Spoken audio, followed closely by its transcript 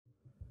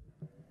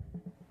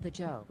The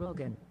Joe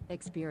Rogan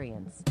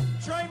Experience.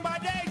 Train by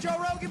day, Joe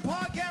Rogan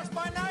podcast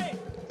by night.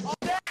 All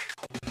day.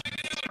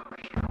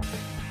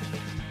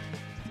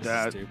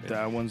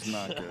 That one's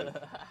not good.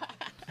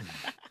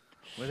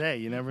 But hey,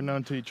 you never know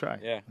until you try.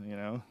 Yeah. You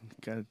know,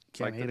 can't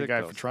like hate the a guy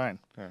dick for pills. trying.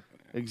 Yeah.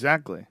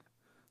 Exactly.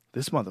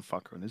 This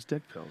motherfucker and his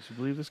dick pills. You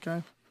believe this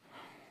guy?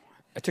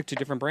 I took 2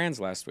 different brands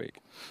last week.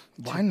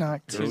 Why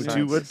not go two to a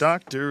scientists.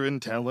 doctor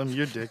and tell him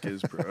your dick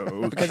is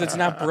broke? Because it's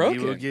not He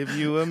broken. will give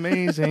you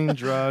amazing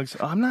drugs.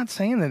 I'm not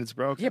saying that it's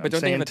broken. Yeah, but I'm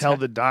don't they saying have a tell te-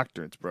 the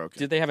doctor it's broken.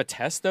 Did they have a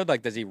test, though?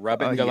 Like, does he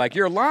rub it and go, yeah. like,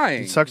 you're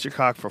lying? He sucks your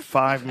cock for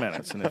 5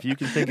 minutes, and if you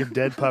can think of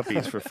dead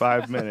puppies for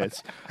 5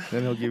 minutes,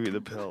 then he'll give you the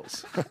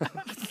pills.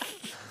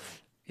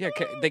 Yeah,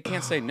 they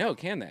can't say no,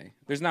 can they?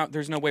 There's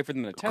no way for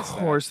them to Of test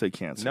course they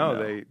can't say No,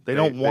 no. they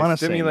don't want to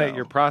say stimulate no.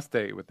 your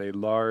prostate with a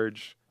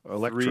large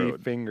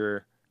Electrode.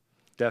 3-finger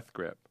death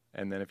grip,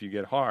 and then if you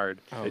get hard,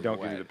 they don't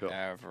give you the pill.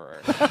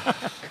 Whatever.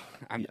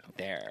 I'm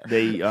there.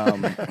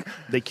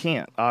 They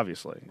can't,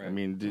 obviously. I Right.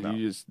 mean,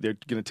 they're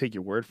going to take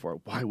your word for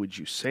it. Why would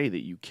you say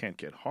that you can't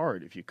get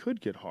hard if you could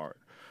get hard?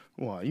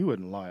 Well, you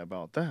wouldn't lie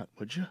about that,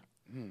 would you?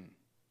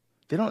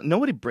 They don't.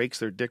 Nobody breaks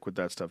their dick with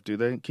that stuff, do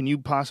they? Can you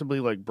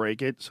possibly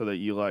break it so that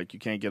you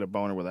can't get a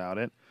boner without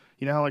it?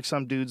 You know how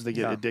some dudes they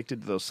get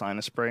addicted to those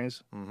sinus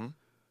sprays. Mm-hmm.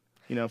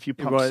 You know, if you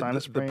pump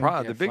sinus spray,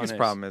 the biggest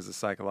problem is a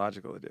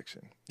psychological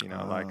addiction. You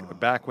know, like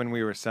back when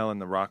we were selling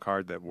the Rock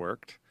Hard that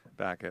worked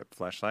back at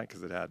Fleshlight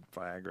because it had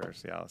Viagra or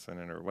Cialis in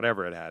it or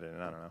whatever it had in it.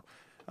 I don't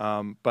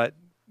know. But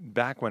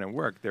back when it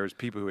worked, there was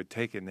people who would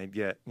take it and they'd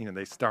get,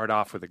 they start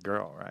off with a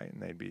girl, right?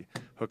 And they'd be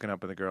hooking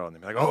up with a girl and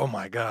they'd be like, oh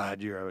my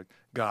God, you're a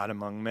god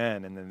among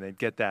men. And then they'd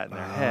get that in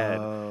their head.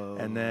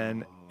 And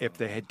then if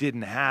they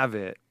didn't have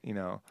it,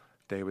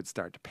 they would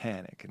start to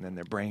panic and then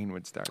their brain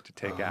would start to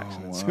take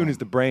action. As soon as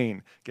the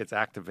brain gets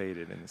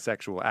activated in the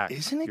sexual act,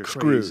 you're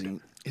crazy?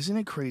 screwed. Isn't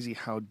it crazy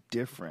how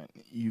different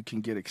you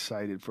can get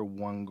excited for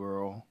one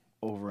girl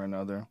over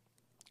another?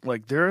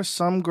 Like, there are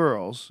some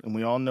girls, and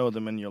we all know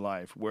them in your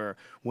life, where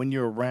when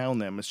you're around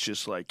them, it's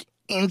just like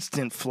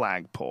instant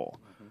flagpole.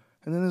 Mm-hmm.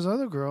 And then there's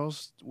other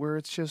girls where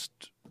it's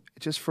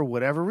just for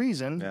whatever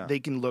reason, they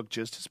can look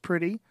just as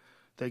pretty,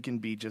 they can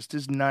be just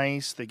as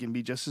nice, they can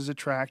be just as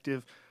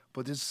attractive,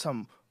 but there's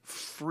some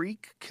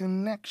freak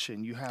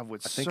connection you have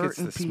with certain it's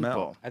the people.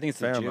 smell. I think it's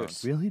the Pheromones.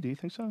 juice. Really? Do you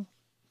think so?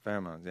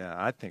 Pheromones, yeah,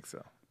 I think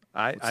so.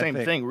 Same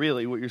thing,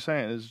 really. What you're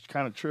saying is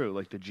kind of true.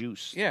 Like the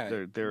juice, Yeah,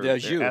 their the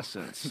jus.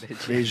 essence.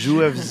 The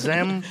jus of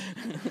them,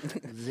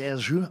 the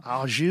jus,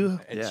 au jus.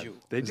 Yeah,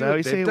 they Is do. that how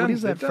you say They've it? done- What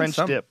is that they've done French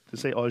some- dip? They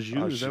say au jus.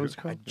 Au Is that what it's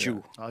jus. called? Au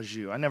jus. Au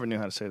jus. I never knew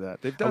how to say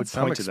that. They've I done would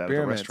some point to that at the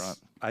experiments. restaurant.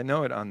 I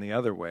know it on the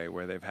other way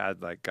where they've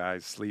had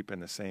guys sleep in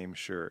the same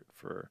shirt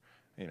for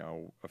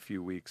a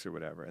few weeks or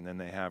whatever, and then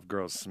they have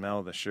girls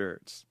smell the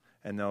shirts,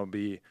 and they'll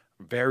be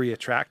very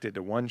attracted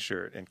to one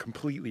shirt and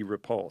completely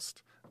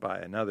repulsed by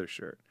another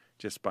shirt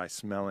just by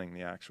smelling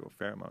the actual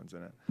pheromones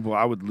in it. Well,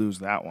 I would lose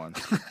that one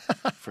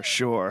for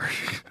sure.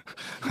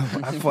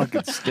 I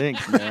fucking stink,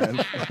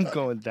 man. I'm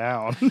going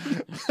down.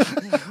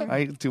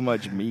 I eat too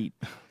much meat.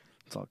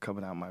 It's all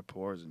coming out my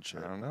pores and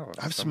shit. I don't know.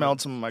 I've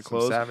smelled some of my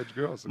clothes. Savage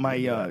girls. My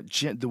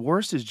the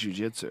worst is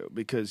jujitsu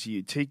because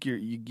you take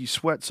you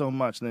sweat so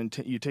much and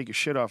then you take your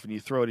shit off and you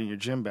throw it in your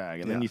gym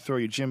bag and then you throw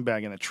your gym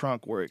bag in the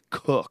trunk where it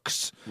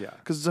cooks. Yeah.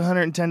 Because it's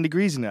 110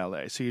 degrees in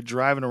LA, so you're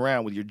driving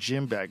around with your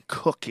gym bag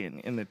cooking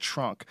in the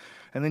trunk,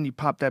 and then you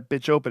pop that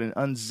bitch open and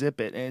unzip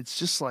it, and it's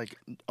just like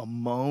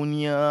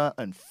ammonia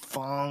and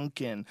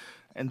funk and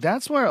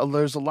that's where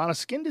there's a lot of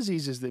skin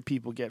diseases that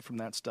people get from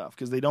that stuff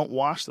because they don't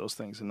wash those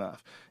things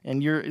enough.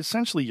 And you're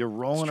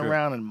rolling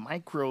around in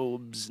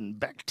microbes and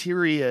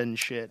bacteria and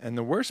shit. And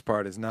the worst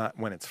part is not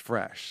when it's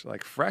fresh.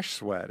 Like fresh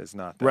sweat is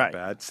not that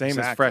bad. Same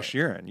as fresh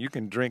urine. You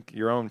can drink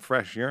your own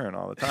fresh urine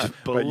all the time.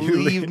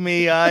 Believe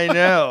me, I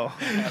know.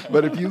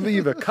 But if you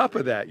leave a cup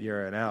of that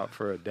urine out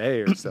for a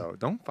day or so,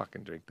 don't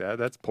fucking drink that.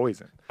 That's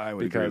poison. I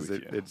would because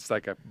agree with you. It's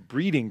like a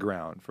breeding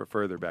ground for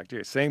further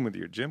bacteria. Same with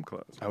your gym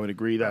clothes. I would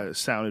agree that is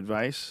sound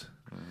advice.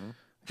 Mm-hmm.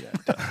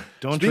 Yeah,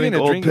 don't Speaking drink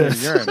of old drinking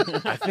piss.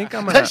 urine, I think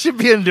I'm gonna. That should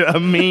be a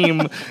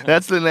meme.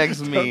 That's the next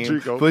meme.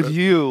 drink old But piss.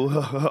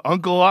 you,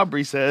 Uncle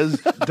Aubrey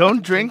says,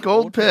 don't drink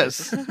old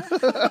piss.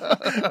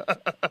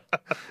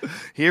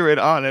 Hear it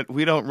on it.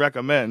 We don't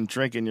recommend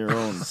drinking your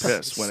own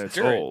piss when it's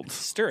old.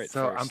 Stir it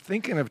So first. I'm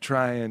thinking of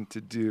trying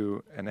to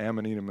do an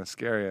Amanita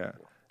muscaria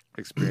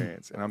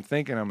experience, and I'm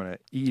thinking I'm gonna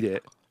eat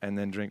it and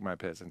then drink my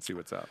piss and see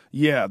what's up.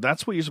 Yeah,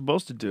 that's what you're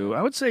supposed to do.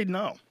 I would say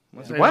no.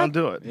 Let's say What? don't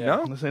do it.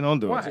 No? Let's say don't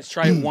do Why? it. Just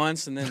try it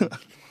once and then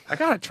I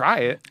gotta try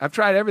it. I've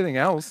tried everything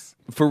else.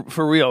 For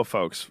real,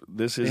 folks,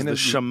 this is And the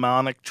it's-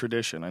 shamanic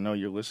tradition. I know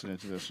you're listening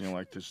to this and you're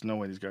like, there's no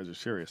way these guys are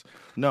serious.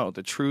 No,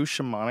 the true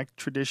shamanic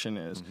tradition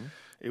is,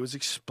 it was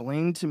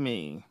explained to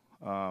me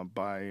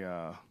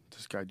by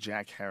this guy,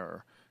 Jack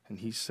Harrer, and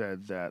he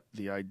said that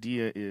the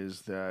idea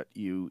is that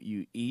you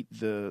eat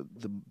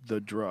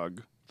the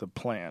drug, the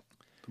plant,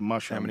 the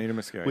mushroom, Amanita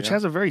muscaria, which yeah.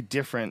 has a very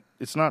different,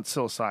 it's not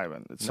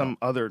psilocybin, it's some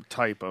other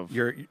type of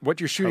What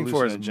you're shooting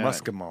for is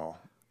hallucinogenic. muscimol.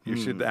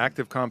 The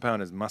active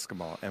compound is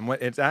muscimol, and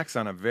it acts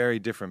on a very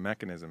different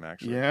mechanism,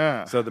 actually.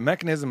 Yeah. So the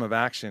mechanism of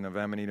action of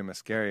Amanita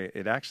muscaria,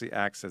 it actually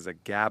acts as a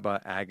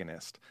GABA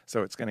agonist.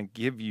 So it's going to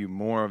give you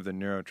more of the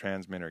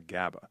neurotransmitter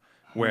GABA.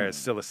 Whereas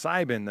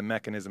psilocybin, the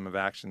mechanism of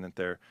action that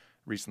they're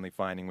recently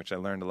finding, which I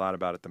learned a lot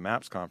about at the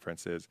MAPS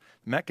conference, is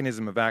the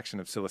mechanism of action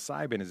of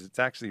psilocybin is it's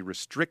actually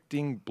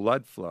restricting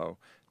blood flow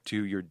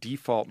to your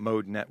default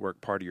mode network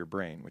part of your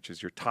brain, which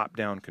is your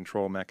top-down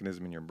control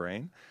mechanism in your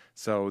brain,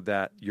 so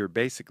that you're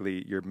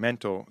basically your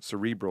mental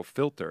cerebral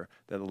filter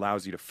that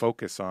allows you to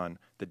focus on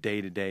the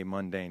day-to-day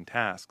mundane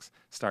tasks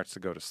starts to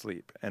go to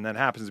sleep. And that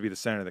happens to be the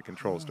center that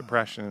controls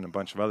depression and a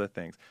bunch of other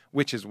things,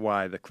 which is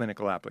why the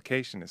clinical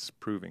application is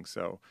proving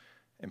so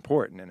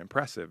important and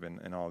impressive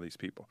in all these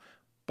people.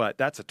 But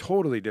that's a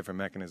totally different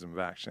mechanism of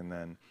action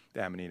than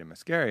the Amanita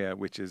muscaria,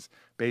 which is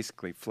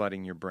basically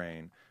flooding your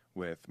brain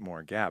with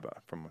more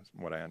GABA, from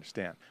what I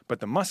understand. But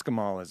the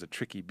muscimol is a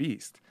tricky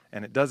beast,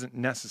 and it doesn't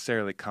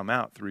necessarily come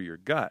out through your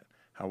gut.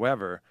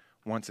 However,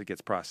 once it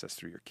gets processed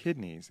through your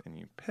kidneys and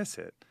you piss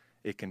it,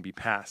 it can be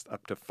passed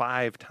up to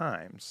 5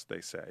 times,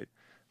 they say,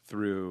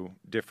 through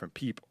different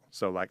people.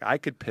 So, like, I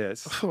could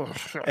piss,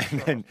 and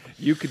then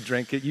you could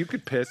drink it. You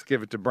could piss,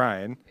 give it to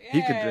Brian.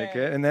 He could drink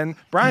it, and then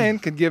Brian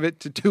could give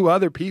it to 2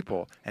 other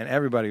people, and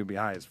everybody would be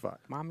high as fuck.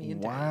 Mommy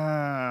and Dad.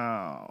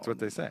 Wow. That's what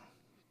they say.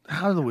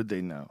 How would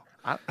they know?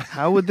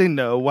 How would they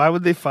know? Why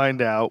would they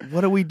find out?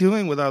 What are we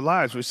doing with our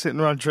lives? We're sitting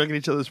around drinking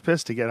each other's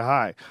piss to get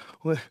high.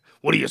 What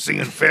are you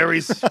singing,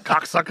 fairies,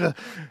 cocksucker?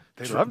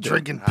 They loved it.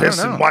 Drinking I don't piss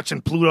and know.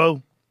 watching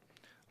Pluto.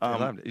 They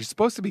loved it. You're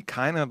supposed to be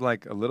kind of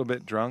like a little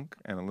bit drunk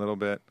and a little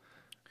bit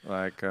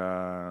like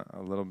a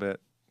little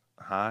bit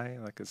high,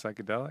 like a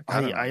psychedelic.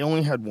 I don't know. I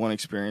only had one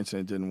experience and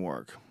it didn't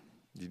work.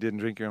 You didn't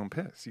drink your own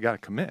piss. You got to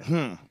commit.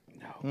 You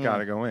got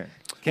to go in.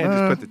 You can't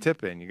just put the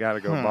tip in. You got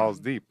to go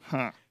balls deep.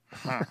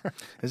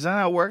 Is that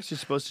how it works? You're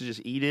supposed to just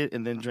eat it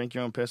and then drink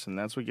your own piss, and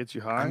that's what gets you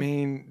high? I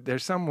mean,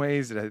 there's some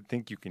ways that I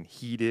think you can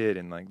heat it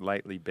and like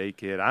lightly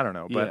bake it. I don't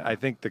know, but Yeah. I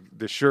think the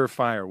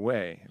surefire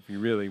way, if you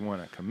really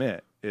want to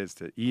commit, is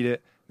to eat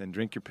it, then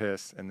drink your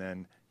piss, and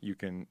then you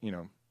can,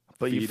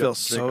 but you feed feel up-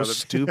 drink so other-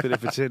 stupid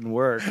if it didn't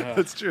work.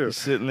 That's true. You're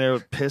sitting there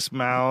with piss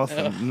mouth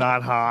and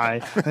not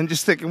high, and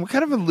just thinking, what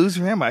kind of a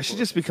loser am I? I should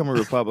just become a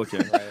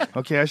Republican.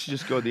 Okay, I should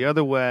just go the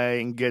other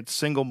way and get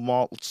single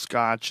malt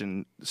scotch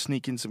and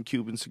sneak in some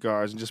Cuban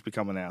cigars and just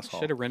become an asshole.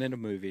 Should have rented a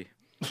movie.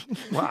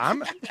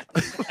 Well,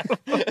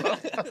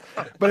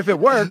 but if it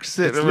works,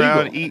 it's Sitting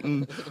around legal.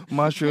 eating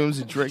mushrooms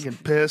and drinking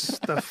piss.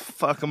 The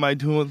fuck am I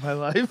doing with my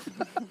life?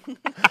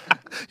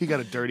 You got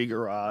a dirty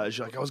garage.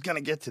 Like, I was going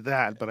to get to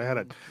that, but I had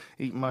to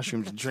eat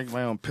mushrooms and drink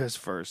my own piss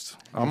first.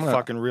 I'm a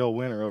fucking real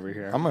winner over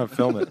here. I'm going to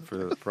film it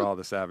for all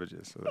the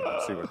savages so they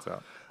can see what's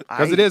up.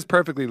 Because it is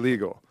perfectly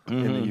legal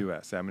in the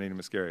U.S. Amanita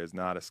muscaria is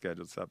not a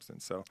scheduled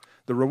substance. So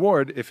the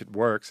reward, if it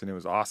works and it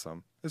was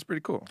awesome, is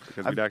pretty cool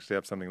because we'd actually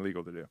have something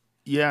legal to do.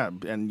 Yeah,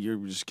 and you're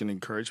just going to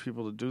encourage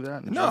people to do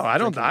that? And No, I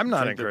don't. I'm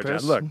not drink their encouraging.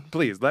 piss? Look,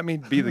 please let me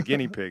be the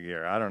guinea pig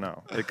here. I don't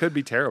know. It could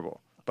be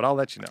terrible, but I'll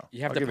let you know.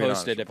 You have I'll to give you an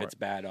post it honest if it's report.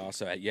 bad.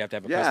 Also, you have to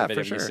have a Yeah, post of for it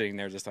of you sure. sitting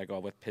there just like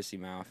all with pissy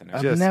mouth and I've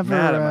everything. Just never,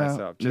 mad at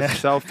myself. Just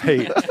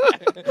self-hate.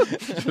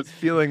 Just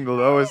feeling the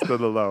lowest of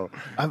the low.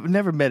 I've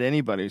never met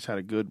anybody who's had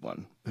a good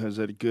one, who's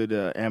had a good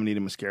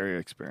Amanita muscaria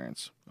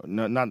experience.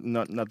 No, not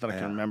that I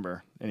can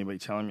remember anybody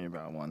telling me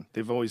about one.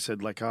 They've always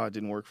said, like, oh, it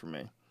didn't work for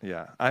me.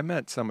 Yeah, I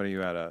met somebody who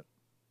had a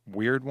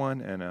weird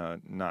one and a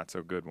not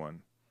so good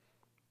one.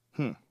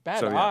 Bad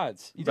So, yeah.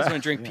 odds. You just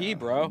want to drink pee,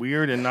 bro.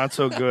 Weird and not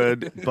so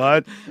good,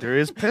 but there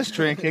is piss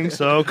drinking,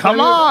 so come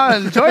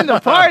on, join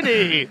the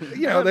party.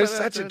 You know, there's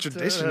such a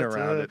tradition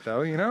around it,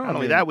 though. You know, Not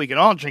only that, we can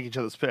all drink each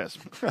other's piss.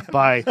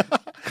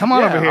 Come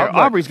on Yeah, over here. look.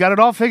 Aubrey's got it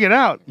all figured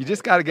out. you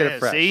just got to get it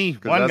fresh. See,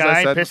 'Cause one as I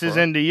guy said pisses before-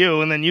 into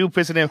you, and then you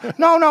piss at him.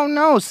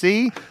 No.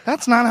 See,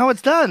 that's not how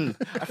it's done.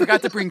 I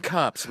forgot to bring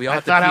cups. We all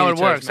That's have not to pee how in it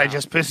each other's works. I mouth.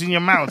 just piss in your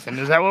mouth, and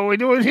is that what we're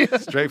doing here?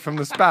 straight from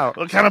the spout.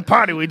 What kind of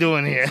party we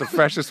doing here? The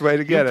freshest way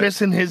to You get it.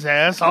 piss in his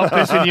ass, I'll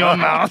piss in your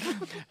mouth.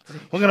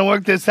 We're gonna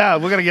work this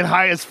out. We're gonna get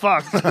high as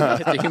fuck.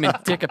 the human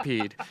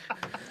dickipede.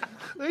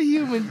 The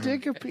human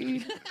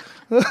dickipede.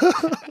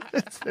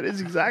 That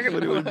is exactly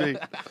what it would be.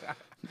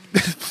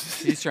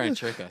 He's trying to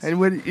trick us. And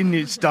when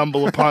you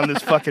stumble upon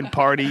this fucking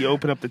party, you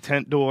open up the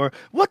tent door.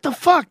 What the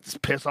fuck? There's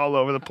piss all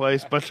over the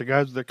place. Bunch of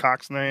guys with their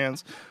cocks in their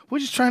hands. We're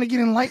just trying to get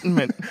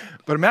enlightenment.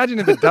 But imagine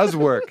if it does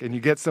work and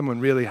you get someone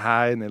really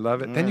high and they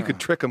love it. Then you could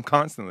trick them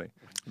constantly.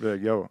 Be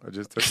like, yo, I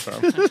just took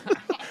some.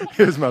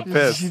 Here's my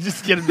piss. You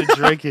just get them to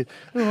drink it.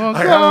 Oh,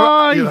 Like,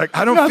 God. you're like,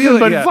 I don't Nothing feel it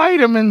but yet.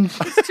 vitamins.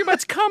 There's too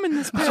much cum in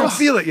this I piss. don't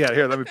feel it yet.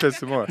 Here, let me piss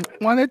some more.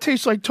 Why that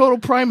tastes like total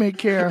primate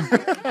care?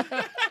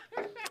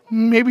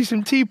 Maybe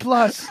some T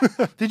plus.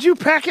 Did you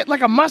pack it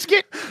like a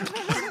musket?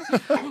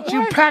 Did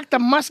you pack the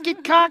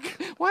musket cock?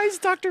 Why is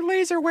Dr.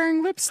 Laser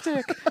wearing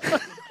lipstick?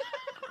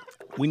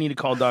 We need to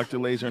call Dr.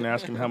 Laser and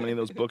ask him how many of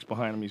those books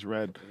behind him he's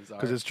read,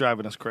 because it's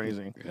driving us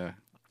crazy. Yeah.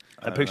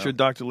 I picture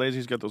Dr. Laser.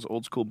 He's got those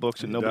old school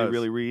books that nobody does.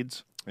 really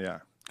reads. Yeah.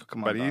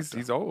 Come on, But doctor.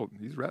 he's old.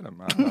 He's read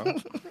them. I don't know.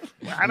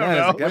 I don't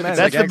know. That man's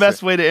a That's the gangster.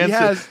 best way to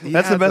answer. He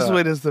That's the has best a-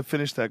 way to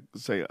finish that.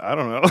 Say, I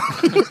don't know.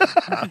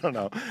 I don't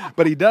know.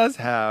 But he does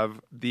have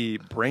the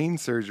brain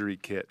surgery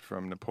kit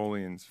from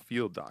Napoleon's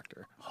field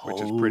doctor,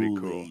 which is pretty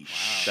cool. Holy That's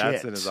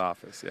shit. in his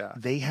office, yeah.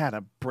 They had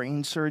a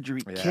brain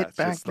surgery Yeah, kit it's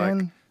back just like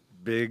then.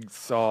 big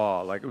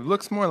saw. Like it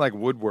looks more like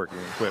woodworking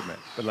equipment,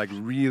 but like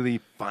really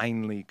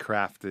finely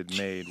crafted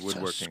made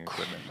woodworking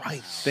equipment.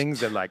 Christ. Things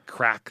that like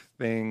crack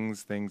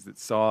things that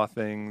saw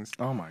things.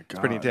 Oh my god. It's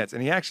pretty intense.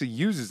 And he actually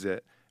uses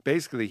it.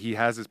 Basically, he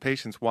has his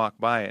patients walk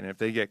by it, and if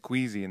they get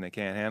queasy and they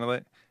can't handle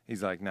it,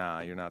 he's like,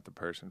 "Nah, you're not the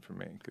person for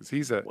me." Because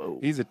he's a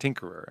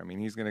tinkerer. I mean,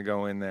 he's going to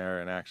go in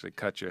there and actually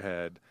cut your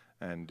head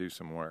and do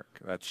some work.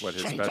 That's what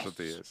his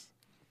specialty is.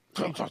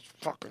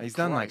 He's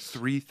done like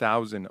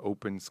 3,000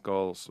 open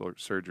skull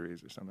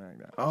surgeries or something like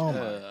that. Oh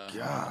my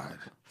god.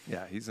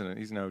 Yeah, he's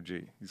an OG.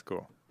 He's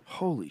cool.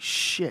 Holy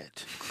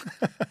shit.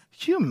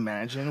 Can you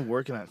imagine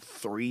working on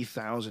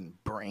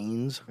 3,000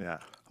 brains? Yeah.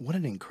 What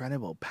an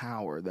incredible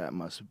power that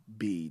must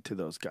be to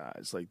those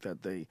guys. Like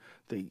that they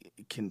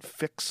can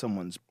fix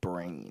someone's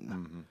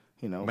brain.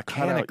 You know,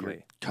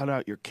 Mechanically. cut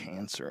out your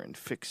cancer and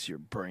fix your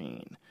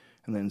brain,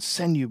 and then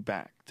send you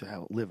back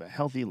to live a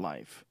healthy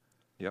life.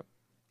 Yep.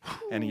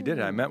 And he did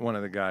it. I met one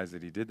of the guys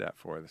that he did that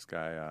for. This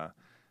guy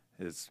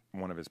is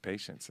one of his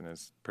patients, and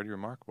it's pretty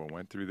remarkable.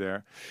 Went through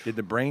there, did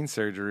the brain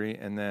surgery,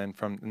 and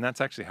that's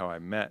actually how I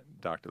met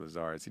Dr.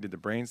 Lazarus. He did the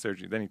brain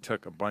surgery, then he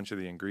took a bunch of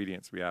the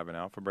ingredients we have in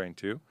Alpha Brain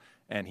 2,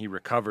 and he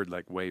recovered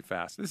like way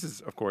fast. This is,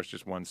 of course,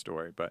 just one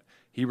story, but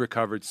he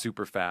recovered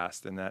super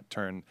fast, and that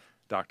turned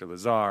Dr.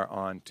 Lazar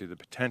on to the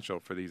potential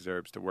for these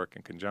herbs to work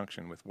in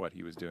conjunction with what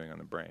he was doing on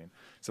the brain.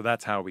 So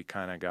that's how we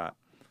kind of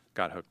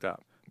got hooked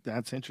up.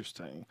 That's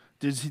interesting.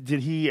 Did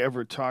he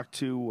ever talk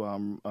to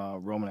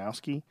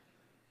Romanowski?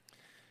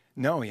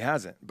 No, he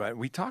hasn't. But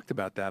we talked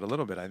about that a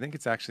little bit. I think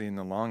it's actually in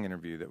the long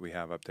interview that we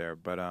have up there.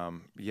 But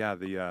yeah,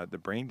 the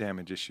brain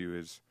damage issue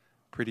is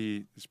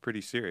pretty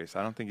serious.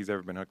 I don't think he's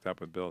ever been hooked up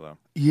with Bill though.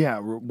 Yeah,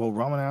 well,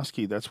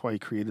 Romanowski, that's why he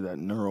created that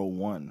Neuro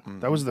One.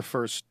 That was the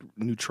first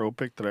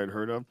nootropic that I'd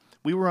heard of.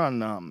 We were on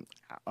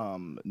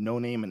No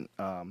Name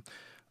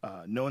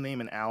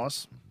and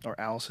Alice, or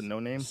Alice and No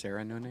Name.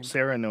 Sarah, no name.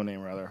 Sarah and No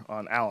Name, rather,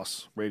 on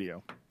Alice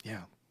Radio.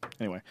 Yeah.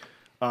 Anyway,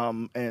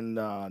 and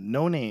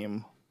No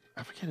Name,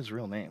 I forget his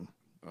real name.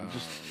 I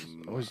just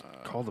always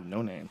called him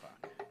No Name.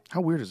 How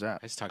weird is that?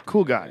 I just talked to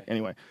Cool him the other guy. day.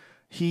 Anyway,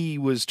 he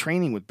was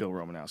training with Bill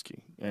Romanowski,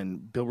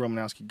 and Bill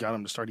Romanowski got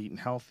him to start eating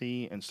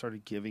healthy and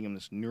started giving him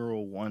this Neuro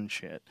One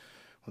shit.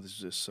 Well,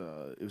 this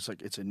it was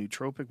like it's a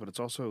nootropic, but it's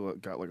also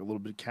got like a little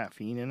bit of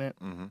caffeine in it.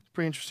 Mm-hmm. It's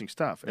pretty interesting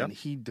stuff. Yep. And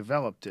he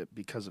developed it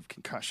because of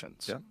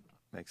concussions. Yep,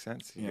 makes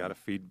sense. You Yeah. got to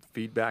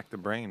feed back the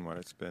brain when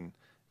it's been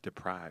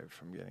deprived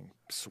from getting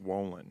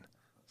swollen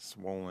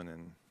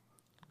and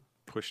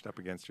pushed up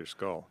against your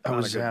skull.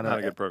 Not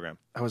a good program.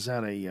 I was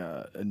at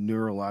a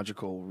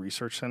neurological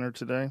research center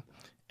today,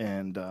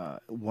 and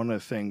one of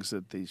the things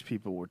that these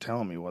people were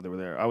telling me while they were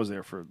there, I was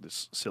there for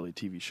this silly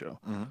TV show,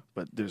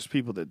 but there's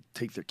people that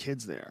take their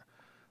kids there.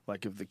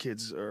 Like if the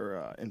kids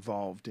are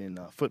involved in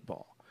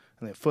football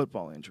and they have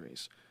football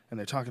injuries, and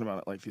they're talking about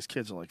it like these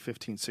kids are like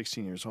 15,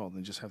 16 years old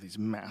and they just have these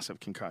massive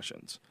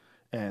concussions.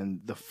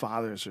 And the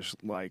fathers are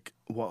like,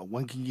 well,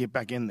 when can you get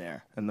back in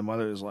there? And the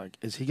mother is like,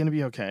 is he going to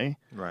be okay?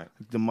 Right.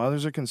 The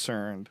mothers are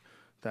concerned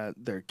that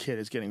their kid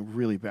is getting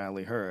really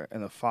badly hurt,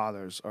 and the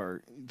fathers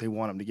they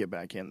want him to get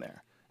back in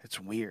there. It's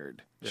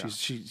weird. Yeah.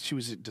 She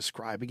was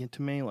describing it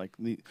to me, like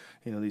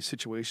these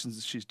situations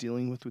that she's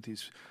dealing with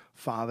these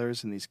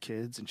fathers and these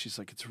kids, and she's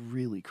like, it's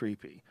really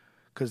creepy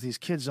because these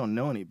kids don't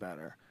know any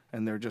better,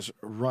 and they're just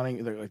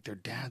running. They're like their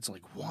dads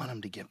like want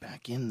them to get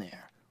back in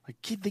there.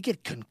 Like they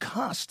get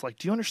concussed. Like,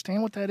 do you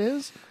understand what that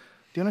is?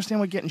 Do you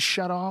understand what getting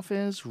shut off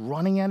is?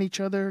 Running at each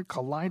other,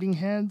 colliding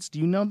heads. Do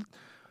you know?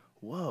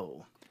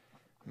 Whoa.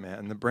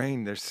 Man, the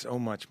brain, there's so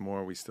much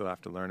more we still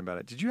have to learn about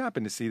it. Did you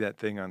happen to see that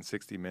thing on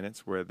 60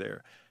 Minutes where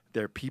there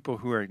are people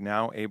who are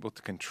now able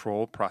to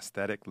control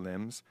prosthetic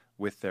limbs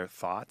with their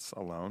thoughts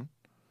alone?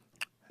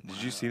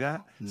 Did you see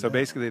that? No. So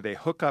basically they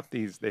hook up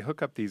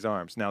these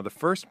arms. Now the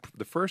first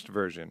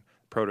version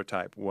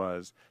prototype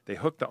was they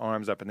hook the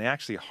arms up and they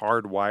actually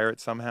hardwire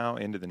it somehow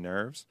into the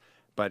nerves,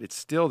 but it's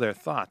still their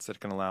thoughts that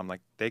can allow them,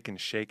 like they can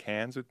shake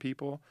hands with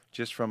people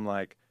just from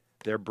like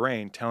their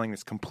brain telling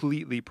this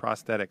completely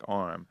prosthetic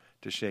arm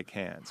to shake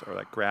hands, or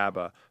like grab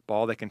a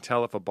ball. They can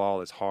tell if a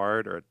ball is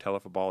hard or tell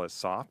if a ball is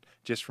soft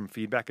just from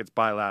feedback. It's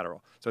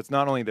bilateral. So it's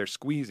not only they're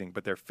squeezing,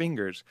 but their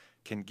fingers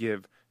can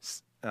give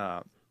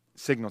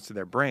signals to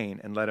their brain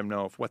and let them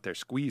know if what they're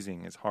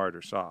squeezing is hard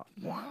or soft.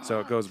 Wow. So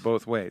it goes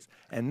both ways.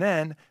 And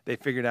then they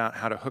figured out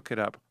how to hook it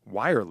up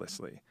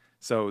wirelessly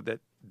so that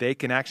they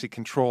can actually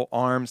control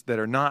arms that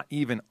are not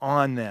even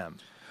on them.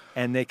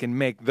 And they can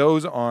make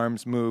those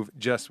arms move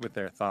just with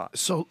their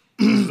thoughts. So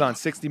this was on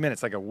 60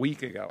 Minutes like a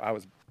week ago. I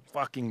was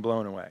fucking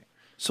blown away.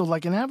 So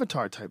like an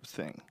Avatar type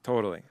thing.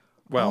 Totally.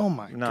 Well, Oh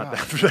my not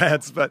God.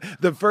 that's, but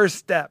the first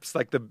steps,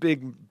 like the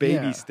big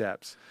baby Yeah.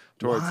 steps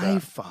towards that.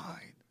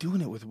 Wi-Fi. Doing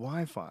it with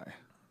Wi-Fi.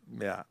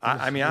 Yeah.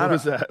 I mean, I What don't.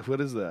 is that?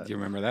 What is that? Do you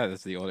remember that?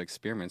 That's the old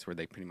experiments where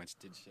they pretty much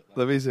did shit like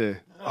Let me see.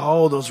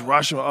 Oh, those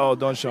Russian. Oh,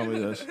 don't show me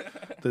this.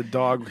 The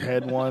dog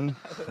head one.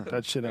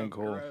 That shit ain't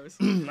cool. gross.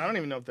 I don't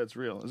even know if that's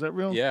real. Is that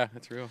real? Yeah,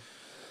 that's real.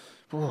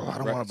 Oh, I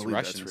don't Ru- want it's to believe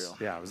Russians.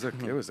 that's real. Yeah,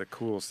 it was a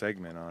cool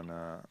segment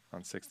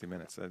on 60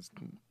 Minutes. That's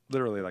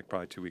literally like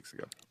probably 2 weeks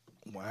ago.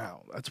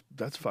 Wow,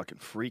 that's fucking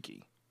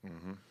freaky.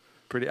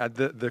 Pretty.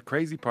 The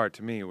crazy part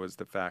to me was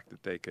the fact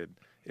that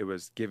it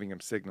was giving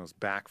them signals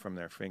back from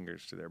their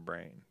fingers to their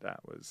brain. That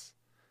was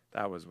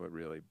what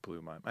really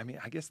blew my. I mean,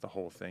 I guess the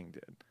whole thing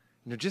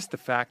did. Just the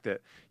fact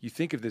that you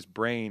think of this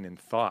brain and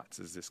thoughts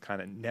as this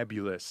kind of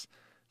nebulous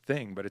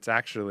thing, but it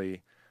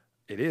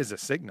is a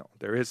signal.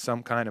 There is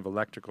some kind of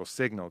electrical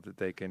signal that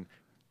they can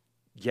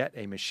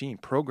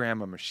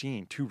program a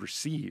machine to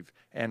receive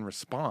and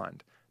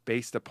respond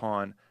based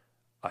upon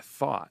a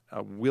thought,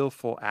 a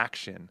willful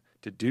action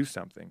to do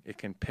something. It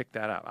can pick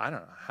that up. I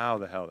don't know how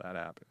the hell that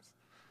happens.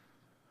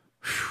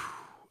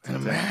 And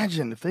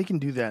imagine if they can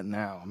do that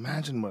now.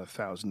 Imagine what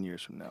 1,000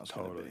 years from now is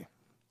going to be.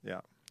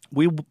 Yeah.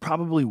 We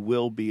probably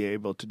will be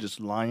able to just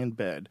lie in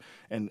bed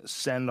and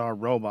send our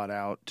robot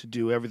out to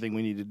do everything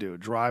we need to do.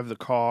 Drive the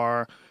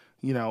car,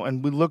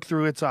 and we look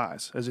through its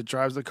eyes. As it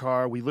drives the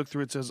car, we look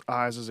through its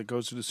eyes as it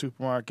goes to the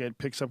supermarket,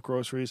 picks up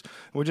groceries. And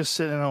we're just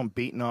sitting at home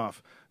beating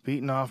off,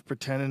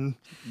 pretending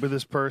we're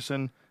this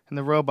person. And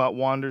the robot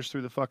wanders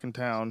through the fucking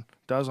town,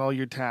 does all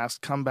your tasks,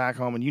 come back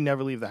home, and you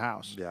never leave the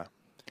house. Yeah.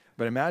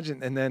 But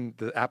imagine, and then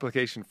the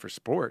application for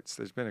sports,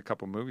 there's been a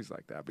couple movies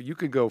like that, but you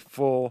could go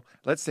full,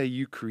 let's say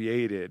you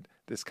created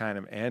this kind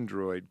of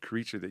android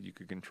creature that you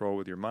could control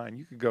with your mind.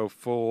 You could go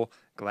full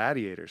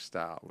gladiator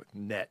style with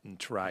net and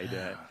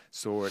trident,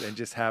 sword, and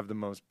just have the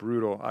most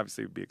brutal,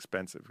 obviously it would be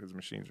expensive because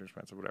machines are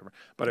expensive, whatever,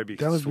 but it'd be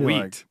That would be sweet.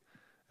 like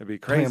It'd be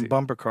Playing crazy.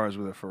 bumper cars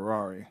with a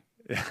Ferrari.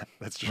 Yeah,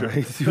 that's true.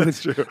 Right?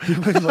 That's true.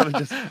 You wouldn't want to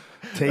just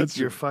take That's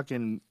your true.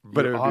 fucking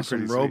But it your would be awesome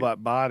pretty sweet.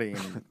 robot body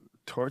and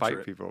torture Fight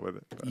it. people with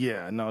it. But.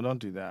 Yeah, no, don't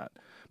do that.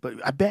 But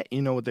I bet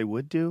you know what they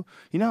would do?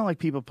 You know how like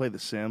people play The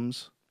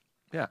Sims?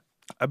 Yeah.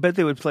 I bet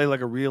they would play like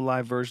a real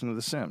live version of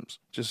The Sims.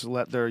 Just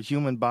let their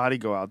human body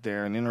go out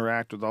there and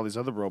interact with all these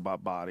other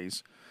robot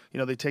bodies.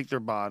 They take their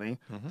body,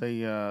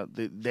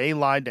 they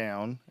lie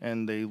down,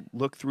 and they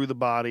look through the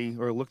body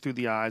or look through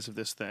the eyes of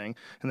this thing,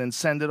 and then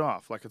send it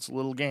off like it's a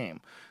little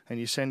game.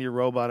 And you send your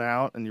robot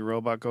out, and your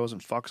robot goes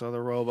and fucks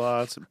other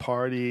robots and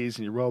parties,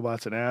 and your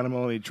robot's an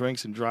animal, and he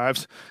drinks and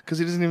drives because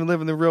he doesn't even live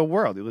in the real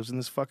world. He lives in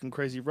this fucking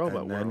crazy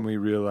robot And world. then we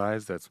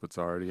realize that's what's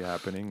already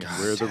happening, and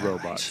we're the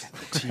robots.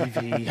 The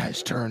TV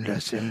has turned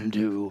us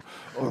into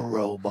a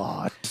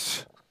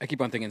robot. I keep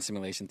on thinking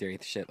simulation theory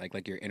shit,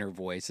 like your inner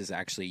voice is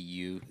actually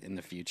you in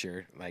the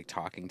future, like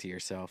talking to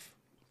yourself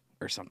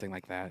or something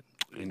like that.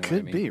 You know Could what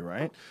I mean? be,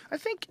 right? I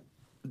think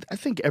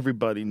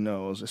everybody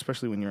knows,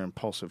 especially when you're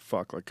impulsive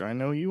fuck. Like I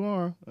know you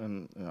are,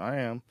 and I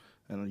am,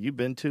 and you've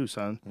been too,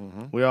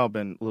 son. We all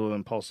been a little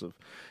impulsive.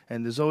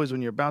 And there's always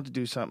when you're about to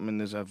do something, and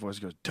there's that voice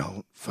that goes,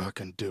 "Don't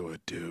fucking do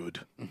it,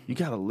 dude." You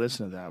got to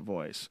listen to that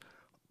voice.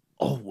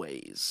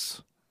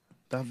 Always.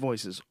 That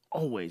voice is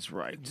always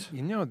right.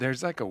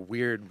 There's like a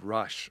weird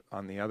rush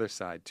on the other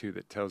side too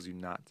that tells you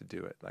not to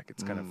do it. Like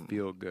it's gonna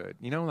feel good.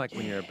 Like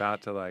when you're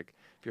about to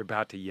if you're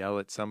about to yell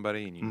at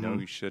somebody and you know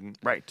you shouldn't.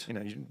 Right.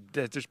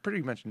 There's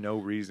pretty much no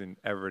reason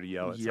ever to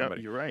yell at Yep,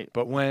 somebody. you're right.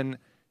 But when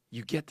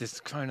you get this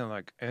kind of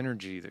like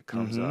energy that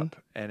comes up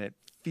and it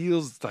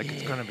feels like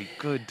it's gonna be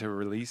good to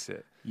release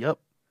it. Yep.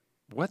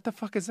 What the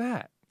fuck is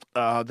that?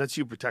 That's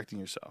you protecting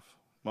yourself.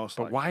 Most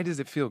But likely. why does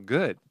it feel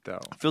good though?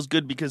 It feels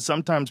good because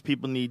sometimes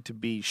people need to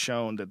be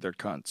shown that they're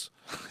cunts.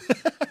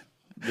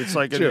 It's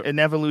like True. an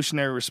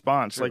evolutionary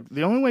response. True. Like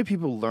the only way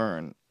people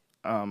learn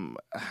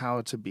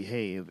how to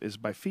behave is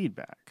by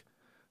feedback.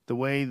 The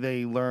way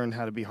they learn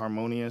how to be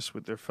harmonious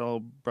with their fellow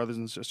brothers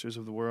and sisters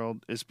of the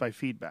world is by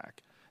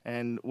feedback.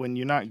 And when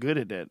you're not good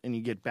at it and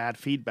you get bad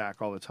feedback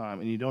all the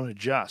time and you don't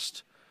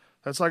adjust,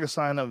 that's like a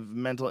sign of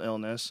mental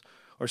illness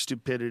or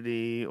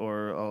stupidity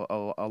or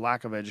a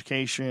lack of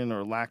education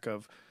or lack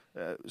of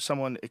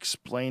someone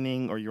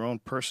explaining or your own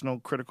personal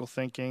critical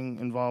thinking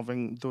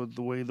involving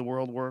the way the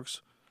world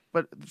works.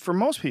 But for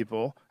most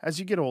people, as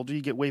you get older,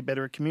 you get way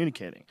better at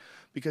communicating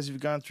because you've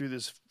gone through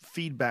this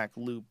feedback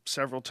loop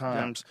several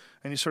times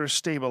and you sort of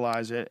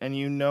stabilize it and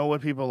you know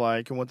what people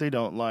like and what they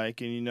don't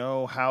like and you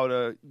know how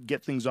to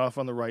get things off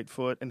on the right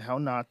foot and how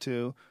not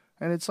to.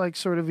 And it's like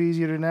sort of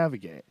easier to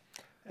navigate.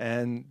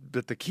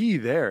 But the key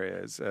there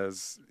is,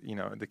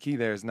 the key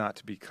there is not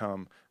to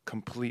become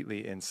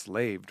completely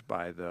enslaved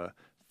by the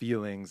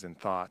feelings and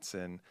thoughts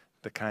and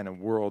the kind of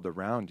world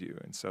around you,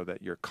 and so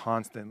that you're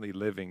constantly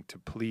living to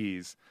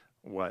please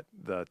what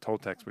the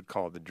Toltecs would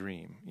call the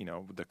dream,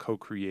 the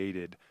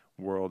co-created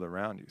world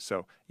around you.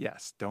 So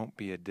yes, don't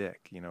be a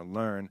dick,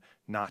 learn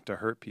not to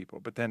hurt people,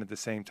 but then at the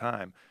same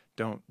time,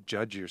 don't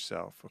judge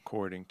yourself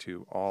according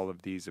to all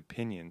of these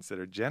opinions that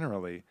are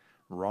generally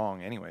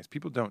wrong anyways.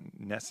 People don't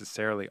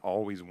necessarily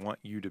always want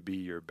you to be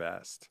your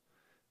best,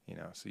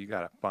 so you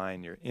got to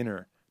find your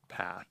inner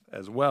path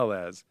as well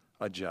as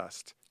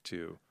adjust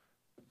to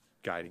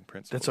guiding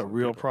principles. That's a of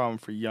real people. problem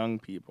for young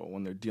people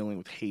when they're dealing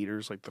with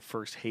haters, like the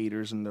first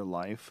haters in their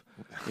life.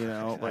 You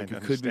know, I like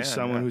it could be understand,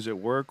 someone yeah. who's at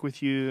work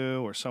with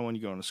you or someone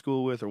you go to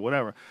school with or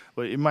whatever.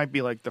 But it might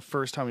be like the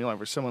first time in your life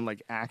where someone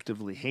like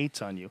actively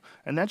hates on you,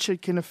 and that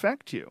shit can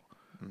affect you.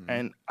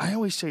 And I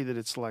always say that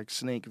it's like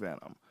snake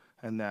venom,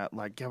 and that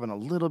like having a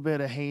little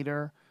bit of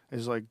hater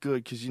is like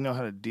good because you know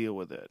how to deal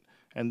with it.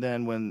 And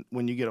then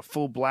when you get a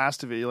full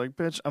blast of it, you're like,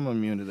 bitch, I'm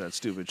immune to that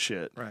stupid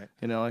shit. Right.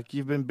 You know, like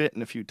you've been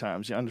bitten a few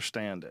times, you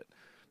understand it.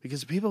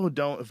 Because people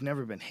who have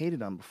never been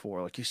hated on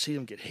before, like you see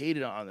them get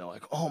hated on, they're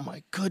like, oh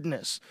my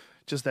goodness.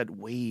 Just that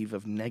wave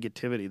of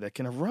negativity that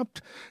can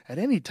erupt at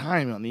any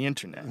time on the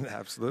internet.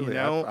 Absolutely. You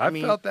know, I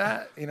mean, felt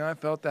that. You know, I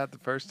felt that the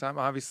first time.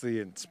 Obviously,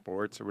 in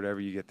sports or whatever,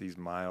 you get these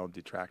mild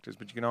detractors,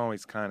 but you can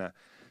always kind of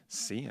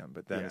see them.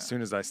 But then as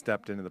soon as I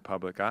stepped into the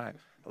public eye,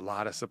 a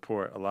lot of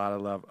support, a lot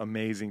of love,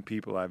 amazing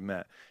people I've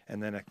met,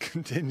 and then a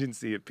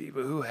contingency of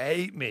people who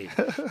hate me,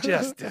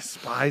 just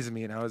despise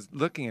me. And I was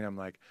looking at them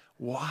like,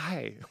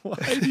 why? Why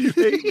do you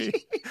hate me?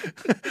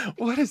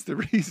 What is the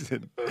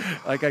reason?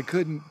 Like I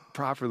couldn't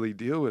properly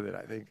deal with it.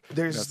 I think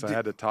so I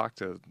had to talk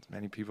to as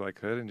many people I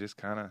could and just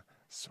kind of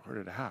sort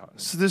it out.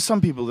 So there's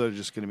some people that are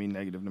just going to be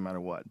negative no matter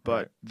what. But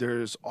Right.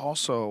 there's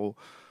also,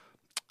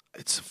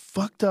 it's a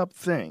fucked up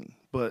thing,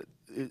 but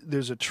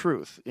there's a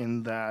truth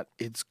in that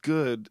it's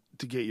good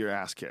to get your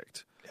ass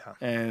kicked. Yeah.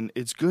 And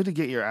it's good to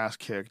get your ass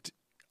kicked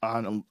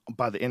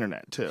by the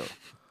internet too.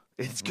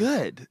 It's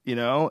good, you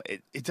know.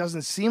 It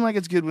doesn't seem like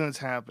it's good when it's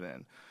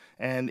happening,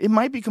 and it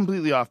might be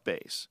completely off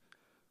base.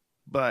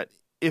 But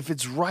if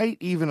it's right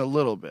even a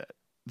little bit,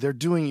 they're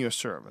doing you a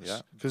service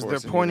Yeah, because they're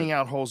forcing you pointing to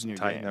out holes in your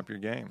Tighten game. up your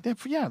game. They're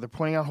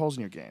pointing out holes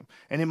in your game,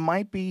 and it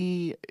might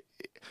be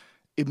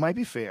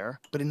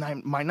fair, but it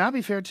might not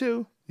be fair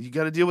too. You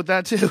got to deal with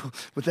that too.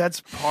 But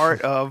that's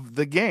part of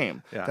the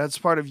game. Yeah. That's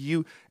part of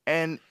you,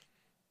 and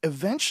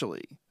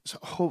eventually, so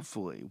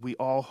hopefully, we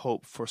all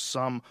hope for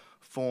some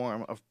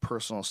form of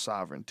personal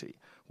sovereignty,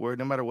 where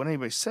no matter what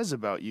anybody says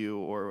about you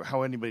or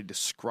how anybody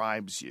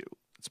describes you,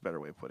 it's a better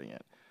way of putting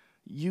it,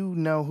 you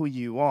know who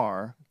you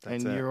are,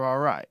 That's and it. you're all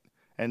right.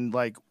 And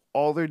like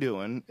all they're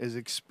doing is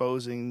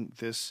exposing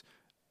this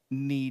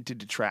need to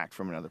detract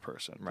from another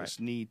person, Right. this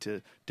need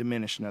to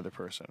diminish another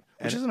person,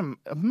 which And is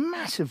a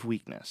massive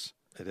weakness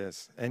It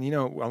is. And, you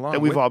know, along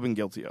that we've with all been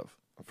guilty of.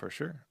 For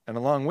sure. And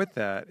along with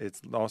that, it's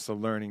also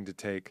learning to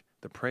take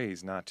the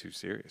praise not too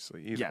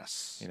seriously either.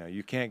 Yes. You know,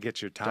 you can't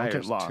get your Don't get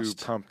tires too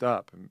lost. pumped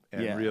up and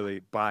Yeah. really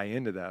buy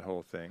into that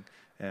whole thing.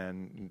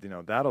 And, you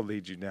know, that'll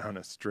lead you down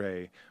a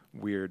stray,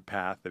 weird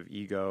path of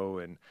ego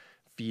and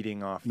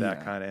feeding off that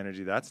Yeah. kind of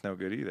energy. That's no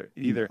good either.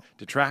 Either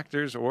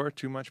detractors or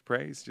too much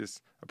praise.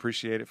 Just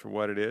appreciate it for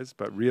what it is,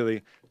 but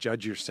really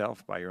judge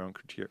yourself by your own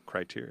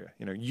criteria.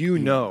 You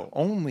know,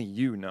 only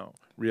you know,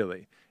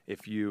 really,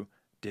 if you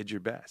did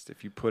your best,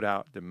 if you put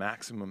out the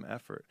maximum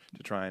effort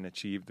to try and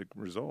achieve the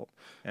result,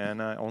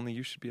 and only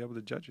you should be able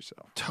to judge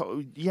yourself.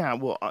 Yeah,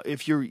 well,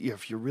 if you're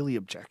really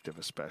objective,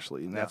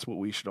 especially, and that's what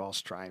we should all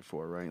strive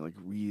for, right? Like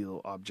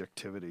real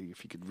objectivity.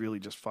 If you could really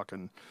just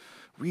fucking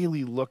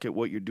really look at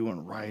what you're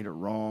doing right or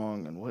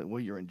wrong, and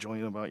what you're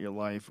enjoying about your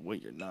life,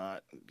 what you're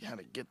not, how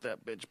to get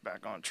that bitch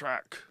back on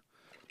track.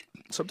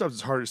 Sometimes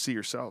it's harder to see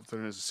yourself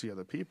than it is to see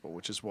other people,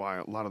 which is why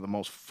a lot of the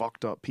most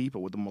fucked up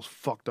people with the most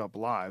fucked up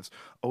lives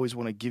always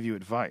want to give you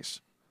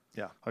advice.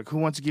 Yeah. Like, who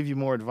wants to give you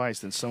more advice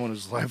than someone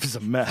whose life is a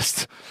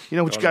mess? You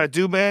know what you got to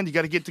do, man? You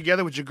got to get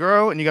together with your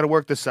girl, and you got to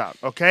work this out,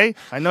 okay?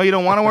 I know you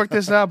don't want to work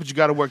this out, but you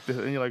got to work this.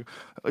 And you're like,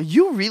 are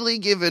you really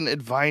giving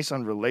advice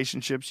on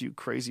relationships, you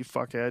crazy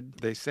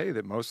fuckhead? They say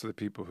that most of the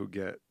people who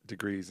get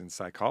degrees in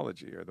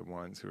psychology are the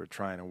ones who are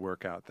trying to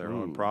work out their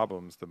own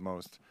problems the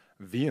most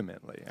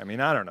vehemently. I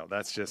mean, I don't know.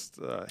 That's just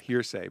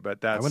hearsay,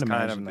 but that's would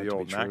kind of imagine that the to be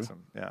old true.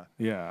 maxim. Yeah.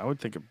 Yeah, I would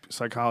think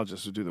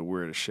psychologists would do the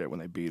weirdest shit when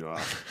they beat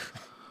off.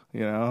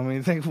 You know, I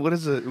mean, think what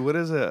is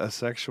a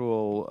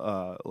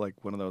sexual like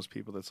one of those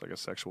people that's like a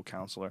sexual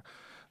counselor?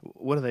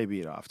 What do they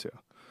beat off to?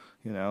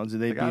 You know, do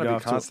they They got beat to be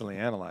off constantly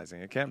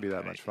analyzing. It can't be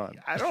that much fun.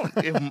 I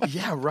don't.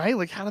 Yeah, right.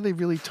 Like, how do they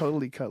really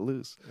totally cut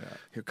loose? Yeah.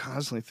 You're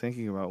constantly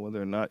thinking about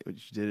whether or not what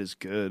you did is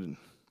good.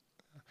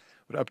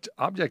 But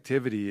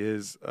objectivity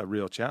is a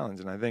real challenge,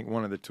 and I think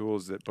one of the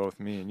tools that both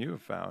me and you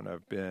have found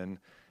have been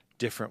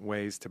different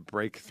ways to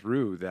break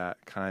through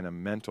that kind of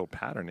mental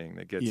patterning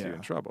that gets you Yeah.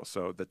 in trouble.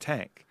 So the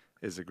tank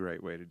is a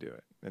great way to do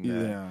it. And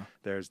then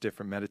there's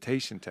different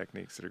meditation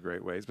techniques that are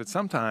great ways. But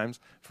sometimes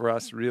for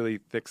us really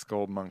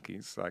thick-skulled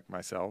monkeys like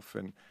myself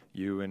and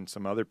you and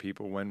some other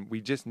people, when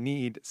we just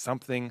need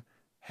something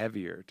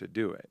heavier to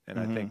do it. And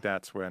I think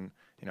that's when,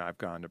 I've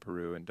gone to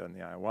Peru and done the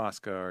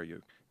ayahuasca, or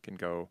you can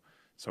go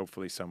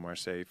hopefully somewhere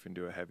safe and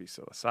do a heavy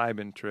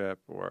psilocybin trip,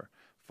 or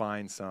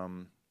find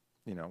some,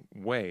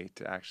 way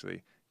to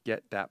actually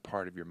get that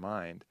part of your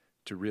mind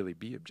to really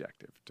be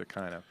objective, to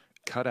kind of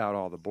cut out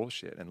all the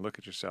bullshit and look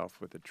at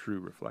yourself with a true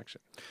reflection.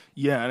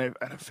 Yeah, and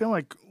I feel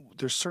like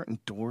there's certain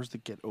doors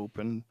that get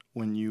open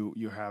when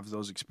you have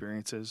those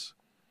experiences,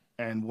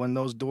 and when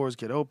those doors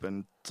get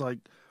open, it's like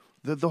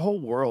the whole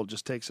world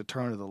just takes a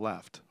turn to the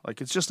left.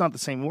 Like, it's just not the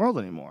same world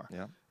anymore.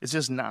 Yeah. It's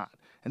just not.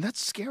 And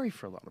that's scary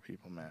for a lot of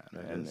people, man.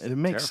 And is it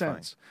makes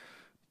terrifying. sense.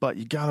 But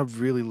you got to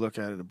really look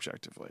at it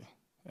objectively.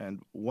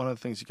 And one of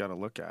the things you got to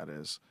look at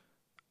is,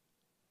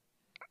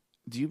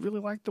 do you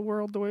really like the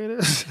world the way it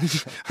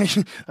is?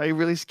 Are you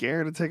really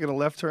scared of taking a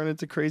left turn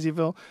into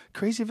Crazyville?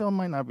 Crazyville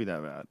might not be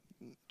that bad.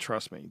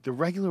 Trust me. The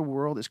regular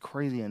world is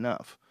crazy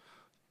enough.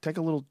 Take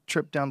a little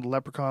trip down the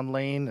Leprechaun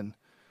Lane and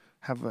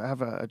have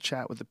a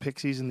chat with the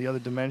pixies in the other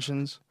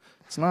dimensions.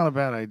 It's not a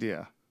bad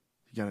idea.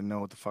 You got to know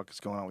what the fuck is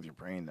going on with your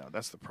brain, though.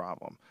 That's the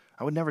problem.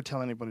 I would never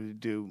tell anybody to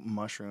do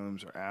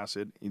mushrooms or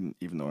acid,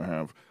 even though I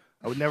have.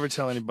 I would never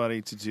tell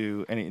anybody to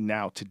do any,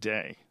 now,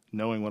 today,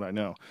 knowing what I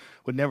know,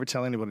 would never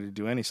tell anybody to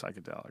do any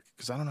psychedelic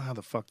because I don't know how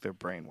the fuck their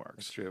brain works.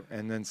 That's true.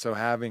 And then so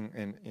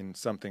having, in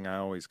something I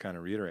always kind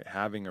of reiterate,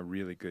 having a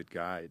really good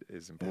guide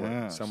is important.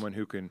 Yes. Someone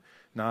who can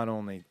not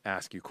only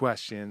ask you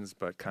questions,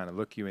 but kind of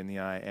look you in the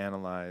eye,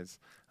 analyze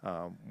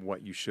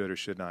what you should or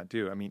should not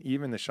do. I mean,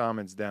 even the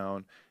shamans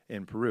down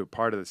in Peru,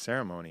 part of the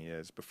ceremony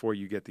is before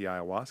you get the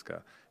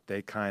ayahuasca,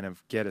 they kind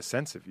of get a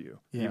sense of you,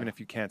 even if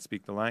you can't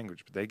speak the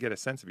language, but they get a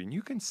sense of you. And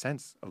you can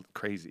sense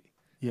crazy.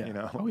 Yeah. You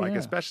know, Oh, like yeah.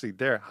 especially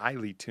they're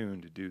highly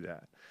tuned to do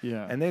that.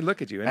 Yeah. And they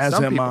look at you. And As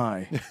some am people,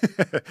 I.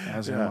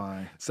 As Yeah. am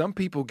I. Some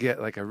people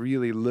get like a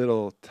really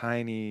little,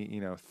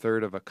 tiny,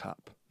 third of a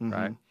cup,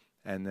 right?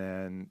 And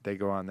then they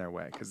go on their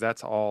way because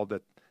that's all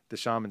that the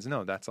shamans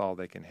know. That's all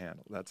they can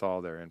handle. That's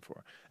all they're in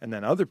for. And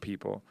then other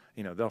people,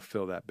 they'll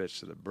fill that bitch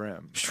to the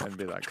brim and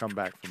be like, come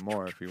back for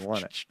more if you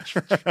want it.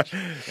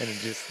 And it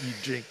just, you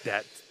drink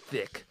that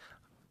thick,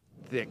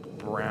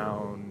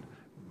 brown,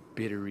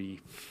 bittery,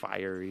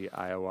 fiery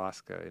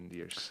ayahuasca into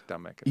your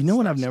stomach. You know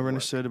what I've never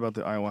understood about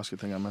the ayahuasca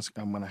thing?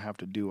 I'm going to have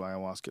to do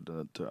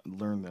ayahuasca to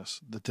learn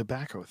this. The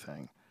tobacco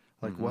thing.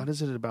 Like, what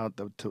is it about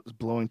the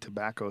blowing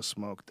tobacco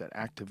smoke that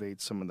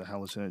activates some of the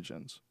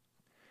hallucinogens?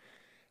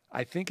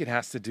 I think it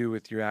has to do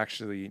with your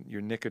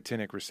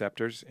nicotinic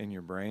receptors in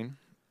your brain.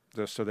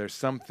 So there's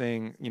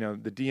something,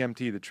 the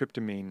DMT, the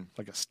tryptamine.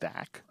 Like a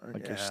stack?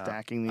 Like you're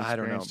stacking these I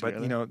don't know.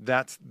 experiences But,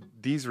 that's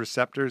these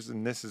receptors,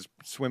 and this is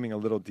swimming a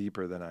little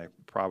deeper than I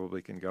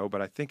probably can go.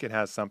 But I think it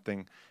has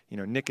something,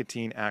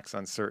 nicotine acts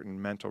on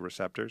certain mental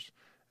receptors.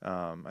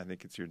 I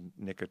think it's your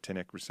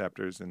nicotinic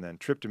receptors, and then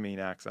tryptamine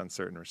acts on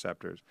certain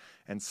receptors.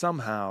 And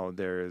somehow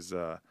there's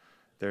a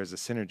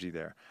synergy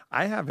there.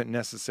 I haven't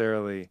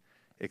necessarily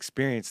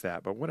experienced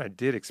that, but what I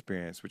did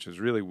experience, which was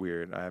really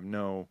weird, I have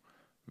no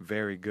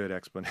very good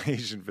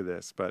explanation for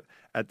this, but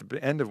at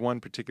the end of one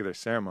particular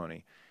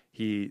ceremony,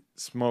 he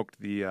smoked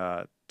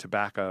the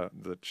tobacco,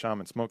 the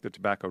shaman smoked the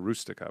tobacco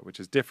rustica, which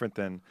is different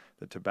than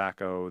the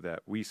tobacco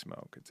that we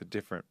smoke. It's a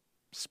different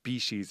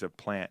species of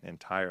plant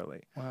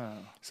entirely. Wow.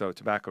 So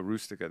tobacco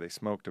rustica, they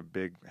smoked a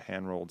big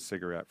hand-rolled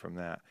cigarette from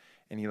that,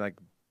 and he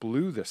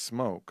blew the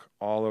smoke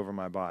all over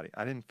my body.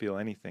 I didn't feel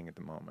anything at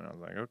the moment. I was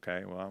like,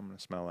 okay, well, I'm going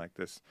to smell like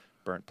this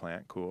burnt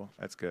plant. Cool.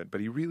 That's good.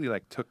 But he really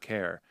took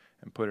care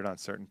and put it on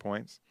certain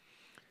points.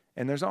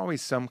 And there's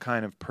always some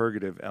kind of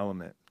purgative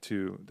element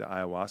to the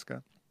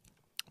ayahuasca.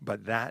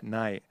 But that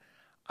night,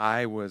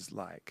 I was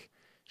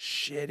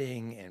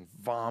shitting and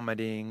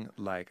vomiting.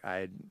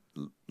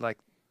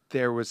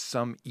 There was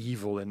some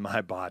evil in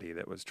my body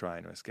that was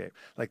trying to escape.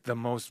 Like the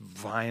most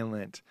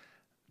violent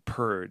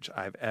purge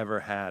I've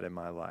ever had in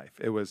my life.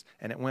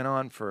 And it went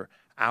on for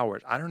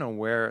hours. I don't know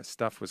where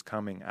stuff was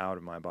coming out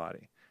of my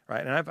body,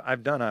 right? And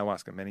I've done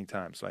ayahuasca many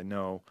times, so I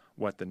know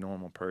what the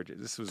normal purge is.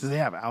 This was Do they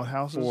have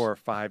outhouses? 4 or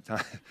 5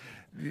 times.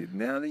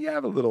 Now you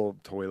have a little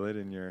toilet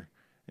in your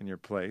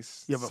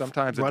place. You have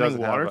Sometimes a it running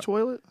doesn't water have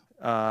toilet?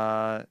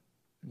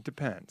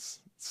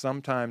 Depends.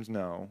 Sometimes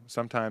no.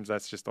 Sometimes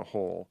that's just a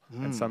hole,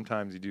 and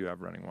sometimes you do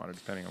have running water,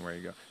 depending on where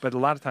you go. But a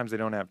lot of times they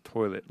don't have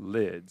toilet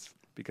lids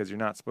because you're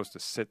not supposed to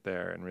sit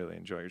there and really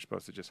enjoy it. You're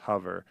supposed to just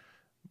hover,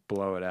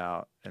 blow it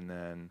out, and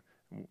then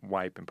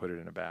wipe and put it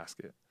in a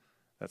basket.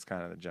 That's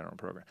kind of the general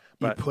program.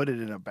 But You put it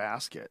in a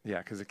basket. yeah,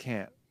 because they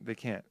can't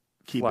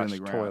Keep it in flush the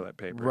ground. toilet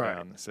paper Right.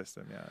 down the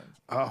system. Yeah.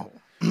 Oh.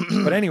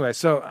 But anyway,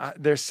 so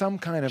there's some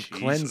kind of Jesus.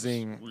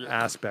 cleansing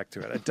aspect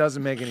to it. It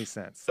doesn't make any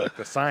sense. Like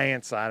the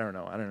science, I don't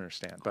know. I don't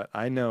understand. But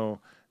I know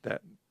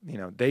that,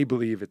 they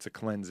believe it's a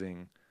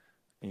cleansing,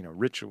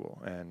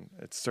 ritual. And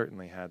it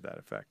certainly had that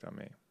effect on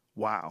me.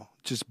 Wow.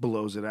 Just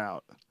blows it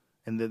out.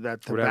 And that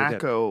Whatever it did.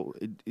 tobacco,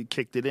 it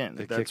kicked it in.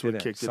 They That's what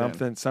kicked it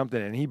in.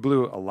 Something. And he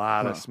blew a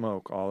lot of Huh.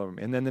 smoke all over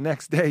me. And then the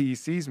next day he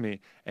sees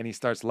me and he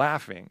starts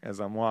laughing as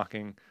I'm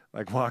walking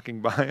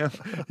by him.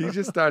 He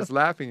just starts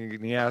laughing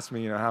and he asks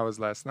me, how was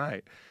last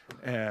night?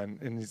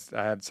 And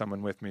I had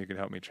someone with me who could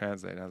help me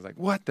translate. And I was like,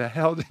 what the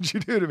hell did you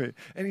do to me?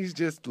 And he's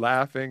just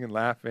laughing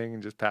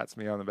and just pats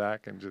me on the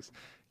back and just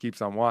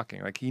keeps on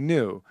walking. Like he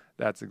knew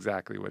that's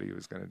exactly what he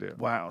was going to do.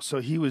 Wow. So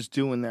he was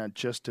doing that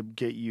just to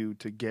get you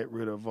to get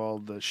rid of all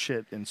the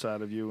shit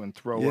inside of you and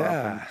throw up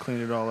Yeah. and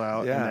clean it all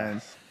out Yeah.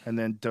 and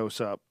then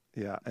dose up.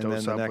 Yeah. And Dose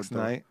then the up next with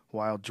night, the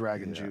wild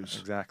dragon yeah, juice.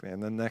 exactly.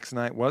 And the next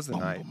night was the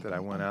night that I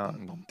went out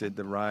and did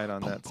the ride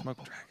on that smoke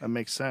dragon. That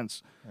makes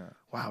sense. Yeah.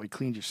 Wow, he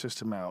cleaned your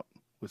system out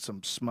with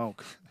some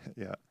smoke.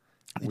 Yeah.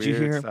 Did you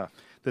Weird hear stuff.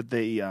 that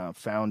they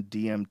found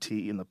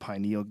DMT in the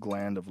pineal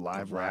gland of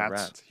live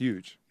rats?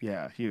 Huge.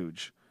 Yeah,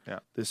 huge. Yeah.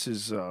 This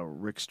is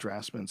Rick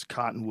Strassman's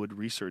Cottonwood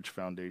Research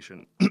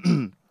Foundation.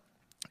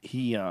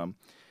 He I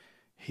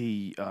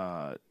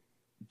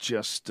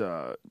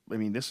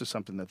mean, this is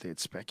something that they had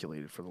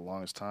speculated for the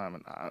longest time,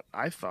 and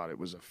I thought it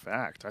was a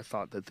fact. I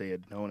thought that they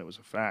had known it was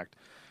a fact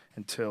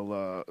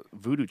until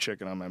Voodoo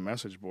Chicken on my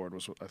message board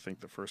was, I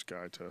think, the first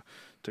guy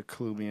to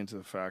clue me into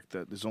the fact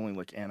that there's only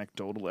like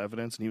anecdotal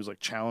evidence, and he was like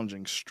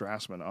challenging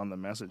Strassman on the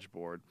message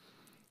board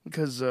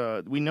because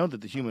we know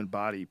that the human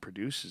body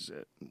produces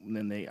it, and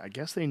then I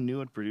guess they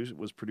knew it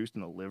was produced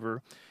in the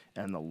liver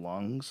and the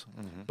lungs,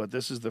 but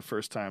this is the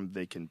first time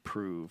they can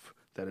prove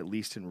that at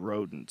least in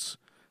rodents,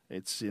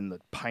 it's in the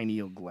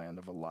pineal gland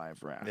of a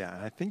live rat. Yeah,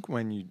 and I think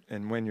when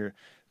you're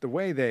the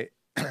way they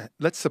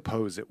let's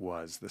suppose it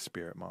was the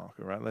spirit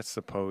molecule, right? Let's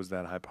suppose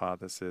that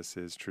hypothesis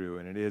is true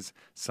and it is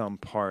some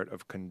part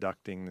of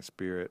conducting the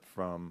spirit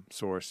from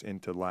source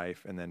into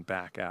life and then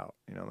back out.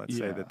 Let's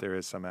say that there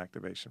is some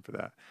activation for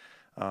that.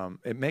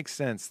 It makes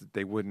sense that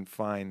they wouldn't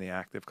find the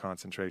active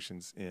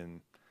concentrations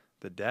in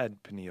the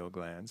dead pineal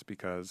glands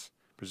because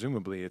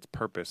presumably its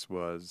purpose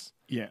was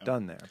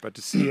done there. But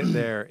to see it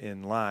there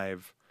in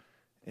live,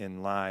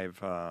 and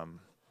while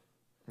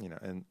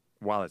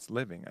it's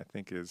living, I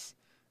think is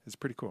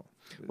pretty cool.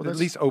 Well, it at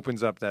least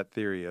opens up that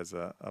theory as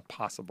a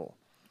possible.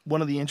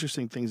 One of the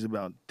interesting things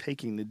about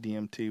taking the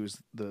DMT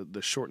was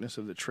the shortness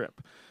of the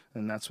trip,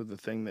 and that's what the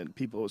thing that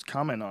people always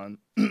comment on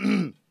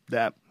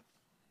that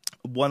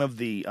one of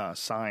the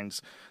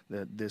signs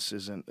that this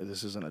isn't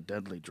a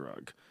deadly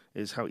drug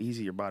is how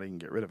easy your body can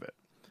get rid of it.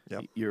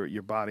 Yep.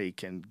 Your body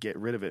can get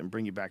rid of it and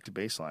bring you back to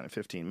baseline in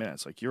 15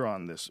 minutes. Like you're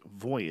on this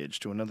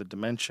voyage to another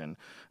dimension,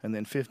 and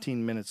then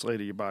 15 minutes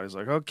later, your body's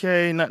like,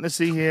 okay, nothing to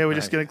see here. We're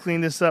just going to clean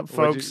this up,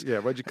 folks.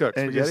 What'd you cook?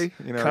 And Spaghetti?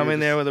 just come in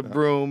there with a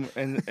broom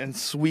and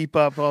sweep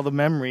up all the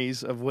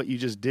memories of what you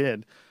just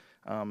did.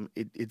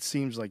 It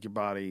seems like your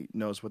body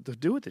knows what to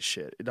do with this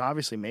shit. It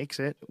obviously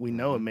makes it. We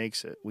know it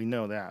makes it. We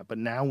know that. But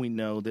now we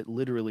know that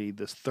literally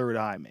this third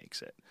eye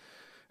makes it.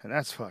 And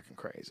that's fucking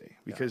crazy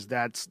because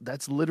that's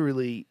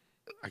literally...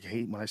 I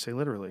hate when I say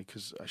literally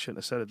because I shouldn't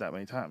have said it that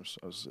many times.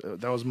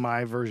 That was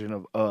my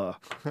version of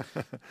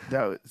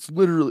It's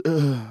literally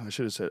I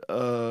should have said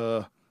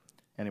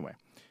Anyway,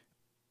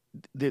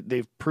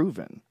 they've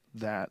proven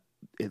that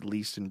at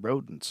least in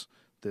rodents,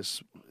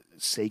 this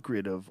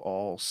sacred of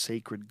all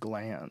sacred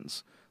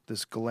glands,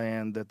 this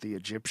gland that the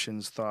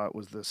Egyptians thought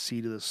was the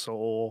seat of the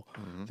soul,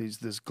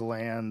 this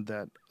gland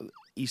that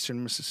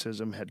Eastern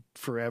mysticism had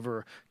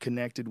forever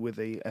connected with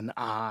an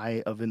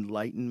eye of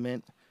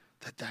enlightenment.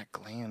 That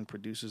gland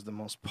produces the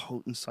most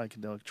potent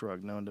psychedelic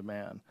drug known to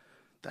man.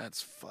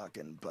 That's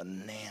fucking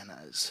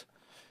bananas.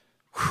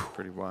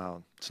 Pretty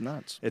wild. It's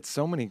nuts. It's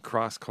so many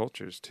cross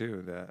cultures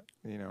too that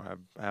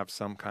have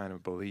some kind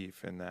of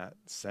belief in that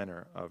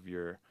center of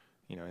your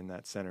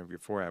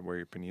forehead where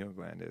your pineal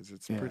gland is.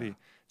 It's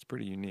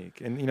pretty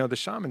unique. And the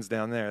shamans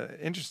down there.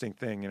 Interesting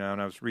thing, and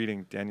I was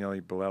reading Daniele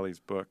Bolelli's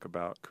book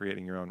about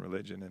creating your own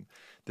religion and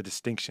the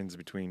distinctions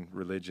between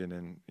religion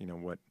and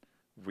what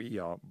we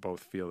all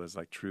both feel is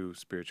like true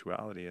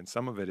spirituality. And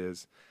some of it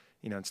is,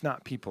 it's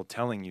not people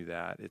telling you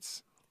that,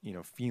 it's,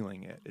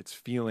 feeling it. It's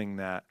feeling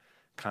that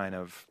kind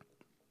of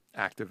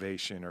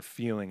activation or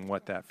feeling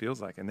what that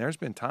feels like. And there's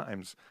been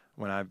times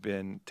when I've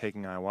been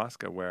taking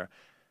ayahuasca where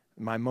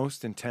my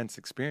most intense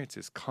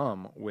experiences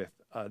come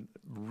with a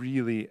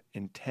really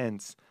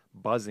intense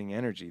buzzing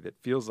energy that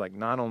feels like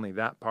not only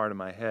that part of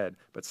my head,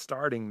 but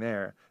starting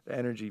there, the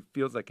energy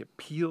feels like it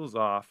peels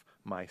off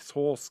my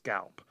whole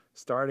scalp,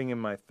 starting in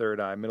my third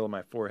eye, middle of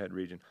my forehead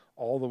region,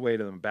 all the way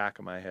to the back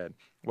of my head,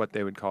 what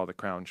they would call the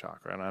crown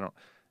chakra. And I don't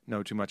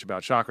know too much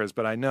about chakras,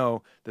 but I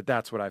know that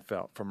that's what I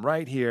felt. From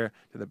right here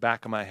to the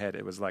back of my head,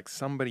 it was like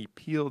somebody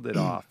peeled it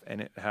off,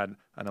 and it had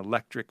an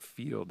electric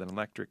field, an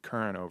electric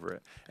current over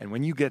it. And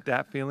when you get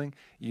that feeling,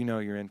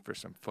 you're in for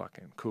some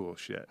fucking cool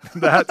shit.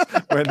 That's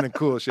when the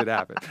cool shit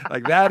happens.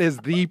 Like, that is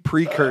the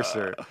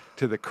precursor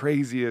to the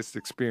craziest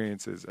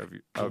experiences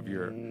of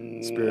your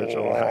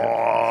spiritual life.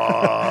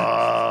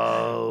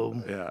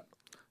 Yeah.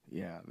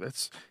 Yeah,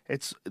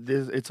 it's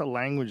a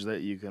language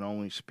that you can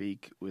only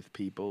speak with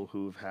people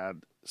who've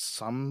had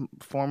some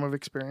form of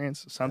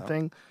experience,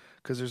 something,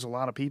 because there's a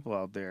lot of people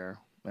out there,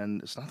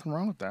 and there's nothing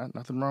wrong with that.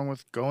 Nothing wrong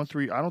with going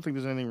through. I don't think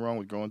there's anything wrong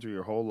with going through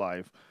your whole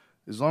life,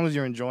 as long as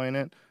you're enjoying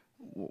it.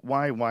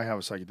 Why have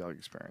a psychedelic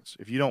experience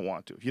if you don't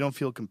want to? If you don't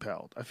feel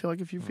compelled, I feel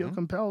like if you feel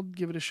compelled,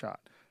 give it a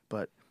shot.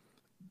 But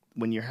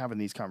when you're having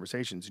these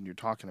conversations and you're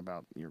talking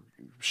about your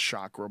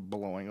chakra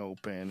blowing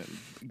open and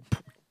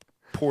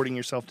porting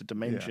yourself to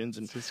dimensions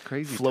and it's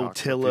crazy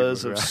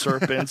flotillas of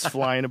serpents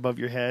flying above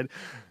your head,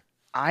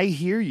 I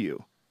hear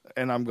you,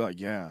 and I'm going,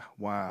 okay,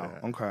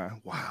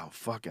 wow,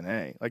 fucking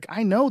A. Like,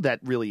 I know that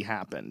really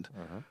happened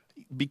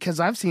because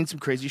I've seen some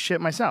crazy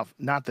shit myself.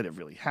 Not that it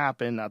really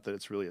happened, not that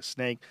it's really a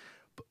snake,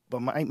 but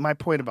my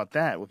point about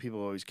that, what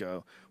people always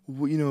go,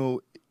 well,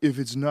 if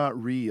it's not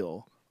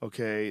real,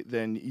 okay,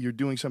 then you're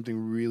doing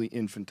something really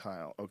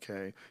infantile,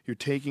 okay? You're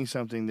taking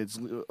something that's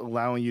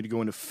allowing you to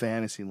go into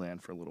fantasy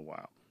land for a little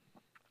while.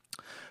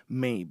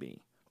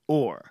 Maybe.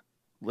 Or,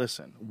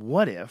 listen,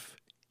 what if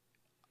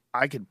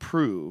I could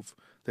prove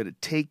that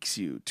it takes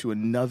you to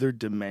another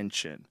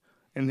dimension,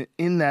 and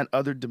in that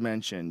other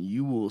dimension,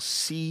 you will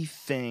see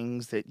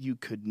things that you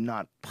could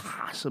not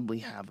possibly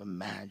have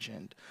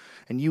imagined,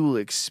 and you will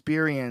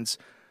experience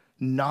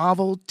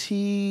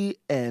novelty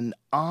and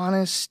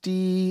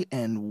honesty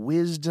and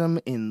wisdom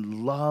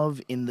in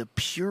love in the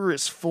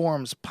purest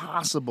forms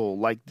possible,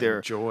 like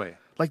they're joy,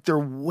 like they're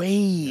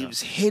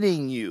waves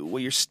hitting you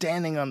while you're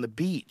standing on the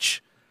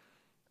beach.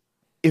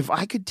 If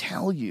I could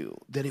tell you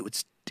that it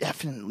was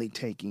definitely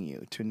taking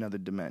you to another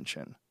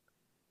dimension,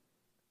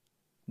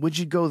 would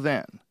you go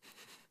then?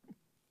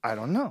 I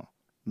don't know.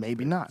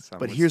 Maybe not. Some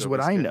But would here's still what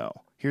be I scared. know.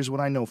 Here's what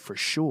I know for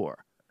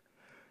sure.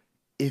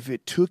 If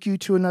it took you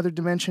to another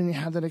dimension and you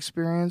had that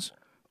experience,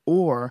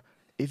 or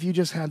if you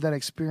just had that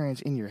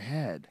experience in your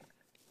head,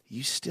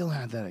 you still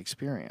had that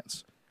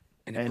experience.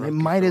 And broke it you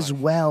might for as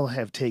life. well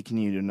have taken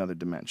you to another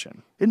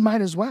dimension. It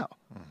might as well.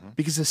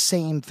 Because the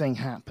same thing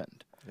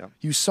happened. Yep.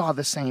 You saw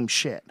the same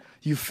shit.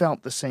 You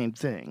felt the same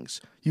things.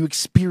 You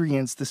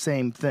experienced the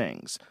same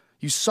things.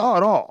 You saw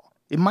it all.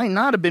 It might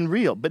not have been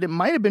real, but it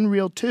might have been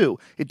real too.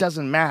 It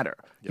doesn't matter.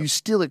 You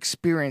still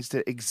experienced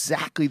it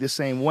exactly the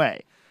same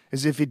way,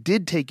 as if it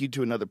did take you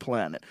to another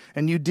planet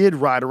and you did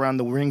ride around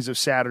the rings of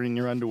Saturn in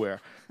your underwear.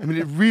 I mean,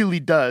 it really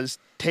does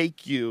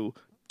take you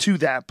to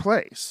that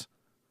place.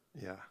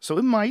 Yeah. So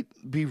it might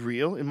be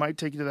real. It might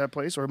take you to that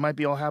place, or it might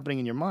be all happening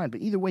in your mind.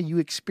 But either way, you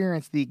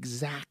experience the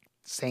exact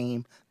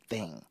same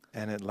thing.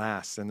 And it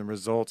lasts, and the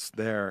results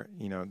there,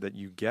 that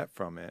you get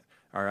from it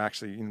are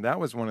actually, that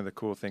was one of the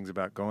cool things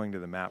about going to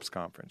the MAPS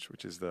conference,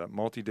 which is the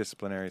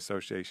Multidisciplinary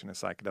Association of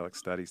Psychedelic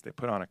Studies. They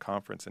put on a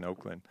conference in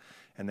Oakland,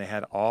 and they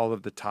had all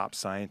of the top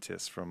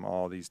scientists from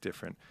all these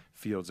different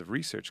fields of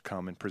research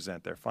come and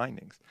present their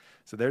findings.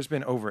 So there's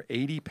been over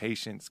 80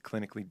 patients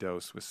clinically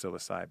dosed with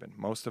psilocybin,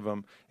 most of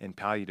them in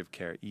palliative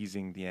care,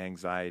 easing the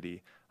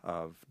anxiety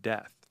of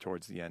death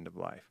towards the end of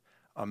life.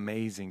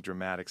 Amazing,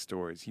 dramatic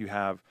stories. You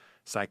have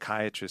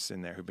psychiatrists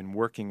in there who've been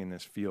working in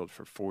this field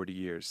for 40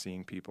 years,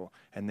 seeing people,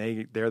 and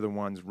they're the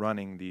ones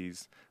running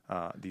these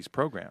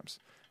programs.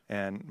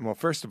 And well,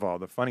 first of all,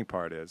 the funny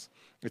part is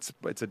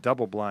it's a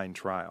double-blind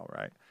trial,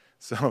 right?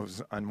 So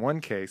on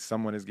one case,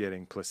 someone is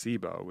getting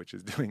placebo, which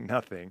is doing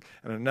nothing,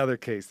 and in another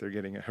case, they're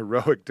getting a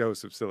heroic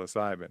dose of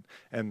psilocybin.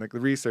 And the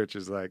research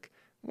is like,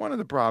 one of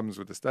the problems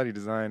with the study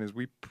design is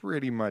we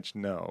pretty much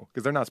know,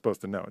 because they're not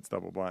supposed to know, it's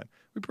double blind.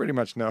 We pretty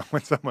much know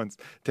when someone's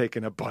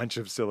taken a bunch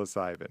of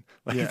psilocybin.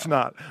 It's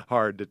not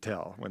hard to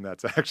tell when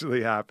that's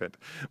actually happened.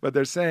 But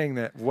they're saying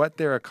that what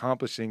they're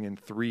accomplishing in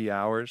 3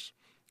 hours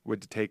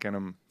would have taken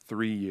them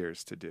 3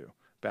 years to do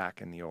back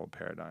in the old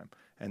paradigm.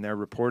 And they're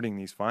reporting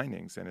these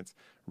findings, and it's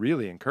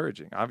really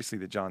encouraging. Obviously,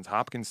 the Johns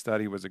Hopkins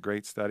study was a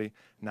great study.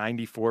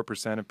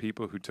 94% of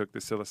people who took the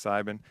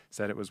psilocybin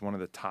said it was one of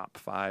the top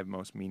 5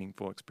 most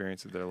meaningful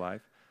experiences of their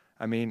life.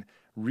 I mean,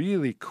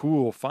 really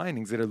cool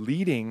findings that are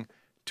leading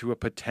to a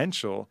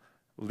potential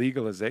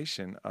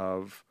legalization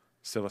of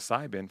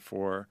psilocybin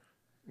for,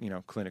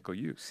 clinical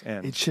use.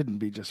 And It shouldn't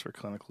be just for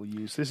clinical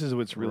use. This is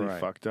what's really Right.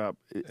 fucked up.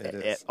 It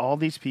is. All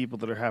these people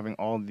that are having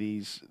all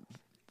these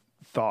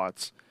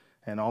thoughts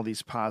and all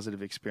these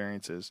positive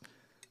experiences,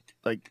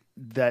 like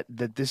that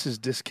this is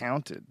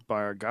discounted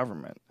by our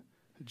government.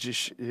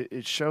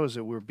 It shows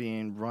that we're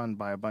being run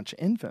by a bunch of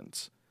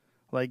infants.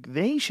 Like,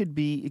 they should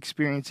be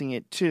experiencing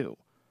it too.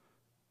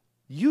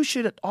 You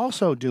should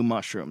also do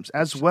mushrooms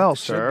as well, it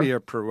sir. should be a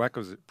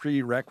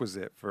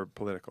prerequisite for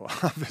political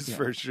office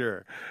for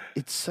sure.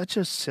 It's such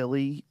a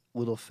silly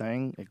little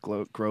thing. It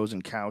grows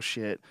in cow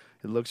shit.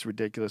 It looks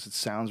ridiculous. It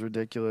sounds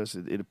ridiculous.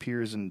 It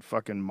appears in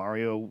fucking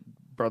Mario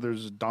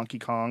Brothers, Donkey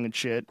Kong and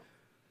shit.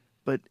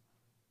 But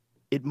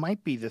it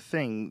might be the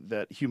thing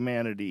that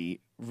humanity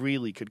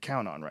really could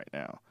count on right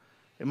now.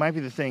 It might be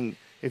the thing,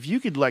 if you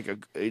could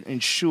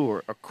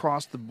ensure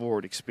across the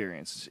board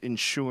experiences,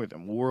 ensure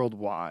them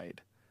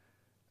worldwide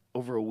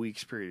over a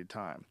week's period of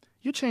time,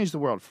 you change the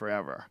world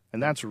forever.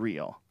 And that's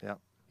real. Yeah.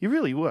 You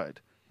really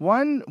would.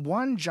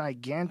 One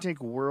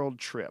gigantic world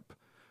trip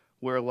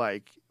where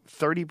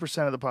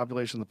 30% of the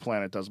population of the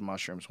planet does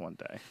mushrooms one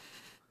day.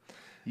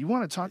 You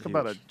want to talk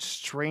about a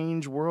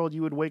strange world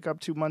you would wake up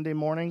to Monday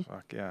morning?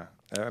 Fuck yeah.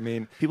 I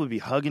mean, People would be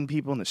hugging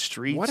people in the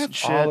streets what and if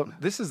shit.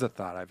 this is a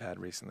thought I've had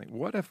recently.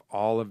 What if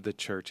all of the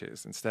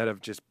churches, instead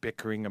of just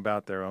bickering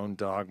about their own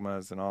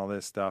dogmas and all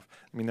this stuff,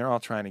 I mean, they're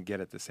all trying to get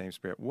at the same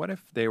spirit. What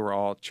if they were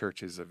all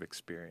churches of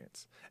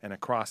experience? And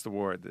across the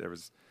board, there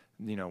was,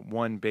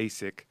 one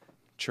basic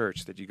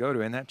church that you go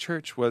to, and that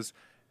church was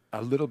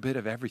a little bit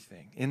of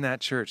everything. In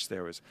that church,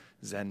 there was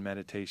Zen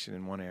meditation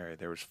in one area.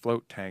 There was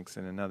float tanks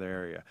in another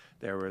area.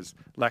 There was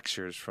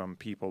lectures from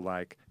people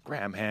like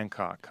Graham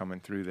Hancock coming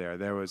through there.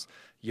 There was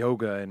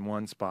yoga in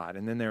one spot.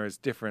 And then there was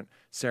different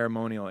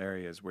ceremonial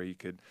areas where you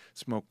could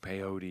smoke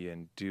peyote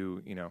and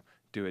do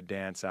a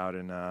dance out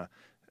in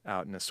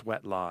out in a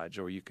sweat lodge,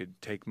 or you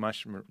could take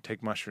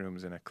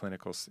mushrooms in a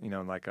clinical,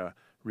 like a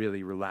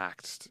really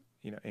relaxed,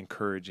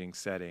 encouraging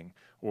setting,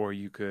 or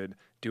you could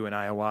do an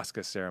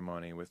ayahuasca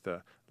ceremony with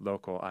the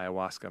local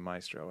ayahuasca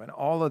maestro, and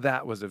all of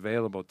that was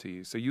available to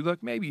you. So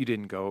maybe you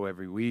didn't go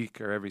every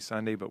week or every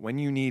Sunday, but when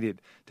you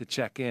needed to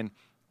check in,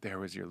 there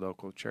was your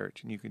local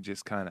church, and you could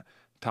just kind of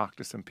talk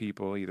to some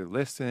people, either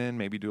listen,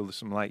 maybe do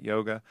some light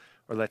yoga,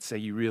 or let's say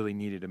you really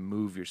needed to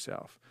move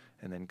yourself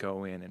and then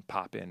go in and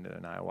pop into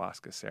an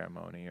ayahuasca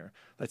ceremony. Or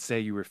let's say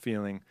you were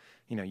feeling,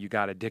 you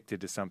got addicted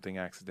to something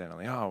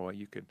accidentally. Oh, well,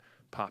 you could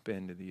pop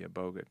into the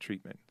iboga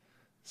treatment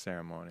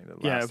ceremony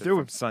that lasted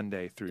from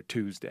Sunday through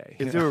Tuesday.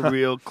 If there were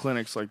real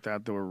clinics like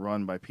that were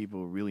run by people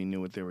who really knew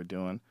what they were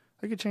doing,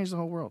 they could change the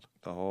whole world.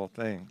 The whole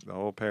thing, the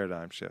whole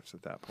paradigm shifts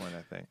at that point,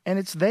 I think. And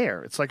it's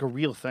there. It's like a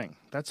real thing.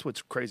 That's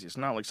what's crazy. It's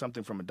not like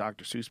something from a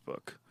Dr. Seuss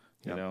book,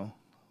 you know,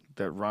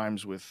 that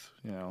rhymes with,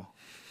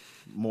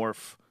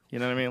 morph. You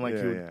know what I mean? Like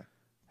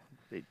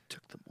they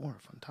took the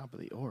morph on top of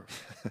the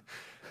orph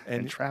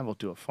and traveled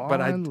to a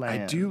foreign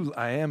land.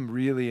 I am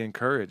really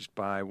encouraged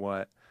by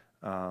what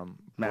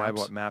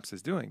MAPS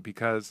is doing,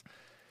 because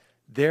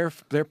they're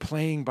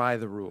playing by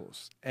the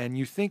rules. And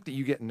you think that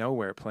you get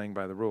nowhere playing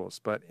by the rules,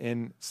 but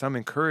in some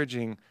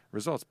encouraging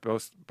results,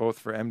 both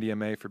for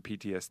MDMA, for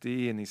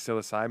PTSD, and these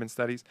psilocybin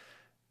studies,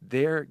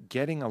 they're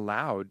getting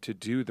allowed to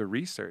do the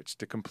research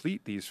to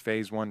complete these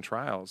phase 1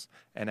 trials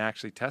and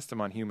actually test them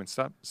on human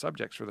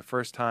subjects for the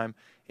first time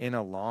in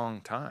a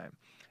long time.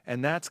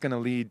 And that's going to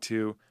lead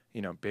to,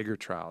 bigger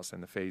trials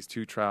and the phase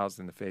 2 trials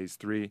and the phase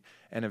 3.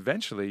 And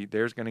eventually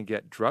there's going to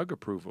get drug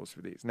approvals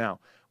for these. Now,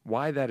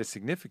 why that is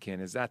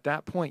significant is at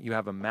that point you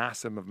have a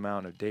massive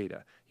amount of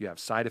data. You have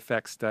side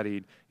effects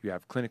studied, you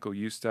have clinical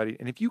use studied.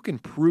 And if you can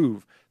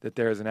prove that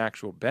there is an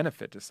actual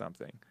benefit to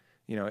something,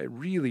 it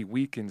really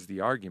weakens the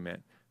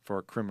argument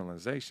for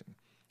criminalization.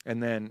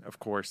 And then, of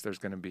course, there's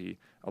going to be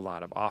a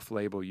lot of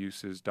off-label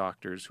uses,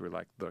 doctors who are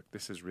like, look,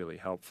 this is really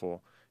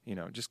helpful,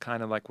 just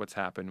kind of like what's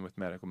happened with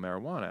medical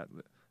marijuana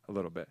a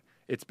little bit.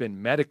 It's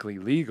been medically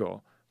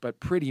legal, but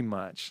pretty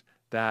much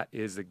that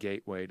is the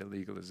gateway to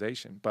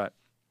legalization. But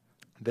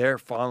they're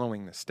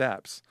following the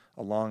steps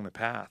along the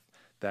path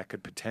that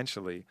could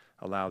potentially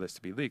allow this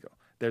to be legal.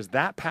 There's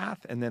that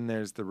path, and then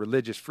there's the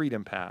religious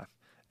freedom path.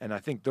 And I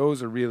think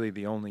those are really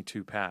the only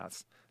two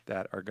paths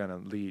that are going to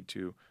lead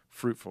to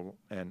fruitful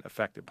and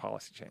effective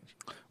policy change.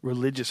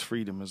 Religious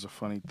freedom is a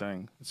funny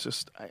thing. It's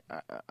just,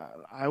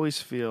 I always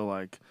feel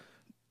like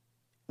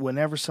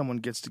whenever someone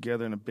gets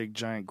together in a big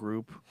giant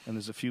group and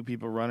there's a few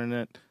people running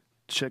it,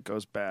 shit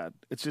goes bad.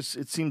 It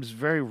seems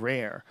very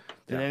rare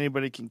that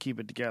anybody can keep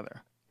it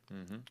together.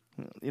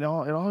 Mm-hmm. It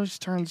always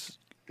turns.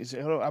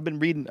 I've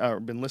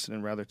been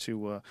listening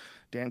to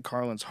Dan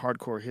Carlin's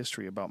Hardcore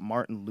History about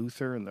Martin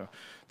Luther and the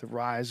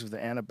rise of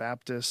the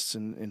Anabaptists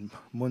in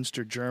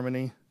Munster,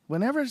 Germany.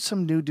 Whenever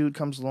some new dude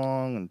comes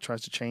along and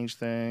tries to change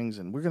things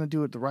and we're going to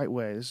do it the right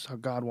way, this is how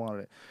God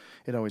wanted it,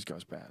 it always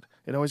goes bad.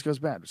 It always goes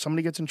bad.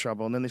 Somebody gets in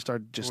trouble and then they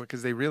start just...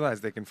 Because they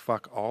realize they can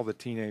fuck all the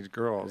teenage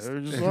girls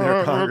in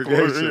their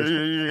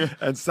congregation.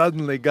 And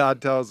suddenly God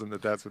tells them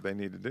that that's what they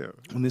need to do.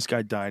 When this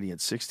guy died, he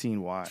had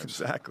 16 wives.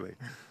 Exactly.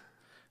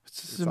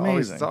 It's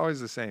amazing. It's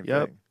always the same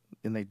thing.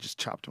 And they just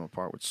chopped him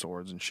apart with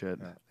swords and shit.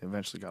 Yeah. They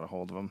eventually got a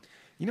hold of him.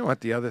 You know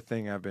what the other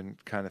thing I've been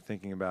kind of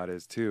thinking about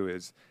is,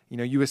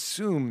 you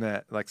assume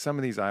that, like some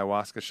of these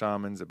ayahuasca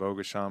shamans,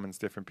 iboga shamans,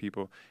 different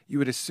people, you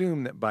would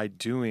assume that by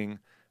doing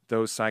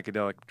those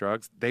psychedelic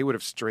drugs, they would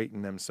have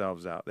straightened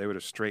themselves out. They would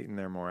have straightened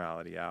their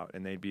morality out,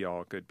 and they'd be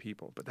all good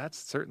people. But that's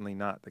certainly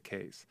not the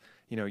case.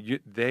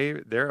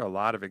 There are a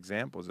lot of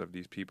examples of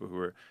these people who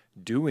are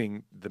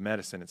doing the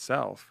medicine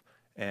itself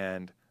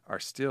and are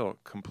still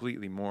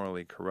completely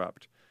morally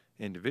corrupt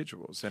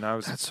individuals. And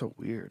that's so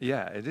weird.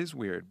 Yeah, it is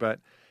weird. But,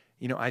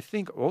 I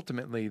think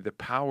ultimately the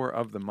power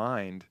of the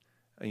mind,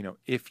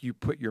 if you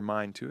put your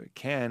mind to it,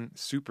 can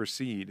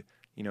supersede,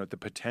 the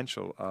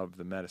potential of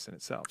the medicine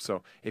itself.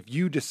 So if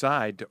you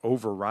decide to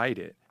override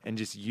it and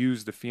just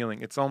use the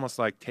feeling, it's almost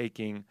like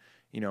taking,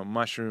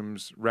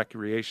 mushrooms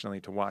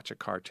recreationally to watch a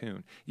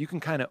cartoon. You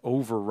can kind of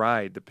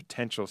override the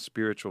potential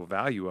spiritual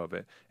value of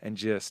it and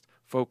just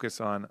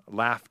focus on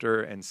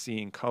laughter and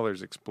seeing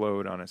colors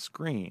explode on a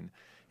screen,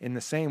 in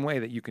the same way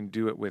that you can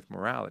do it with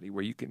morality,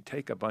 where you can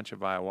take a bunch of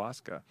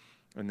ayahuasca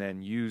and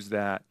then use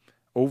that,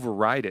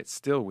 override it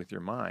still with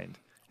your mind,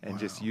 and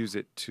just use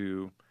it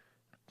to,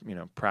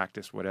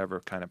 practice whatever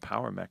kind of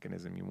power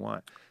mechanism you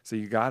want. So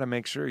you got to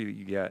make sure that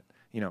you get,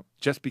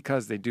 just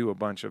because they do a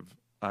bunch of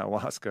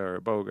ayahuasca or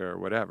iboga or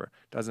whatever,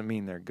 doesn't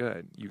mean they're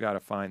good. You got to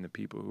find the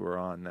people who are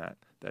on that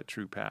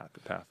true path,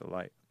 the path of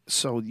light.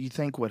 So you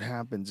think what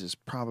happens is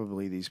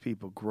probably these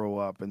people grow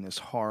up in this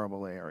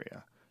horrible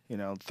area,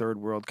 third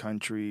world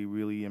country,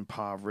 really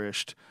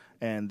impoverished,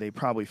 and they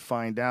probably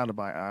find out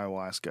about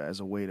ayahuasca as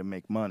a way to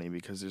make money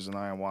because there's an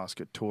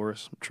ayahuasca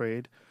tourist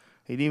trade.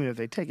 And even if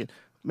they take it,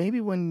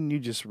 maybe when you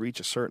just reach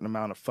a certain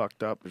amount of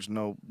fucked up, there's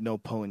no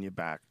pulling you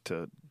back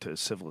to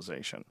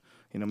civilization.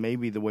 You know,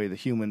 maybe the way the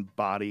human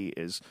body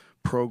is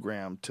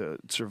programmed to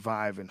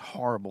survive in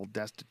horrible,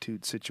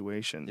 destitute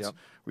situations,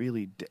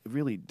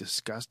 really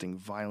disgusting,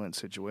 violent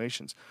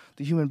situations.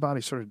 The human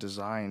body's sort of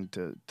designed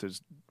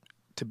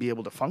to be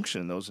able to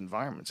function in those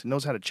environments. It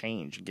knows how to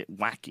change and get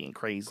wacky and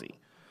crazy.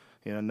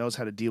 You know, it knows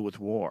how to deal with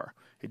war.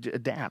 It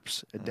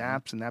adapts,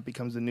 and that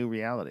becomes the new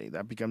reality.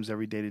 That becomes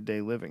every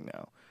day-to-day living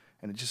now.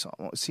 And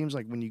it seems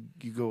like when you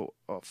go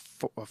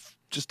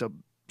just a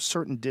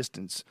certain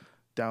distance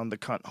down the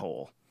cunt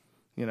hole,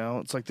 you know,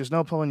 it's like there's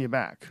no pulling you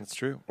back. That's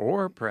true.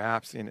 Or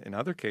perhaps in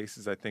other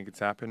cases, I think it's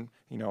happened,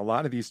 you know, a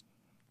lot of these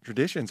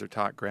traditions are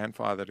taught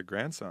grandfather to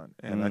grandson.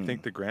 And I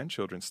think the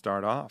grandchildren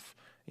start off,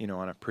 you know,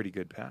 on a pretty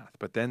good path.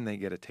 But then they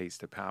get a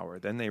taste of power.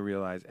 Then they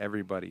realize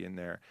everybody in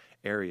their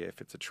area,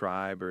 if it's a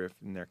tribe or if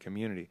in their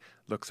community,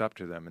 looks up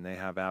to them and they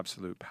have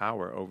absolute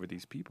power over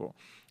these people.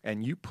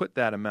 And you put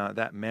that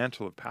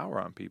mantle of power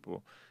on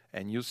people,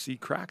 and you'll see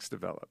cracks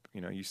develop.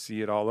 You know, you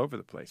see it all over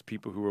the place.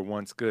 People who were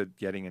once good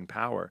getting in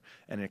power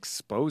and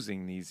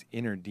exposing these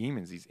inner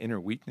demons, these inner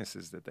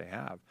weaknesses that they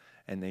have.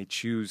 And they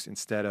choose,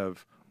 instead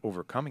of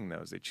overcoming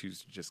those, they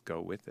choose to just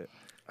go with it.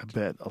 I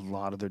bet a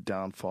lot of their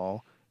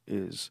downfall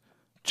is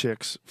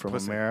chicks from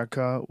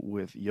America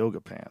with yoga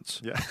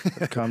pants. Yeah.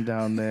 Come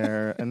down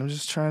there, and I'm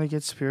just trying to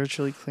get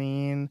spiritually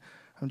clean.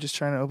 I'm just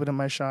trying to open up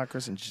my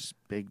chakras, and just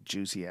big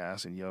juicy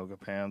ass in yoga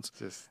pants.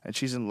 And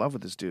she's in love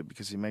with this dude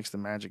because he makes the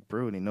magic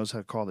brew and he knows how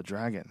to call the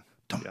dragon.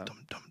 Dum dum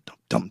dum dum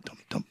dum dum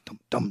dum dum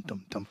dum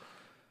dum dum.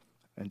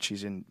 And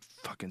she's in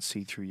fucking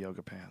see-through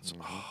yoga pants.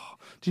 Oh.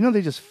 Do you know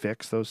they just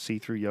fixed those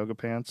see-through yoga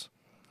pants?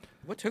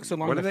 What took so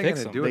long What to are they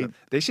fix going to them? do with them?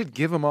 They should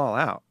give them all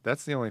out.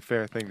 That's the only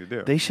fair thing to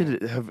do. They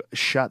should have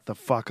shut the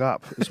fuck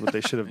up, is what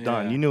they should have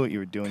done. Yeah. You knew what you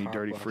were doing, you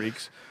dirty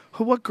freaks.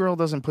 What girl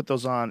doesn't put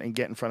those on and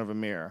get in front of a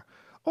mirror?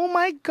 Oh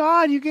my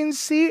God, you can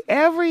see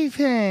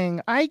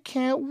everything. I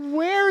can't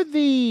wear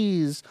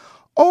these.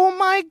 Oh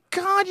my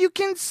God, you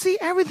can see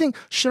everything.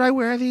 Should I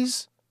wear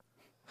these?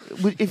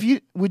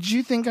 Would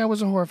you think I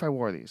was a whore if I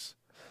wore these?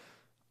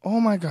 Oh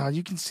my God,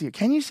 you can see it.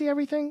 Can you see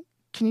everything?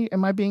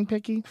 Am I being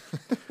picky?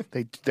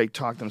 They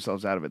talk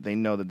themselves out of it. They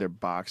know that their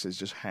box is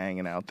just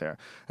hanging out there.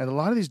 And a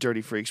lot of these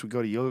dirty freaks would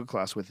go to yoga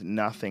class with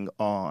nothing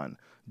on,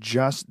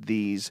 just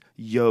these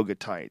yoga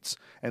tights.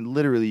 And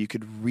literally, you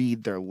could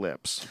read their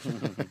lips.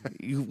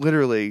 You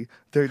literally,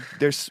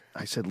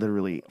 I said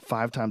literally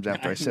 5 times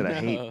after I said I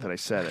hate that I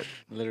said it.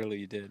 Literally,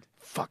 you did.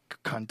 Fuck,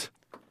 cunt.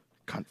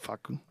 Cunt,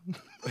 fuck.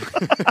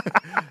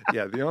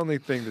 Yeah, the only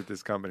thing that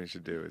this company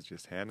should do is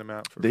just hand them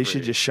out for free. They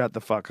should just shut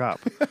the fuck up.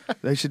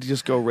 They should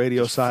just go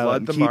radio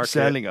silent flood and the keep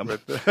sending them.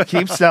 market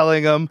Keep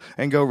selling them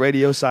and go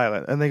radio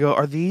silent. And they go,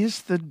 are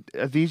these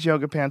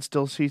yoga pants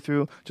still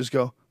see-through? Just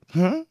go,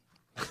 huh?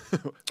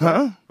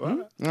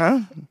 What? Huh?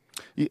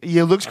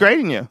 You looks great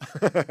in you.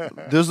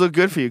 Those look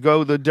good for you.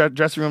 Go, the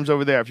dressing room's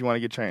over there if you want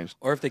to get changed.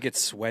 Or if they get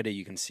sweaty,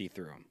 you can see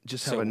through them.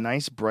 Just have a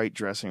nice, bright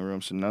dressing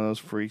room so none of those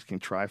freaks can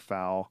try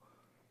foul.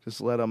 Just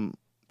let them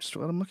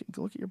look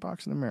at your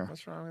box in the mirror.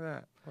 What's wrong with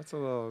that? What's a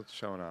little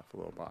showing off a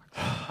little box?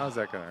 How's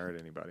that going to hurt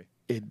anybody?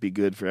 It'd be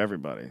good for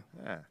everybody.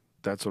 Yeah.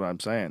 That's what I'm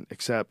saying.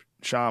 Except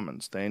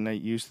shamans. They're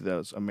not used to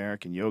those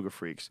American yoga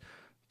freaks.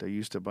 They're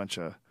used to a bunch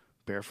of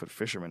barefoot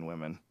fisherman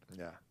women.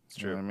 Yeah, it's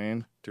You know true. what I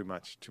mean? Too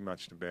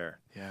much to bear.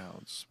 Yeah,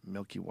 it's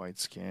milky white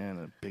skin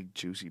and a big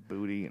juicy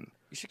booty and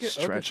You should get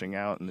stretching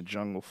out in the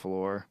jungle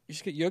floor. You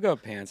should get yoga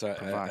pants at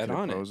Provocative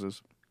On It.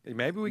 poses.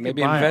 Maybe we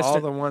Maybe could buy invest all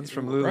in- the ones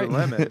from Right.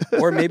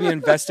 Lululemon. Or maybe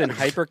invest in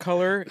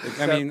hypercolor.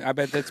 I mean, I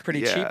bet that's pretty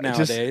Yeah, cheap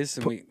just nowadays.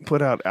 And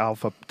Put out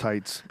alpha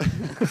tights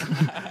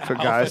for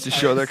guys to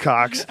show their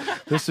cocks.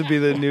 This would be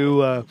the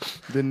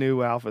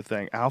new alpha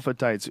thing. Alpha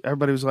tights.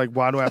 Everybody was like,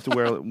 "Why do I have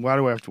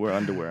to wear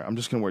underwear? I'm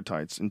just gonna wear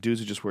tights." And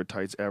dudes would just wear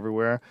tights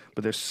everywhere,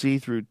 but they're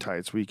see-through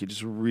tights where you could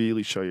just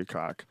really show your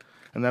cock,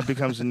 and that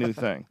becomes a new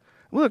thing.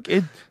 Look,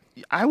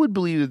 I would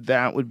believe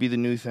that would be the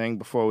new thing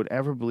before I would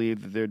ever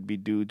believe that there'd be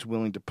dudes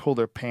willing to pull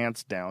their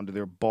pants down to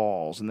their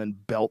balls and then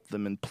belt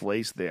them in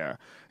place there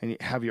and you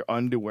have your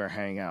underwear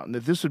hang out. And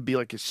that this would be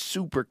like a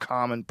super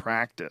common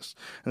practice.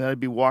 And then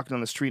I'd be walking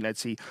on the street and I'd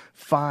see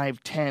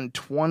 5, 10,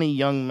 20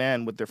 young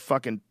men with their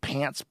fucking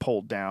pants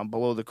pulled down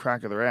below the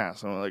crack of their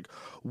ass. And I'm like,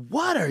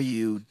 what are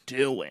you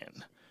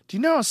doing? Do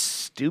you know how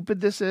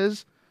stupid this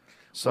is?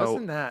 So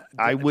Wasn't that-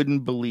 I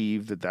wouldn't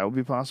believe that would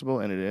be possible,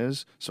 and it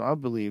is. So I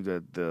believe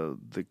that the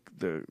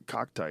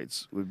cock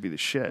tights would be the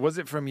shit. Was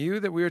it from you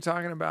that we were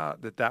talking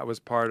about that was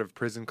part of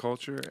prison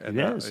culture? It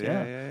is,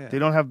 yeah. They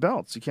don't have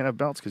belts. You can't have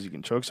belts because you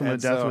can choke someone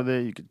And to death so- with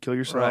it. You could kill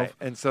yourself. Right,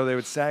 and so they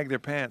would sag their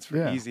pants for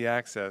Yeah. easy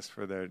access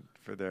for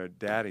their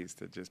daddies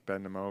to just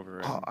bend them over.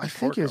 And I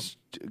think it's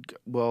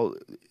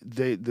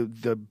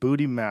the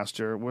booty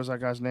master. What was that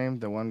guy's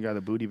name? The one guy,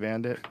 the booty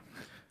bandit,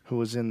 who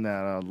was in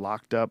that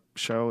Locked Up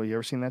show. You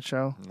ever seen that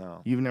show?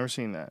 No. You've never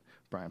seen that,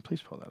 Brian? Please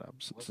pull that up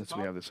since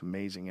we have this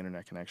amazing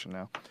internet connection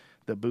now.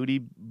 The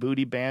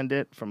booty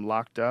bandit from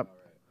Locked Up,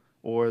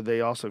 or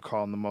they also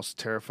call him the most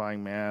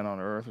terrifying man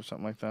on earth, or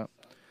something like that.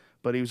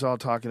 but he was all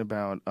talking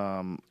about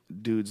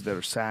dudes that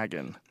are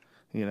sagging,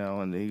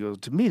 and he goes,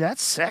 to me,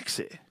 that's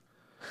sexy.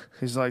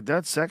 He's like,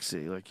 that's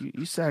sexy. Like,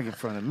 you sag in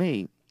front of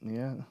me.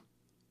 Yeah. You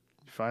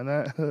find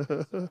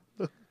that?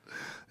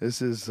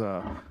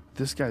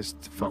 This guy's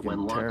But when fucking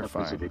lockup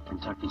terrifying. visited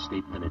Kentucky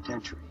State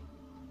Penitentiary,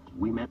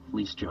 we met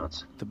Fleece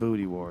Johnson, The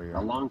booty warrior.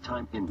 a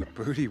longtime inmate.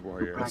 Booty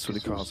warrior. That's what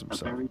he calls practices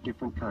himself. A very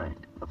different kind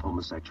of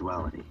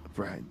homosexuality.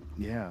 Right.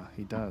 Yeah,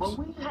 he does. Well,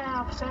 we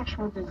have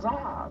sexual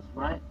desires,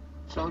 right?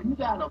 So you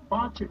got a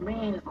bunch of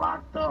men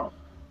locked up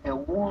in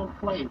one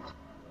place.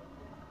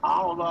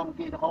 All of them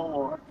get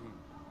hard.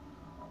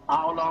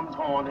 All of them's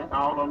horny.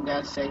 All of them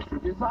got sexual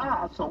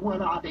desires. So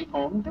what are they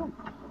going to do?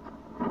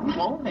 You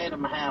won't let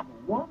them have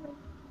a woman.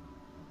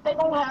 They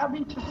going to have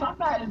each.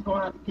 Somebody's going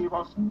to have to give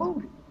us some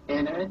booty.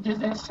 And it's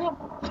just that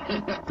simple.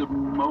 The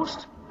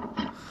most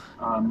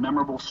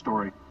memorable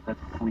story that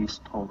Fleece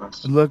told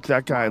us. Look,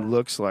 that guy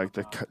looks like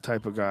the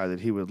type of guy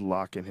that he would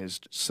lock in his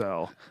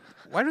cell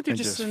Why don't they and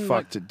just just send fuck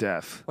like, to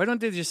death. Why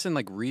don't they just send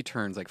like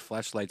returns, like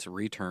Fleshlight's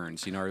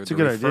returns? Or It's the a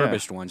good idea.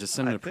 refurbished ones. Just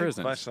send I them to think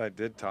prison. Fleshlight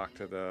did talk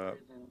to the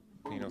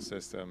penal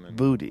system, and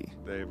Booty.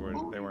 they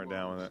weren't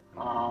down with it.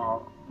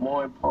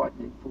 More important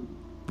than food.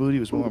 Booty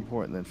was more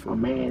important than A food.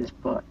 man's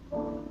butt.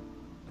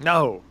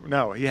 No,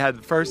 he had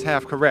the first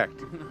half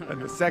correct,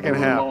 and the second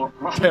half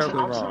terribly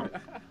I'm wrong. sorry.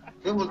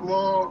 It was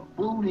more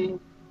booty,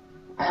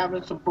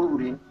 having some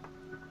booty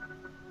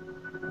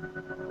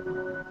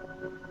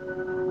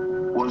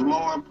was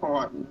more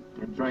important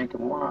than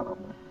drinking water.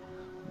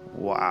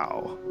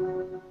 Wow.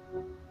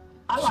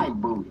 I like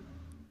booty.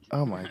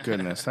 Oh my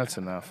goodness, that's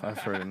enough. I've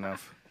heard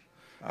enough.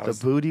 I The was,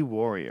 booty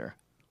warrior.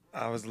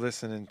 I was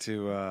listening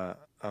to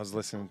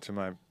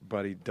my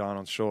buddy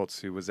Donald Schultz,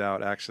 who was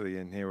out actually,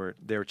 and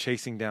they were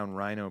chasing down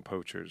rhino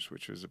poachers,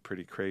 which was a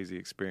pretty crazy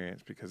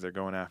experience because they're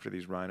going after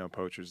these rhino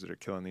poachers that are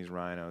killing these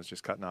rhinos,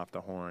 just cutting off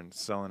the horns,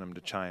 selling them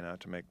to China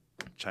to make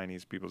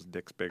Chinese people's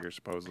dicks bigger,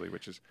 supposedly,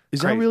 which is Is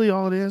crazy. that really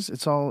all it is?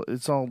 It's all.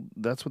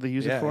 That's what they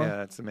use it for. Yeah,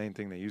 that's the main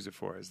thing they use it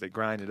for. Is they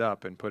grind it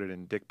up and put it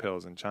in dick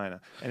pills in China,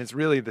 and it's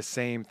really the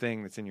same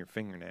thing that's in your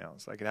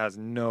fingernails. Like it has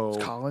no It's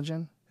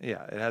collagen.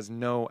 Yeah, it has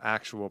no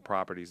actual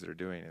properties that are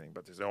doing anything.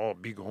 But there's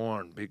big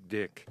horn, big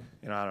dick.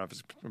 I don't know if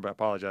it's. I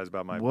apologize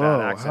about my Whoa!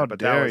 bad accent. How but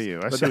dare that was, you?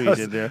 I but see that what you was-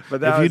 did there.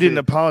 But that If you was didn't the-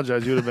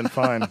 apologize, you would have been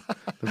fine.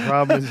 The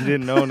problem is you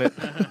didn't own it.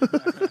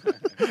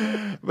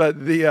 But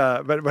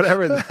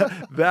whatever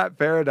that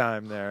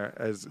paradigm there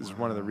is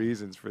one of the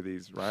reasons for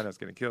these rhinos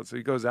getting killed. So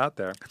he goes out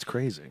there. That's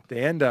crazy.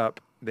 They end up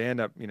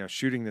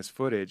shooting this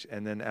footage,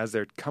 and then as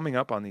they're coming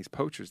up on these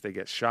poachers, they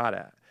get shot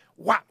at.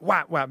 Whap,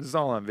 whap, whap. This is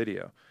all on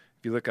video.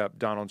 If you look up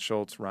Donald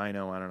Schultz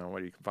rhino, I don't know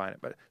where you can find it,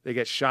 but they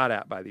get shot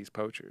at by these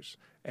poachers,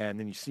 and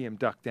then you see him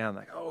duck down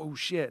like, oh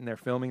shit, and they're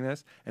filming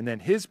this, and then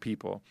his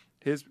people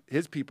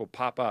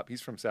pop up.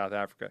 He's from South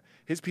Africa.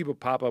 His people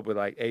pop up with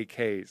like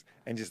AKs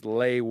and just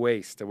lay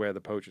waste to where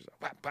the poachers are.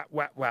 Whap, whap,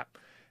 whap, whap.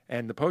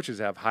 And the poachers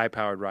have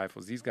high-powered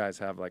rifles. These guys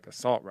have like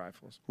assault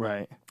rifles.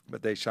 Right.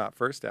 But they shot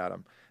first at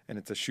them, and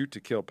it's a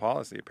shoot-to-kill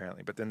policy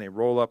apparently. But then they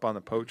roll up on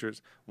the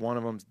poachers. One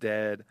of them's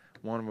dead.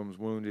 One of them's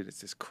wounded.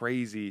 It's this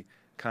crazy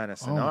kind of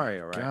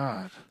scenario, right?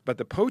 God. But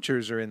the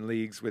poachers are in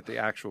leagues with the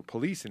actual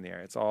police in the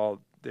area. It's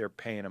all they're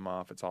paying them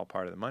off. It's all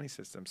part of the money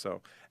system.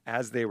 So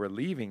as they were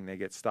leaving, they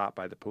get stopped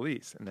by the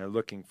police, and they're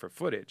looking for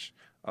footage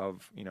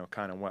of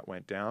kind of what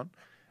went down.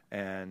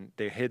 And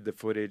they hid the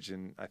footage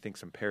in I think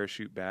some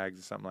parachute bags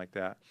or something like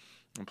that.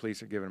 And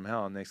police are giving them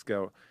hell, and they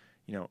go,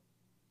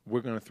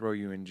 we're going to throw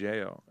you in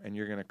jail, and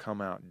you're going to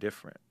come out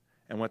different.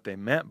 And what they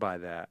meant by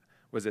that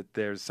was that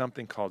there's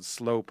something called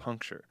slow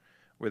puncture,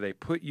 where they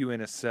put you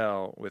in a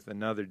cell with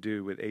another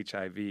dude with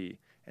HIV,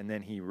 and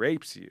then he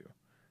rapes you.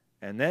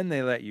 And then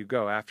they let you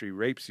go after he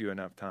rapes you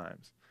enough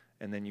times.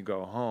 And then you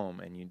go home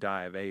and you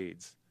die of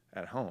AIDS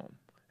at home.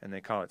 And they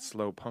call it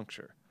slow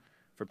puncture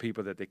for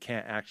people that they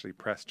can't actually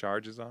press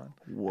charges on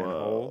and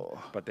hold,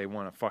 but they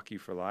want to fuck you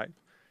for life.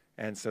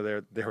 And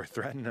so they were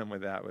threatening them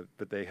with that,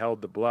 but they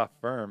held the bluff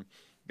firm,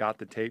 got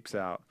the tapes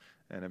out,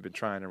 and have been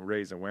trying to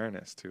raise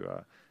awareness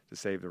to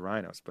save the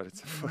rhinos. But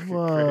it's a fucking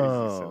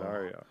crazy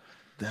scenario.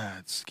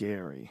 That's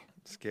scary.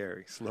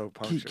 Scary. Slow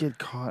puncture. Get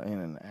caught in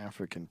an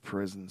African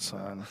prison,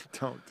 son.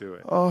 Don't do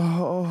it.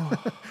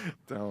 Oh.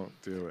 Don't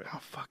do it. How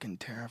fucking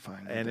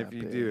terrifying would And that if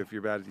you be? do, if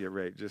you're about to get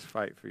raped, just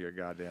fight for your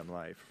goddamn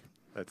life.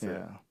 That's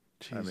it.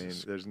 Jesus. I mean,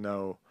 there's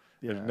no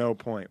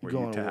point You're where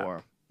going you to tap.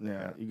 war.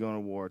 Yeah, you're going to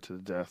war to the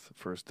death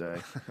first day.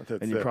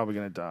 That's and you're it. probably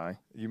going to die.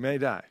 You may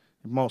die.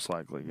 Most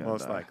likely gonna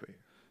Most die. likely.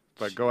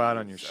 But go out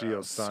on your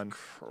shield, son.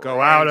 Go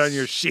out on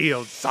your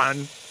shield,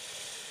 son.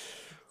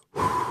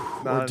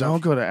 Or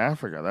don't go to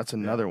Africa. That's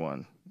another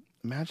one.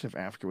 Imagine if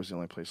Africa was the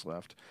only place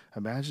left.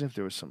 Imagine if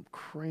there was some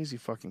crazy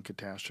fucking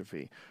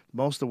catastrophe.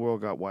 Most of the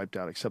world got wiped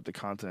out except the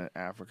continent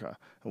Africa.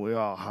 And we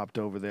all hopped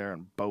over there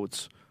in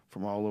boats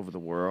from all over the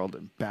world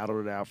and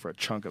battled it out for a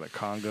chunk of the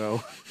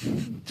Congo.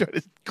 Try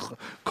to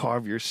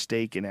carve your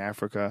steak in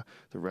Africa.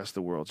 The rest of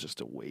the world's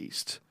just a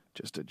waste.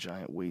 Just a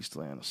giant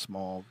wasteland, a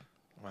small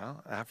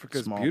Well,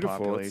 Africa's Small beautiful.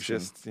 population.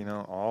 It's just,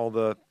 all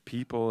the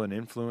people and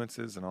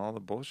influences and all the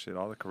bullshit,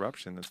 all the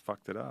corruption that's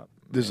fucked it up.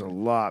 There's a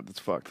lot that's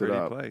fucked it Pretty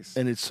up. place.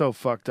 And it's so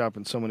fucked up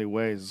in so many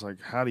ways. It's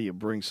like, how do you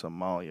bring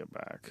Somalia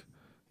back?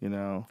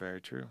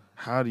 Very true.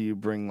 How do you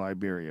bring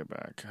Liberia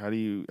back? How do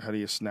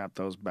you snap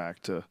those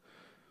back to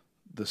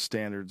the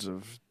standards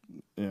of,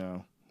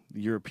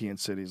 European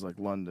cities like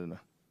London?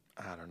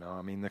 I don't know.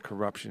 I mean, the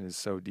corruption is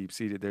so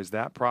deep-seated. There's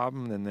that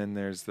problem, and then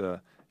there's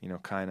the,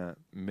 kind of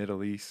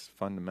Middle East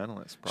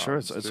fundamentalist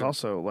problem. Sure, it's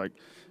also like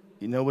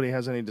nobody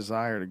has any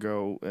desire to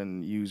go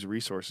and use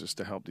resources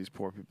to help these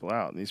poor people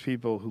out. And these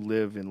people who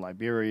live in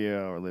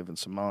Liberia or live in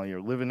Somalia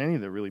or live in any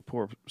of the really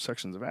poor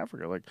sections of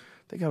Africa, like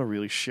they got a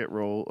really shit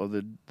roll of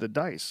the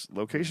dice,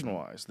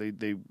 location-wise.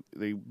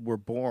 They were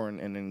born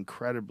in an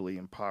incredibly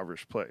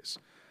impoverished place.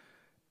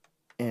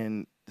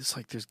 And it's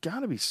like there's got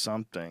to be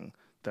something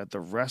that the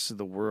rest of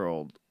the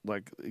world,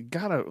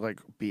 gotta,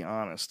 be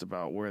honest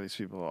about where these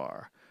people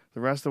are. The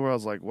rest of the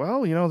world's like,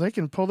 well, they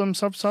can pull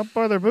themselves up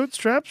by their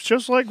bootstraps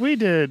just like we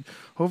did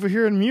over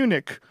here in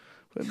Munich.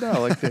 But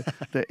no,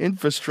 the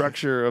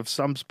infrastructure of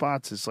some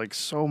spots is,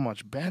 so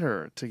much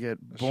better to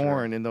get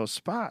born in those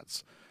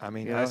spots. I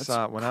mean, I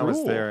saw when I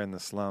was there in the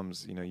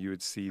slums, you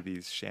would see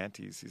these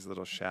shanties, these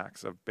little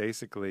shacks of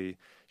basically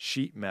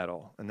sheet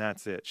metal, and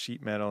that's it,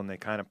 sheet metal, and they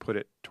kind of put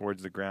it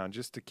towards the ground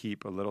just to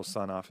keep a little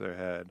sun off their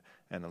head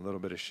and a little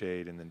bit of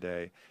shade in the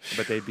day.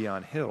 But they'd be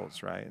on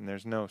hills, right? And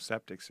there's no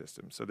septic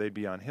system, so they'd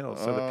be on hills.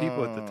 So the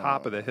people at the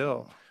top of the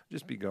hill would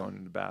just be going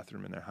to the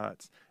bathroom in their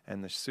huts,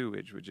 and the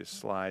sewage would just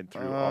slide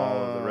through all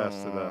of the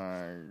rest of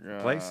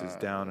the places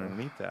down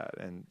underneath that.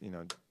 And,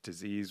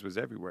 disease was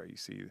everywhere, you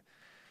see.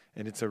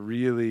 And it's a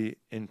really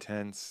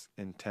intense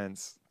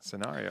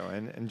scenario,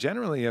 and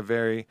generally a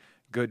very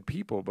good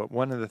people. But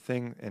one of the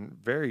things, and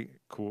very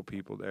cool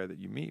people there that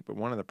you meet. But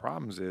one of the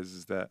problems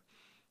is that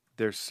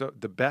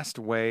the best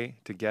way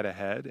to get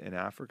ahead in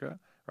Africa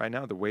right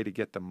now, the way to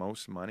get the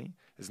most money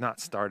is not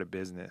start a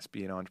business,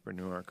 be an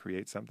entrepreneur,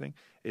 create something.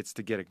 It's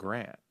to get a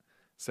grant.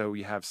 So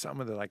you have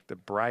some of the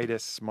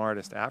brightest,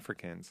 smartest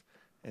Africans,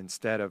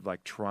 instead of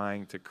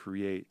trying to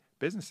create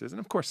businesses, and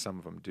of course some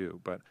of them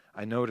do, but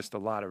I noticed a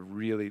lot of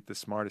really the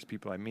smartest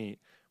people I meet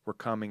were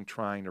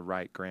trying to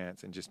write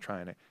grants and just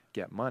trying to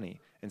get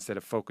money instead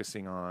of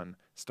focusing on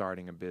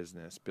starting a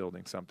business,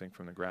 building something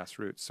from the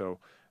grassroots. So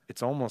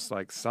it's almost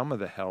like some of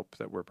the help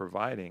that we're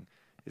providing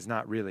is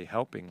not really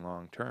helping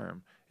long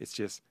term. It's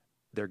just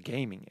they're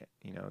gaming it.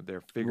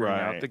 They're figuring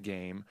out the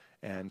game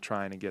and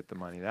trying to get the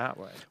money that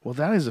way. Well,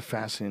 that is a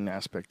fascinating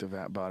aspect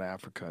about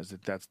Africa, is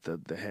that's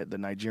the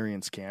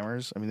Nigerian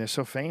scammers. I mean, they're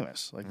so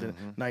famous. The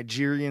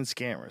Nigerian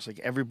scammers.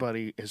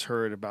 Everybody has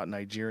heard about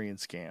Nigerian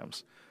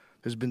scams.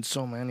 There's been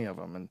so many of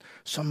them, and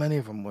so many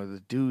of them where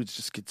the dudes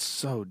just get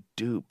so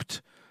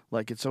duped.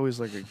 It's always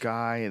a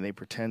guy, and they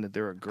pretend that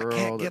they're a girl. I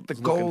can't get the that's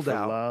looking gold for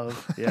out.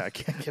 Love. Yeah, I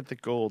can't get the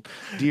gold.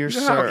 Dear You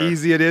know sir. how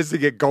easy it is to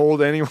get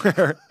gold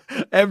anywhere?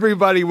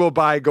 Everybody will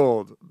buy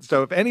gold.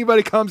 So if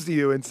anybody comes to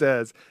you and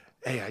says,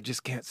 hey, I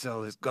just can't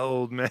sell this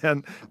gold,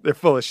 man, they're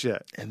full of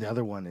shit. And the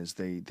other one is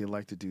they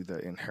like to do the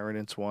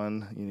inheritance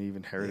one. You've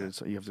inherited,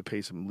 so you have to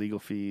pay some legal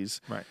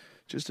fees. Right.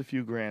 Just a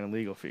few grand in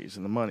legal fees,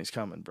 and the money's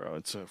coming, bro.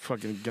 It's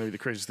fucking going to be the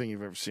craziest thing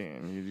you've ever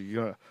seen.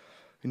 You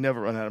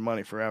never run out of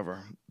money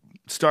forever.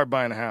 Start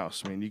buying a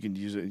house. I mean, you can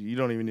use it. You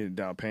don't even need a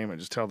down payment.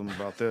 Just tell them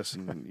about this,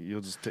 and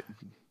you'll just take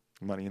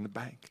money in the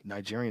bank.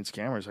 Nigerian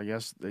scammers, I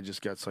guess, they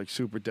just got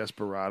super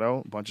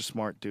desperado, a bunch of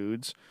smart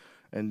dudes,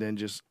 and then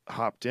just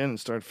hopped in and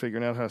started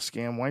figuring out how to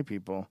scam white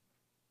people.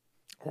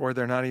 Or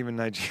they're not even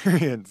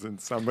Nigerians, and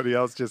somebody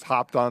else just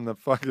hopped on the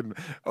fucking,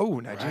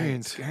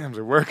 Nigerian scams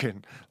are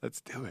working.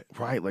 Let's do it.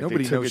 Right.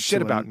 Nobody knows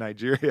shit about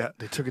Nigeria.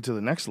 They took it to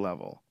the next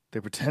level.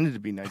 They pretended to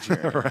be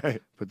Nigerian,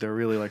 right? But they're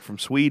really from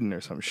Sweden or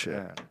some shit.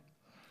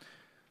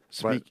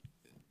 Yeah.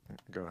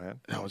 Go ahead.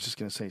 I was just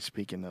going to say,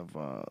 speaking of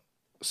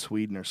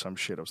Sweden or some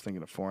shit, I was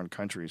thinking of foreign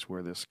countries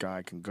where this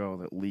guy can go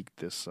that leaked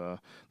the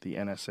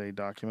NSA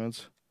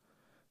documents.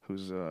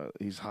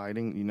 He's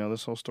hiding. You know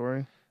this whole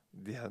story?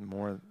 Yeah,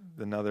 more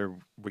another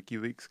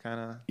WikiLeaks kind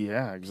of.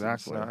 Yeah,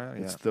 exactly.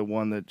 Scenario? It's the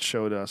one that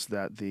showed us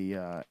that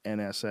the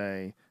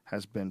NSA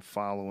has been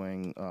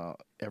following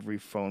every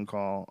phone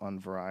call on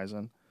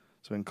Verizon.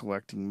 It's been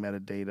collecting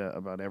metadata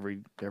about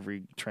every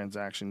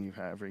transaction you've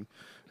had,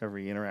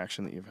 every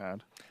interaction that you've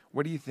had.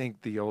 What do you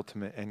think the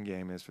ultimate end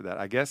game is for that?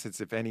 I guess it's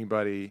if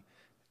anybody,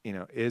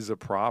 is a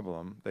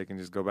problem, they can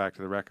just go back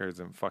to the records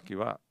and fuck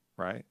you up,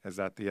 right? Is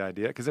that the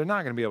idea? Because they're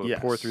not going to be able to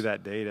pour through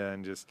that data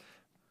and just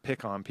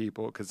pick on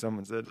people because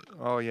someone said,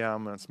 oh, yeah,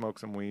 I'm going to smoke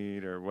some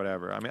weed or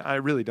whatever. I mean, I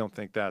really don't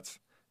think that's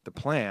the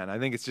plan. I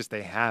think it's just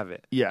they have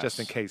it just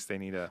in case they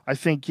need to. I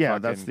think,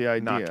 that's the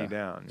idea. Knock you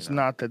down. It's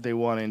not that they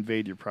want to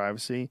invade your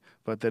privacy,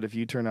 but that if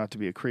you turn out to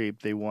be a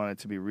creep, they want it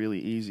to be really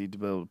easy to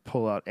be able to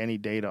pull out any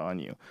data on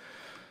you.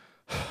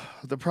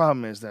 The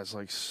problem is that's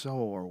so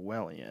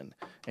Orwellian,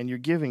 and you're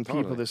giving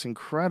people this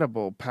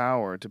incredible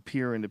power to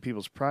peer into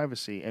people's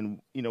privacy. And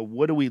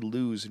what do we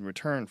lose in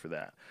return for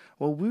that?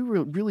 Well, we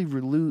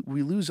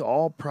lose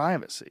all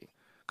privacy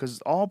because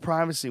all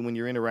privacy when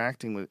you're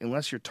interacting with,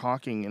 unless you're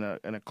talking in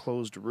a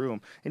closed room,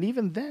 and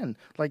even then,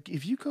 like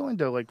if you go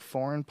into like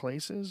foreign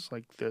places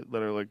like that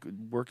are like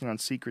working on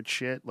secret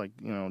shit, like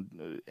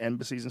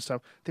embassies and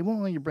stuff, they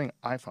won't let you bring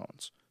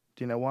iPhones.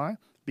 Do you know why?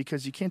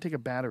 Because you can't take a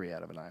battery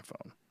out of an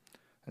iPhone.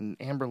 And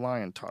Amber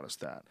Lyon taught us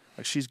that.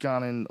 Like she's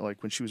gone in,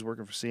 like when she was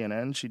working for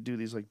CNN, she'd do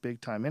these like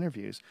big time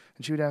interviews,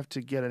 and she would have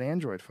to get an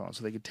Android phone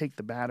so they could take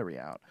the battery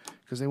out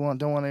because they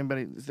don't want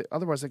anybody.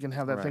 Otherwise, they can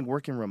have that thing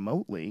working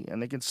remotely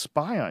and they can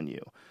spy on you.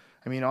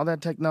 I mean, all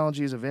that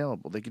technology is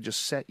available. They could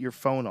just set your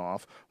phone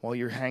off while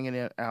you're hanging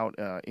it out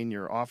in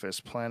your office,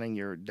 planning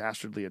your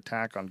dastardly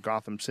attack on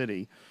Gotham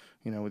City,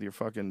 with your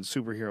fucking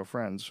superhero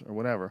friends or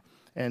whatever,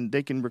 and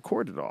they can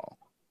record it all.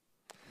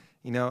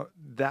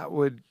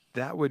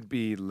 That would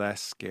be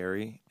less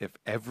scary if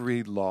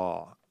every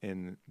law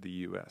in the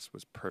U.S.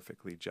 was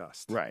perfectly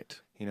just. Right.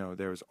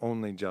 There was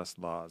only just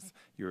laws.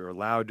 You're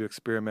allowed to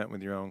experiment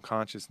with your own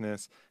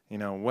consciousness,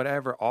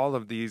 whatever, all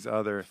of these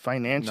other...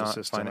 Financial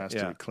system has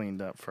to be cleaned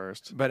up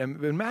first. But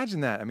imagine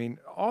that. I mean,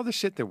 all the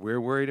shit that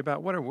we're worried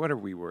about, what are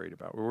we worried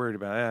about? We're worried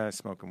about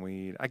smoking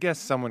weed. I guess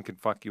someone could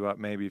fuck you up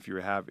maybe if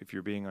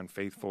you're being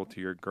unfaithful to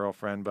your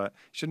girlfriend, but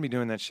you shouldn't be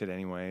doing that shit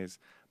anyways.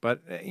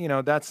 But,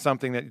 that's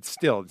something that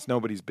it's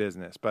nobody's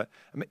business. But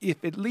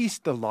if at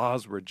least the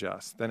laws were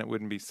just, then it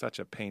wouldn't be such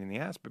a pain in the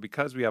ass. But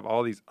because we have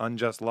all these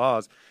unjust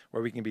laws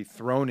where we can be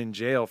thrown in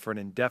jail for an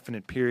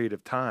indefinite period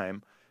of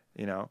time,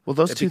 well,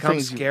 those it two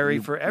becomes things scary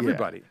for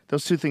everybody. Yeah.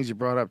 Those two things you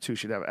brought up, too,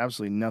 should have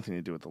absolutely nothing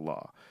to do with the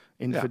law.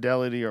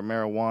 Infidelity or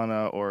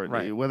marijuana or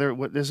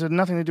there's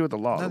nothing to do with the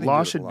law. The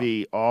law should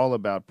be all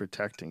about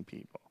protecting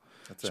people.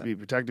 It should be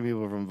protecting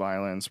people from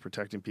violence,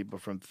 protecting people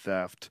from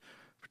theft,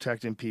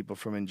 protecting people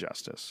from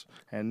injustice,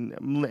 and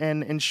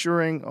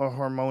ensuring a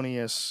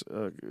harmonious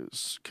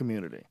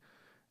community.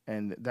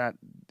 And that,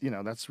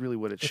 that's really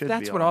what it should be. If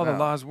that's what all the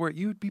laws were,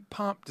 you'd be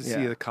pumped to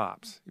see the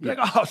cops. You'd be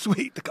like, oh,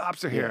 sweet, the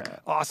cops are here. Yeah.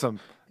 Awesome.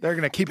 They're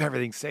going to keep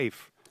everything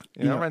safe.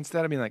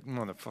 Instead of being like,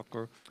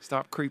 motherfucker,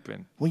 stop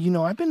creeping.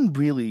 Well, I've been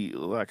really,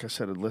 like I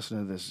said,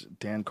 listening to this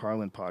Dan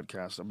Carlin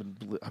podcast.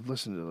 I've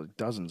listened to like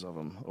dozens of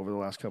them over the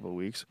last couple of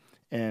weeks,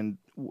 and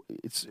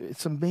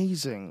it's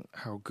amazing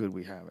how good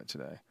we have it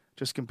today,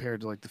 just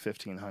compared to like the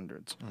 1500s.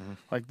 Mm-hmm.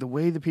 Like the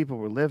way the people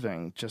were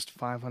living just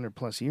 500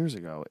 plus years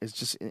ago is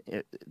just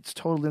it's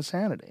total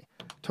insanity.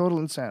 Total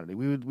insanity.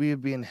 We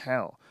would be in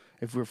hell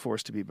if we were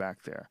forced to be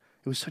back there.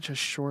 It was such a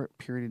short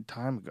period of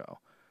time ago.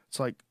 It's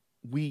like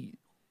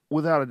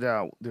without a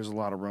doubt, there's a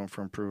lot of room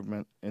for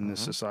improvement in this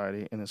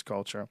society, in this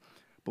culture.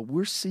 But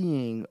we're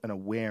seeing an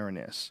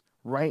awareness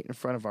right in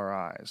front of our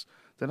eyes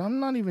that I'm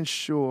not even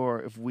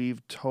sure if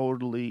we've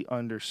totally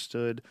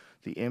understood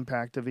the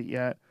impact of it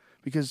yet.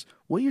 Because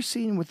what you're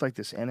seeing with like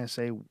this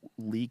NSA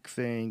leak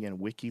thing and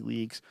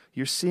WikiLeaks,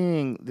 you're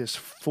seeing this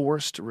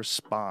forced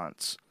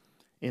response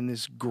in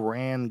this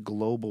grand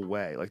global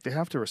way. Like they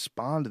have to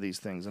respond to these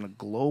things in a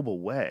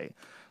global way.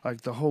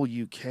 Like the whole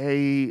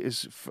UK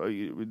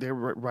they're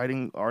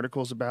writing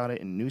articles about it,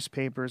 and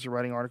newspapers are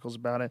writing articles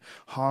about it.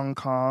 Hong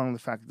Kong, the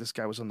fact that this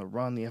guy was on the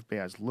run, the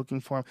FBI is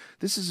looking for him.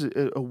 This is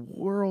a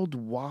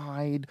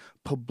worldwide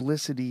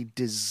publicity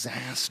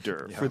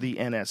disaster for the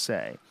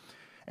NSA.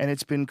 And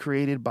it's been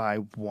created by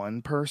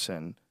one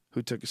person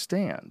who took a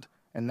stand.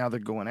 And now they're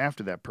going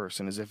after that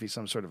person as if he's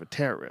some sort of a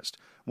terrorist.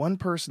 One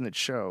person that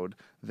showed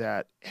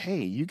that,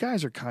 hey, you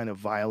guys are kind of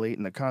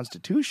violating the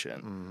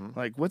Constitution. Mm-hmm.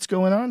 Like, what's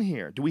going on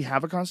here? Do we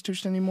have a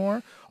Constitution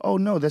anymore? Oh,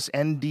 no, this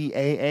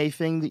NDAA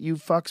thing that you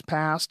fucks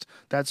passed,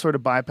 that sort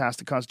of bypassed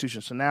the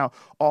Constitution. So now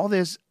all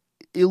this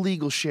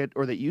illegal shit,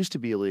 or that used to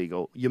be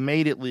illegal, you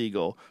made it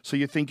legal, so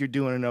you think you're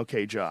doing an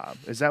okay job.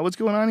 Is that what's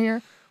going on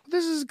here?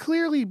 This is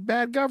clearly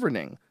bad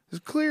governing.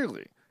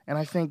 Clearly. And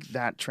I think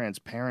that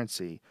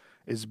transparency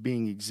is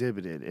being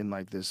exhibited in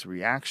like this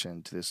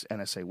reaction to this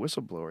NSA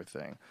whistleblower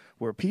thing,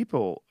 where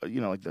people,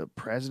 like the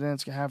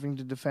president's having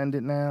to defend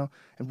it now.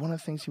 And one of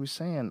the things he was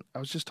saying, I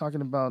was just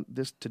talking about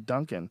this to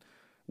Duncan.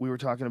 We were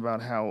talking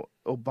about how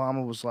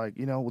Obama was like,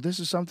 well, this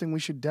is something we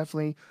should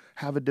definitely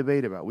have a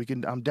debate about.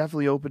 I'm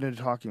definitely open to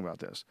talking about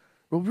this.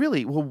 Well,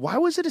 really? Well, why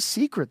was it a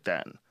secret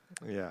then?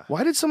 Yeah.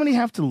 Why did somebody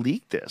have to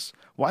leak this?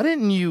 Why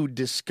didn't you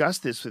discuss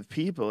this with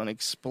people and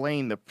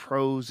explain the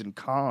pros and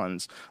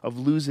cons of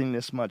losing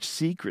this much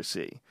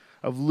secrecy,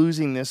 of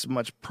losing this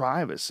much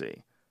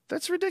privacy?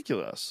 That's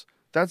ridiculous.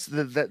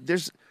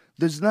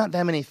 There's not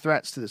that many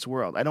threats to this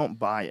world. I don't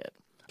buy it.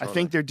 Totally. I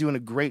think they're doing a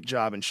great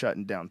job in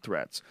shutting down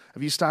threats.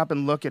 If you stop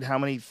and look at how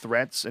many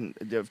threats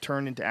have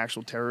turned into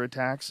actual terror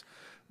attacks,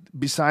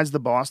 besides the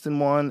Boston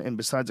one and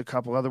besides a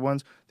couple other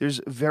ones,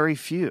 there's very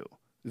few.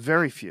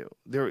 Very few.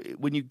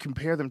 When you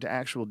compare them to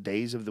actual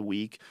days of the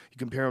week, you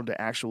compare them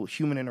to actual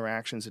human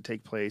interactions that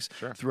take place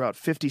throughout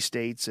 50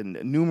 states and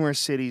numerous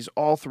cities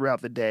all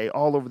throughout the day,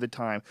 all over the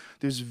time.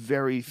 There's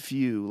very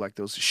few like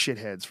those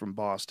shitheads from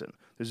Boston.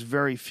 There's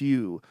very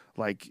few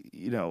like,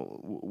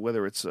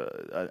 whether it's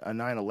a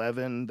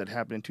 9/11 that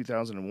happened in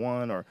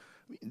 2001 or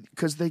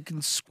because they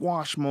can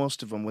squash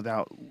most of them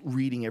without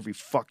reading every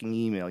fucking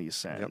email you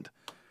send.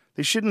 Yep.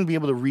 They shouldn't be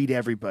able to read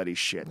everybody's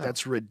shit. No.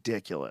 That's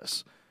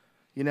ridiculous.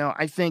 You know,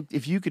 I think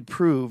if you could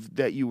prove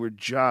that you were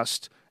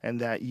just and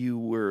that you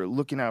were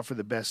looking out for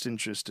the best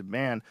interest of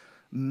man,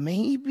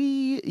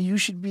 maybe you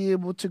should be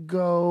able to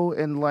go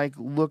and like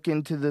look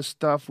into this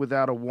stuff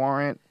without a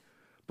warrant.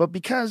 But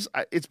because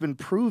it's been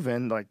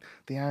proven, like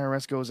the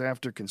IRS goes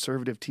after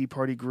conservative Tea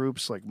Party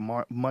groups like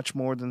much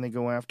more than they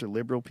go after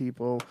liberal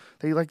people.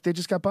 They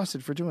just got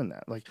busted for doing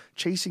that, like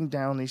chasing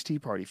down these Tea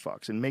Party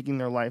fucks and making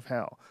their life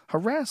hell,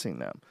 harassing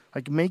them,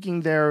 like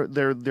making their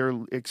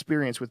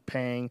experience with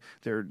paying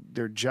their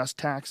just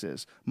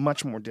taxes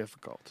much more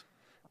difficult.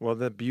 Well,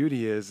 the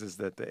beauty is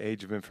that the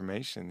age of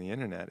information, the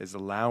internet, is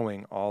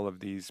allowing all of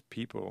these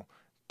people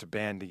to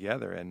band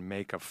together and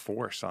make a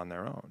force on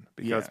their own.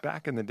 Because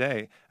back in the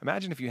day,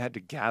 imagine if you had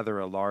to gather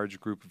a large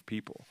group of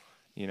people.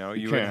 You know,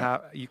 you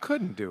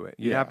couldn't do it.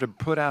 You'd have to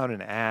put out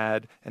an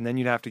ad, and then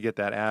you'd have to get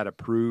that ad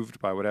approved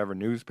by whatever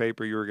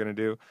newspaper you were going to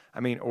do.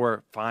 I mean,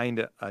 or find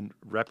a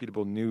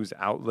reputable news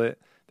outlet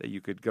that you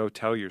could go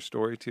tell your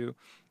story to.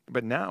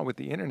 But now with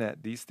the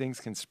internet, these things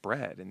can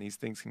spread and these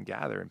things can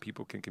gather and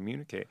people can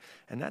communicate.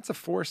 And that's a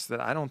force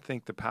that I don't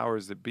think the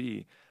powers that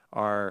be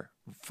are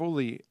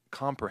fully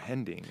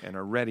comprehending and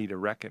are ready to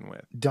reckon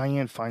with.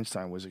 Dianne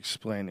Feinstein was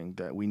explaining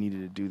that we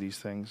needed to do these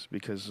things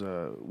because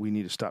we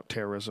need to stop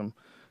terrorism.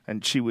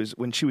 And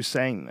when she was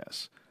saying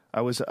this,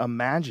 I was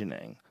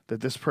imagining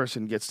that this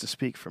person gets to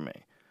speak for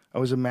me. I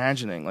was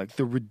imagining like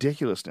the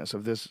ridiculousness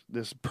of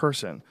this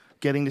person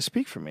getting to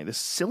speak for me, this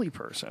silly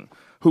person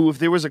who, if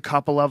there was a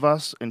couple of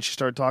us and she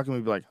started talking,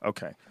 we'd be like,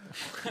 okay,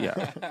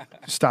 yeah,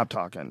 stop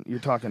talking. You're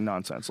talking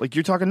nonsense. Like,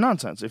 you're talking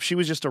nonsense. If she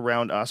was just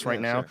around us right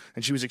now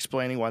and she was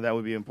explaining why that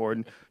would be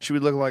important, she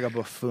would look like a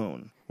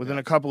buffoon within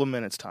a couple of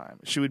minutes' time.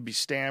 She would be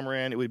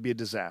stammering. It would be a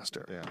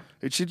disaster. Yeah.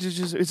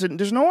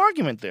 There's no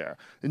argument there.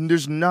 And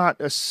there's not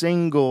a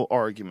single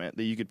argument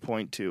that you could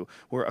point to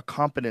where a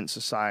competent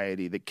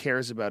society that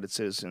cares about its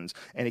citizens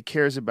and it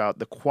cares about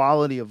the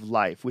quality of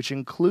life, which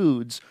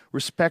includes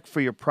respect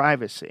for your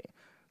privacy,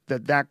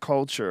 that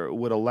culture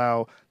would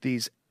allow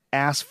these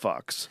ass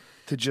fucks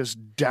to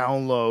just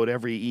download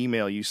every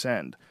email you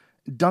send.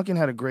 Duncan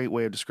had a great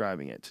way of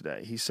describing it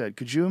today. He said,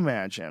 could you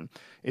imagine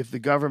if the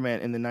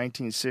government in the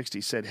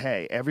 1960s said,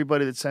 hey,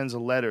 everybody that sends a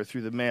letter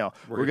through the mail,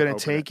 we're going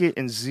to take it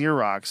and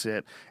Xerox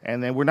it,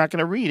 and then we're not going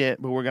to read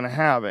it, but we're going to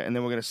have it, and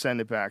then we're going to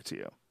send it back to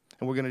you.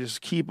 And we're going to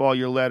just keep all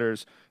your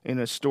letters in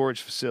a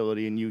storage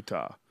facility in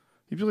Utah.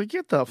 You'd be like,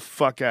 get the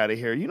fuck out of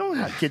here. You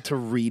don't get to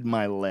read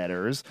my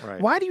letters.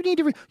 Right. Why do you need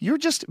to read? You're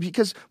just,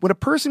 because when a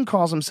person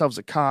calls themselves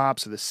the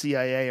cops or the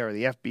CIA or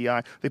the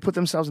FBI, they put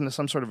themselves into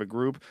some sort of a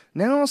group.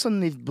 Now all of a sudden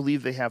they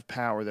believe they have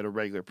power that a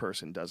regular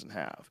person doesn't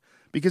have.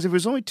 Because if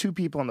there's only two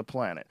people on the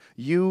planet,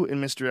 you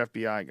and Mr.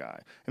 FBI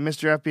guy, and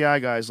Mr.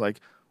 FBI guy is like,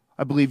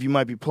 I believe you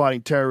might be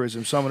plotting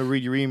terrorism, so I'm going to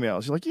read your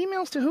emails. You're like,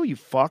 emails to who, you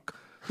fuck?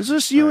 It's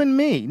just you and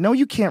me. No,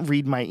 you can't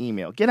read my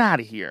email. Get out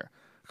of here.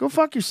 Go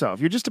fuck yourself.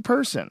 You're just a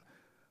person.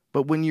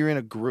 But when you're in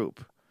a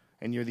group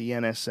and you're the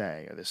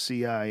NSA or the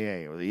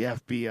CIA or the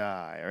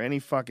FBI or any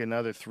fucking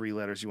other three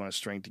letters you want to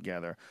string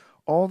together,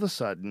 all of a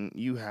sudden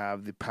you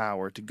have the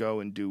power to go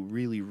and do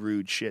really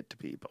rude shit to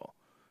people.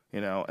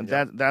 You know, and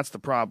that's the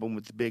problem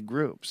with the big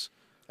groups.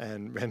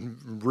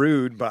 And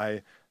rude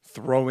by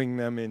throwing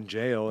them in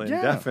jail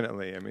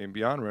indefinitely. I mean,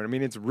 beyond rude. I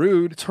mean, it's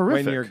rude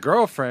when your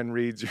girlfriend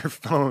reads your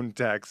phone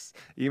texts,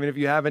 even if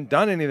you haven't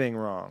done anything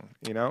wrong.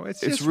 You know,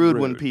 it's rude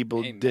when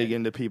people dig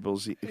into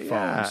people's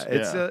phones.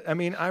 I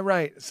mean, I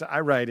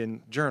write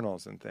in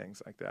journals and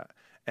things like that,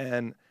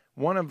 and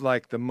one of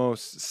like the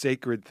most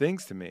sacred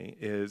things to me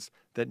is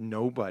that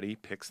nobody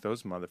picks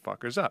those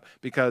motherfuckers up.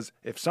 Because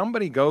if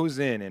somebody goes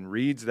in and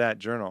reads that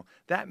journal,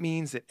 that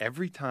means that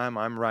every time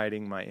I'm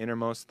writing my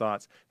innermost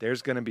thoughts,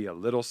 there's going to be a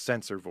little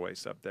censor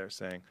voice up there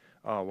saying,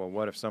 oh, well,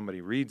 what if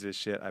somebody reads this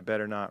shit? I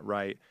better not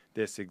write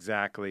this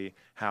exactly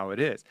how it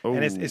is. Ooh.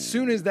 And as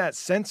soon as that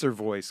censor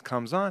voice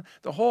comes on,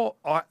 the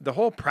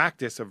whole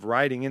practice of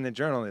writing in the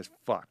journal is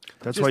fucked.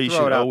 That's why you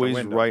should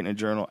always write in a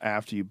journal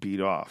after you beat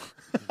off.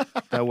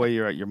 That way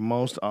you're at your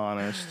most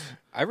honest.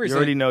 You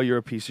already know you're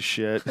a piece of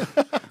shit.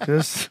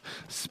 Just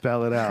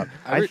spell it out.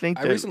 I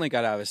recently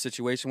got out of a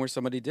situation where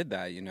somebody did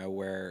that, you know,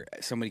 where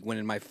somebody went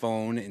in my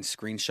phone and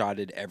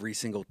screenshotted every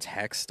single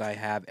text I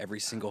have,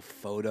 every single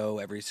photo,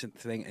 every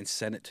thing, and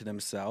sent it to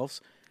themselves.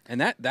 And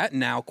that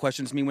now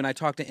questions me when I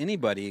talk to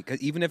anybody, 'cause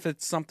even if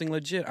it's something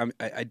legit,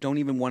 I don't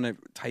even want to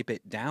type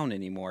it down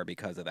anymore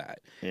because of that.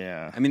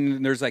 Yeah. I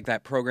mean, there's like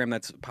that program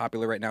that's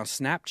popular right now,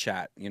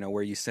 Snapchat, you know,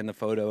 where you send a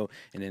photo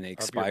and then it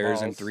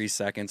expires in 3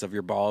 seconds of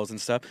your balls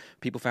and stuff.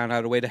 People found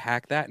out a way to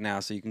hack that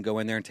now, so you can go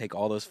in there and take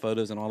all those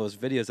photos and all those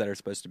videos that are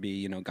supposed to be,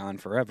 you know, gone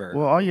forever.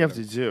 Well, all you have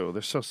to do,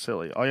 they're so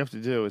silly. All you have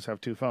to do is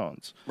have two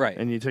phones. Right.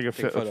 And you take a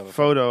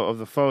photo of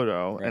the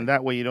photo, right. And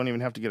that way you don't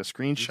even have to get a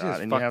screenshot. You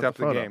just and fucked you have up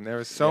the game. There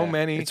was so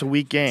many. It's a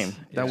weak game.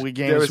 That weak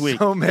game is weak.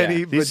 There were so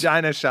many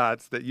vagina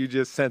shots that you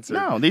just censored.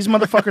 No, these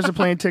motherfuckers are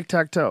playing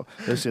tic-tac-toe.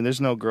 Listen,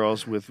 there's no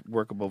girls with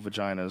workable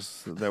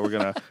vaginas that we're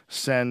going to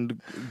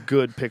send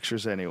good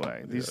pictures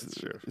anyway.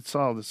 It's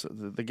all this.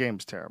 The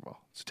game's terrible.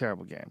 It's a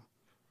terrible game.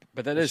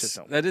 But that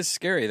is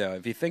scary, though,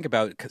 if you think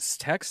about it, because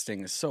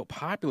texting is so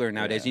popular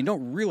nowadays. You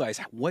don't realize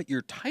what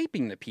you're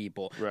typing to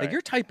people. Right. Like,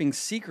 you're typing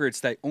secrets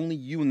that only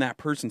you and that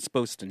person's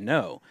supposed to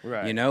know.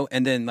 Right. You know?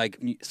 And then, like,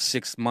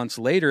 6 months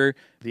later,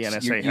 the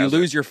NSA you has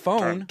lose it. your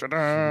phone.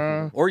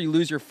 Or you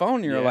lose your phone,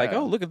 and you're like,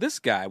 oh, look at this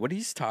guy. What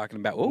he's talking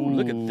about. Oh,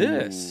 look at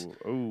this.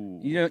 Ooh.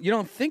 You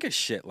don't think of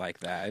shit like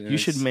that. And you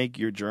should make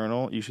your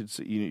journal. You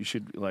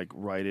should like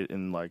write it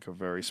in like a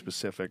very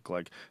specific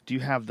like. Do you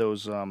have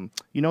those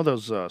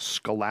those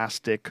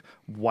Scholastic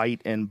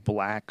white and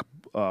black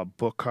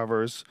book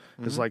covers?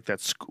 There's like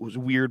that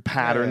weird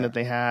pattern that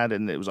they had,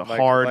 and it was a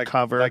hard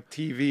cover, like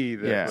TV.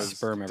 That was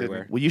sperm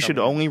everywhere. Well, you should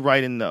only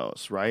write in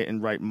those, right?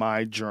 And write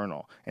my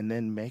journal, and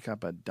then make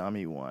up a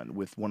dummy one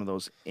with one of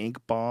those ink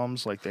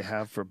bombs like they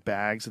have for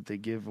bags that they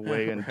give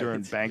away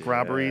during bank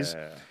robberies.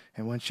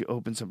 And once you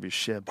open some of your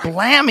shit,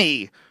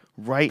 blammy!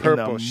 Right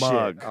Purple in the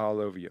mug. shit all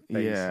over your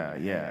face.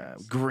 Yeah.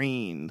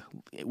 Green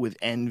with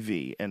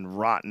envy and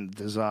rotten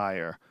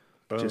desire.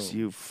 Boom. Just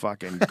you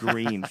fucking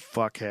green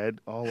fuckhead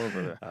all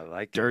over there. I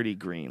like dirty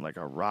green, like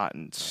a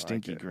rotten,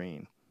 stinky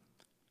green.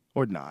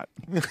 Or not.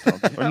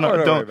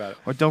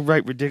 Or don't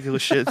write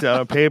ridiculous shit down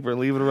on paper and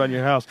leave it around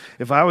your house.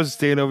 If I was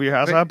staying over your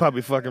house, I'd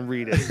probably fucking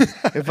read it.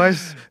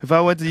 If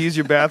I went to use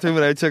your bathroom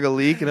and I took a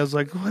leak and I was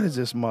like, what is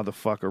this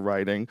motherfucker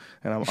writing?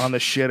 And I'm on the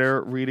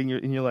shitter reading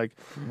and you're like,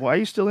 why are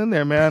you still in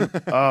there, man?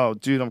 Oh,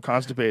 dude, I'm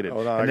constipated.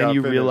 Hold on, and then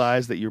you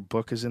realize that your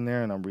book is in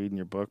there and I'm reading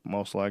your book,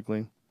 most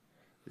likely.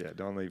 Yeah,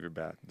 don't leave your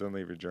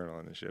journal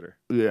in the shitter.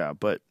 Yeah,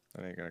 but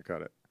I ain't gonna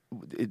cut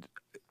it.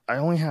 I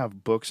only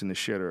have books in the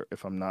shitter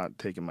if I'm not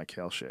taking my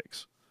kale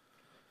shakes.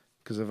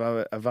 Because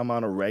if I'm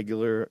on a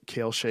regular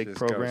kale shake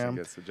program,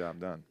 gets the job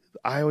done.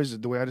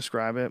 The way I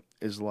describe it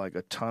is like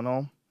a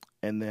tunnel,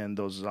 and then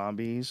those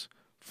zombies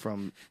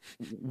from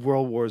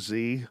World War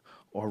Z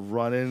are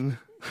running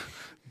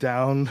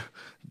down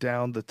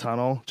the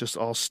tunnel, just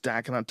all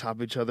stacking on top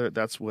of each other.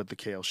 That's what the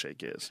kale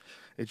shake is.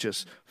 It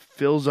just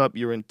fills up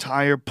your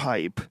entire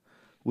pipe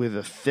with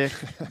a thick,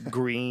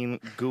 green,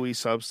 gooey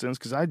substance,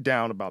 because I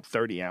down about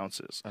 30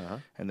 ounces.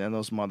 And then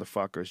those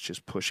motherfuckers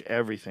just push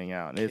everything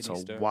out, and it's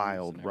a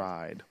wild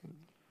ride.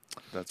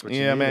 That's what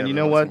you Yeah, need man. You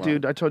know every what, once in a while.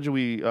 dude? I told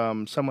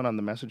you someone on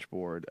the message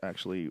board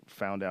actually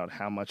found out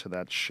how much of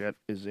that shit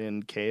is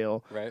in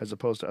kale as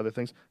opposed to other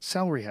things.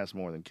 Celery has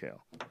more than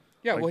kale.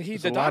 Yeah, Like, well,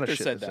 there's the a lot of doctor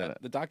shit said that's in that.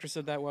 it. The doctor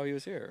said that while he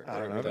was here. I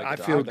don't know. The I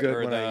feel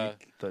good when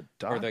The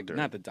doctor.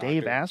 not the doctor.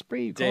 Dave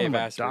Asprey? You call Dave him a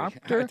Asprey.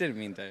 doctor? I didn't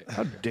mean Dave.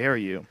 How dare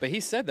you? But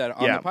he said that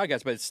on the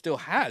podcast, but it still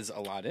has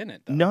a lot in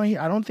it, though. No,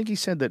 I don't think he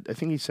said that. I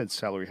think he said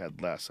celery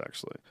had less,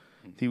 actually.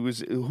 He was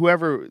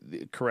whoever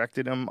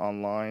corrected him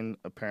online.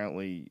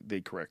 Apparently,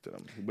 they corrected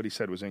him. What he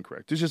said was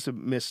incorrect. It's just a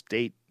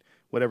misstate,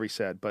 whatever he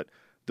said. But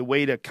the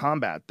way to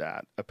combat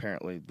that,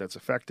 apparently, that's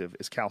effective,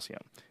 is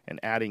calcium. And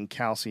adding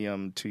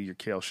calcium to your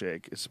kale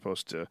shake is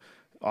supposed to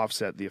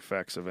offset the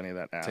effects of any of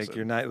that acid. Take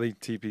your nightly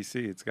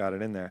TPC; it's got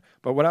it in there.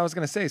 But what I was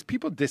going to say is,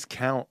 people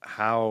discount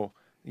how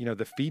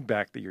the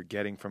feedback that you're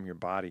getting from your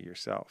body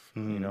yourself.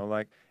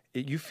 Like.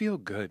 You feel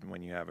good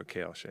when you have a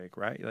kale shake,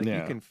 right? Like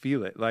you can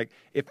feel it. Like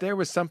if there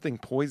was something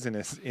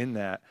poisonous in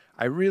that,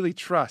 I really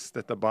trust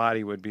that the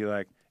body would be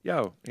like,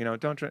 "Yo,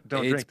 don't drink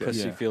this."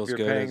 Pussy feels You're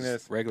good paying as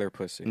this. regular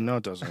pussy. No,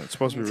 it doesn't. It's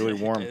supposed to be really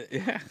warm.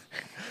 Yeah.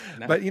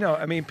 But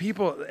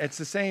people. It's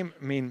the same.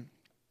 I mean,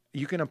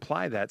 you can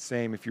apply that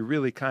same if you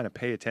really kind of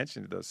pay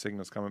attention to those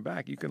signals coming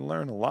back. You can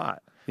learn a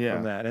lot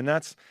from that, and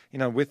that's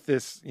with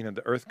this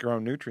the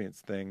earth-grown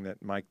nutrients thing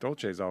that Mike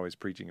Dolce is always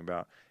preaching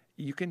about.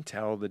 You can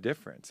tell the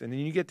difference. And then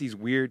you get these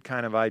weird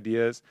kind of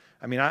ideas.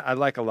 I mean, I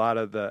like a lot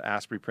of the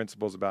Asprey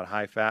principles about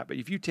high fat, but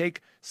if you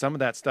take some of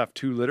that stuff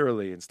too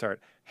literally and start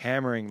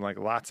hammering like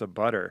lots of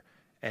butter,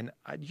 and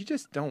you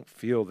just don't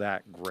feel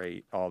that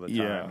great all the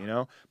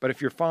time, But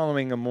if you're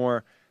following a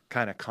more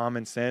kind of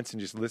common sense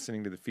and just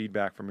listening to the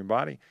feedback from your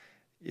body,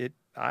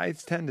 I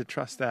tend to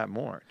trust that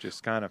more,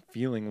 just kind of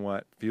feeling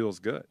what feels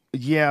good.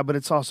 Yeah, but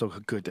it's also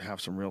good to have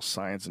some real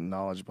science and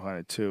knowledge behind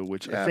it too,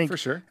 which I think for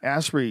sure.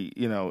 Asprey,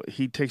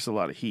 he takes a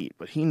lot of heat,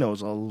 but he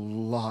knows a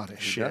lot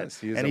of shit.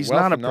 Does. And he's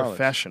not a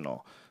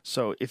professional.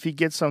 So if he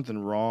gets something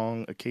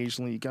wrong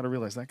occasionally, you got to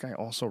realize that guy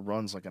also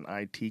runs like an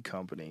IT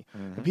company.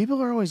 And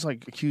people are always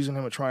like accusing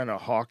him of trying to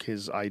hawk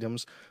his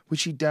items,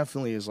 which he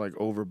definitely is like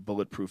over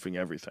bulletproofing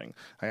everything.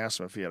 I asked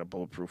him if he had a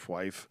bulletproof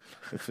wife,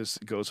 if he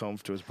goes home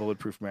to his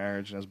bulletproof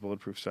marriage and has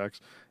bulletproof sex.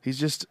 He's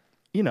just,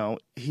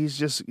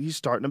 he's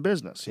starting a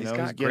business. He's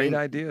got great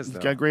ideas, though.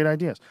 He's got great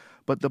ideas.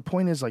 But the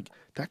point is, like,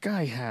 that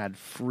guy had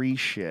free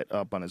shit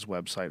up on his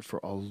website for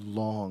a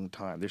long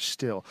time. There's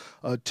still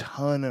a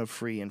ton of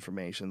free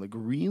information, like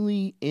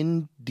really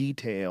in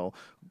detail,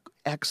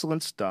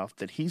 excellent stuff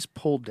that he's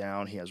pulled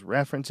down. He has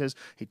references.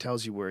 He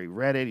tells you where he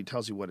read it. He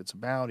tells you what it's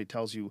about. He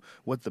tells you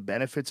what the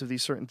benefits of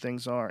these certain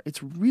things are.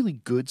 It's really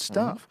good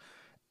stuff.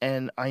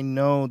 And I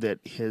know that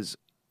his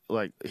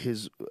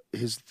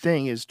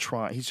thing is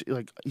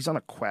he's on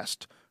a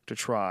quest to to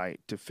try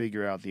to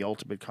figure out the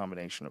ultimate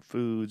combination of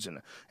foods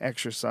and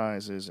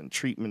exercises and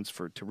treatments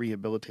to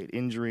rehabilitate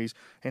injuries.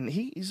 And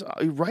he's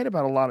right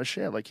about a lot of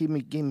shit. Like, gave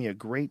me a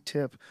great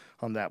tip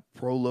on that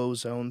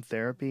prolozone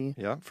therapy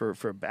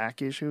for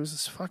back issues.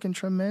 It's fucking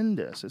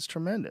tremendous. It's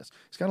tremendous.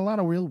 He's got a lot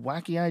of real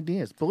wacky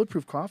ideas.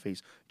 Bulletproof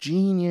coffee's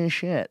genius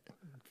shit.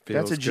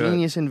 That's a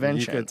genius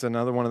invention. It's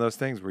another one of those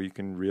things where you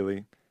can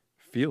really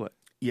feel it.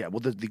 Yeah,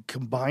 well, the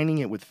combining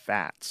it with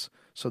fats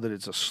so that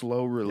it's a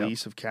slow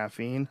release of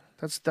caffeine,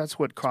 that's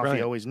what coffee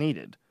always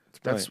needed.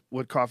 That's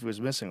what coffee was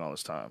missing all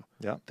this time.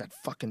 Yeah. That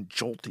fucking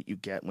jolt that you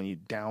get when you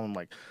down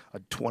like a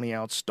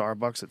 20-ounce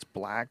Starbucks that's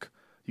black.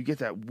 You get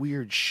that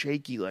weird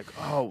shaky, like,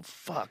 oh,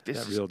 fuck.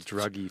 This is real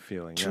druggy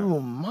feeling.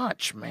 Too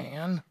much,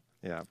 man.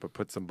 Yeah, but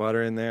put some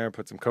butter in there,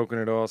 put some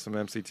coconut oil, some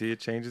MCT, it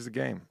changes the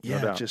game. Yeah,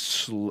 no doubt.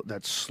 Just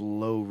that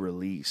slow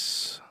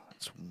release.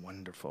 It's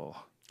wonderful.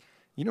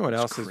 You know what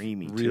else has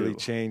creamy, really too.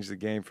 changed the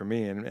game for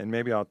me, and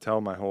maybe I'll tell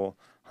my whole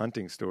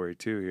hunting story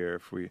too here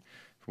if we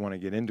want to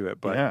get into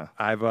it. But yeah.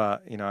 I've I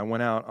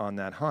went out on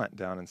that hunt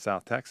down in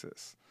South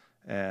Texas,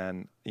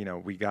 and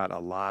we got a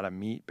lot of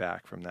meat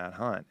back from that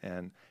hunt,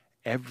 and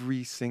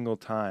every single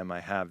time I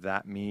have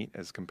that meat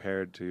as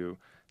compared to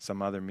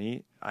some other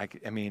meat, I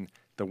mean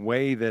the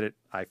way that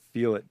I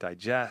feel it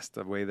digest,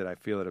 the way that I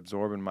feel it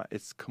absorb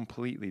it's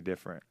completely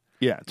different.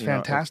 Yeah, it's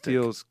fantastic. It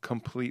feels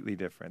completely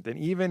different. And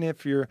even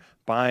if you're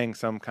buying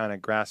some kind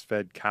of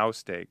grass-fed cow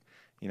steak,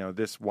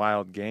 this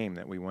wild game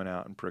that we went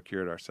out and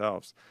procured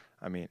ourselves,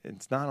 I mean,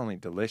 it's not only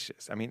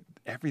delicious. I mean,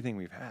 everything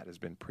we've had has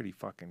been pretty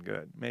fucking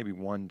good. Maybe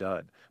one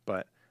dud,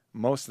 but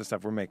most of the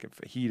stuff, we're making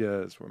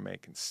fajitas, we're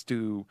making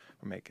stew,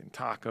 we're making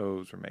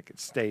tacos, we're making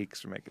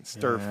steaks, we're making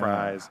stir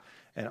fries,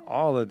 and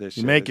all of this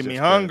shit. You're making me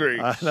hungry.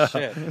 I know.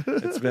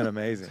 It's been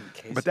amazing.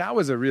 But that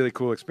was a really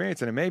cool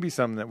experience, and it may be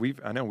something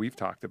that I know we've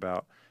talked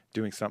about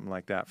doing something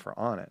like that for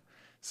On It.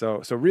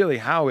 So really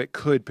how it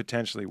could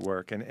potentially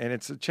work, and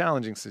it's a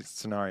challenging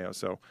scenario.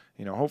 So,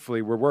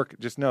 hopefully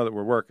just know that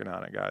we're working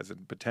on it, guys,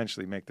 and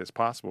potentially make this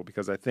possible,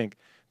 because I think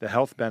the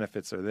health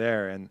benefits are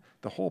there, and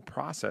the whole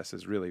process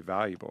is really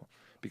valuable.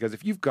 Because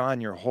if you've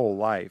gone your whole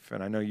life,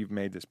 and I know you've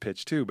made this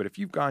pitch too, but if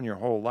you've gone your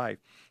whole life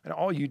and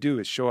all you do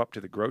is show up to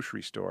the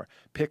grocery store,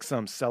 pick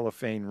some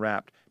cellophane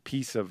wrapped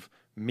piece of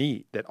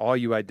meat that all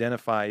you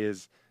identify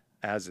is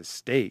as a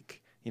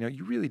steak,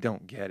 you really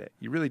don't get it.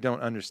 You really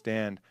don't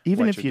understand.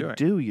 Even what if you're you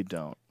doing. do, you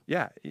don't.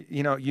 Yeah.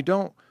 You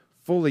don't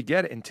fully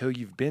get it until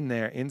you've been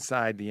there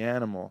inside the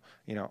animal,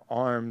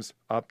 arms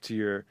up to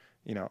your,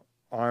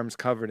 arms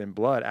covered in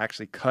blood,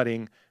 actually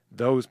cutting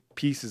those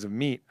pieces of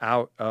meat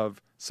out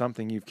of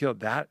something you've killed.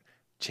 That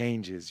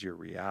changes your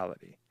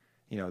reality.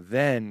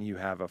 Then you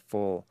have a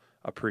full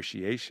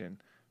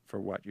appreciation for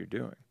what you're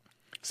doing.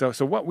 So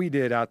what we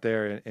did out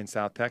there in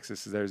South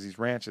Texas is there's these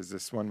ranches.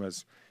 This one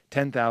was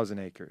 10,000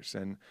 acres.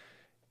 And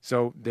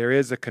so there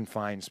is a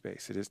confined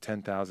space. It is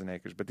 10,000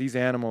 acres. But these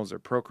animals are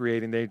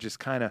procreating. They're just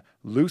kind of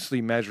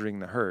loosely measuring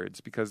the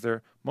herds because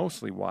they're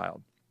mostly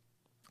wild.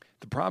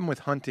 The problem with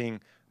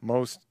hunting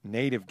most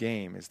native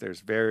game is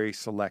there's very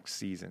select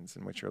seasons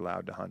in which you're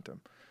allowed to hunt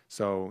them.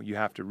 So you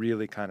have to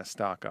really kind of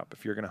stock up.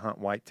 If you're going to hunt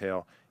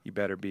whitetail, you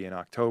better be in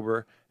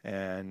October,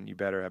 and you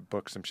better have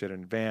booked some shit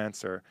in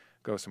advance or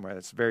go somewhere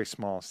that's very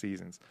small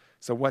seasons.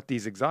 So what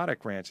these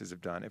exotic ranches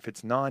have done, if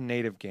it's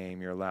non-native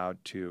game, you're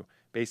allowed to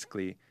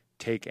basically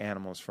take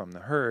animals from the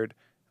herd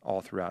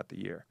all throughout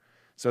the year.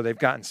 So they've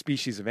gotten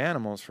species of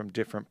animals from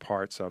different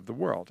parts of the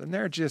world, and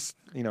they're just,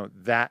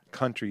 that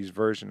country's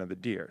version of the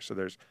deer. So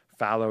there's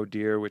fallow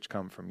deer, which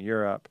come from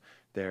Europe.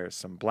 There's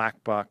some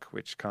black buck,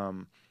 which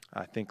come,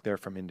 I think they're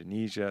from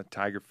Indonesia,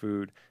 tiger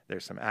food.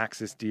 There's some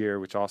axis deer,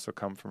 which also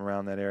come from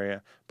around that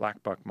area.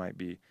 Black buck might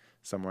be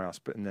somewhere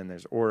else. And then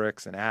there's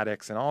oryx and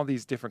addax and all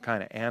these different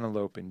kind of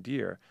antelope and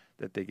deer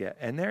that they get.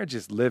 And they're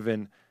just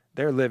living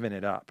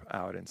it up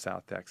out in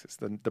South Texas.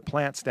 The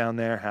plants down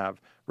there have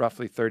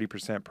roughly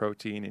 30%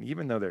 protein, and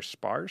even though they're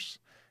sparse,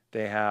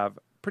 they have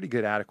pretty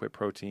good adequate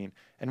protein.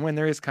 And when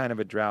there is kind of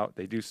a drought,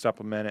 they do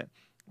supplement it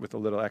with a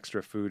little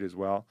extra food as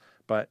well.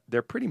 But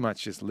they're pretty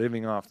much just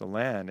living off the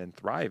land and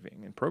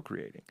thriving and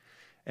procreating.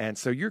 And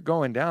so you're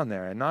going down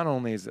there, and not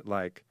only is it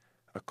like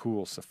a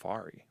cool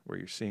safari where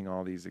you're seeing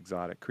all these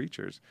exotic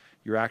creatures,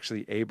 you're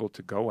actually able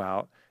to go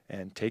out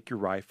and take your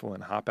rifle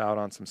and hop out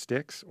on some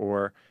sticks,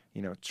 or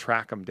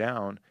track them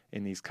down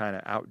in these kind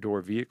of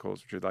outdoor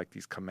vehicles, which are like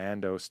these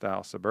commando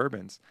style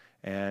Suburbans,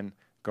 and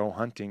go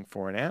hunting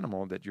for an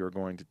animal that you're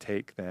going to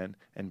take then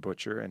and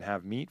butcher and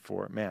have meat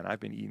for. Man, I've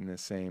been eating the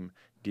same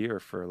deer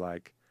for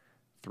like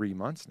 3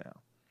 months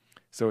now.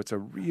 So it's a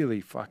really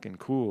fucking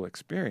cool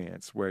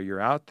experience where you're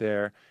out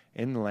there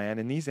in the land,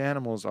 and these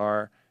animals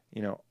are,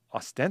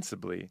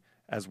 ostensibly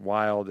as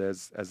wild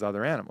as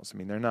other animals. I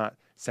mean, they're not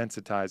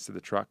sensitized to the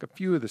truck. A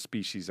few of the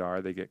species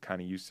are. They get kind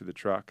of used to the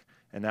truck,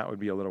 and that would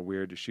be a little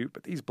weird to shoot.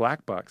 But these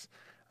black bucks,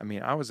 I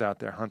mean, I was out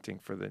there hunting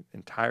for the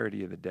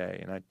entirety of the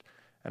day,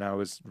 and I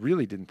was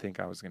really didn't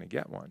think I was going to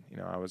get one.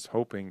 I was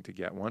hoping to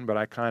get one, but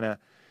I kind of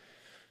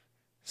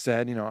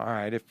said, all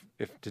right,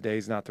 if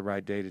today's not the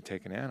right day to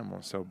take an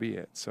animal, so be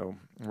it. So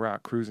we're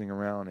out cruising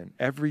around, and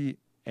every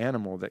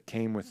animal that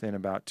came within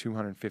about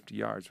 250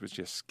 yards was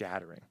just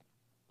scattering.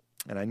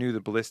 And I knew the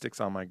ballistics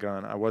on my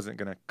gun, I wasn't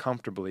going to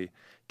comfortably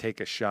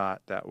take a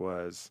shot that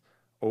was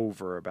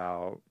over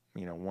about,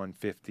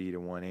 150 to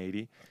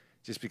 180,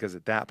 just because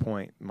at that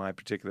point, my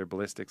particular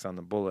ballistics on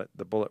the bullet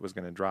was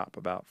going to drop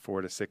about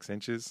 4 to 6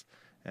 inches.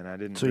 And I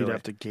didn't. So you'd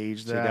have to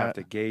gauge that. So you'd have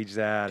to gauge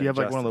that. Do you have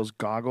like one of those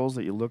goggles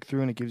that you look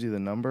through and it gives you the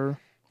number?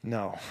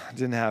 No, I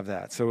didn't have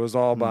that. So it was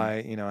all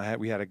by,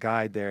 we had a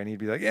guide there, and he'd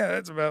be like, yeah,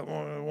 that's about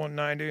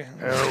 190.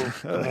 Oh,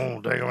 come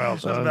on, take them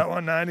out, son. That's about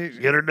 190.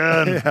 Get her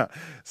done. Yeah.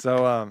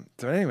 So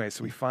anyway,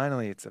 we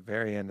finally, it's the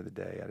very end of the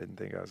day. I didn't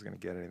think I was going to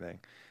get anything.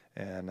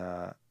 And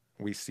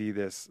we see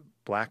this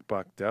black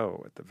buck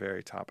doe at the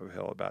very top of a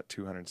hill, about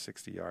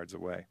 260 yards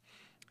away.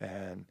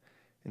 And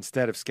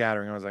instead of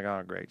scattering, I was like,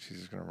 oh, great, she's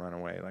just going to run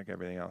away like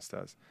everything else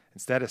does.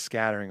 Instead of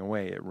scattering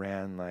away, it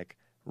ran like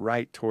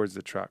right towards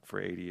the truck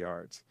for 80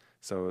 yards.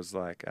 So it was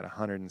like at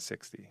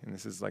 160. And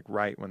this is like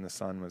right when the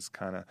sun was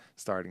kind of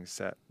starting to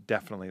set.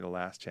 Definitely the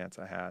last chance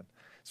I had.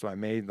 So I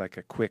made like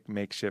a quick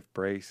makeshift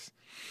brace.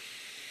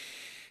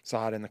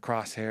 Saw it in the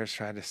crosshairs,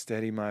 tried to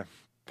steady my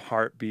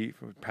heartbeat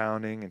from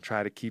pounding and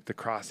try to keep the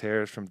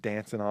crosshairs from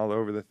dancing all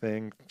over the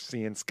thing,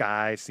 seeing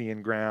sky,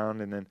 seeing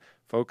ground, and then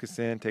focus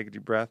in, take a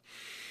deep breath.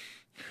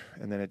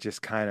 And then it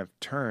just kind of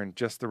turned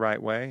just the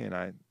right way, and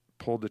I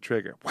pulled the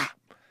trigger. Wow!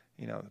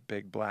 The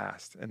big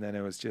blast. And then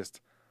it was just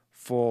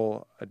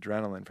full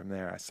adrenaline from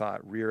there. I saw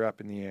it rear up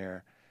in the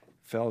air,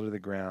 fell to the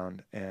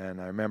ground,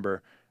 and I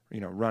remember,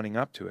 running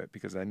up to it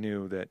because I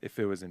knew that if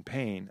it was in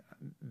pain,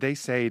 they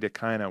say to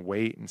kind of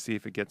wait and see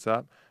if it gets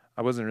up.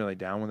 I wasn't really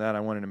down with that.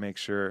 I wanted to make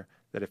sure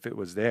that if it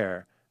was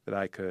there, that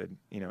I could,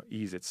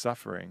 ease its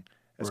suffering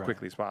as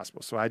quickly as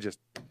possible. So I just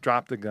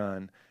dropped the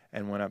gun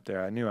and went up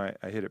there. I knew I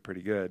hit it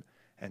pretty good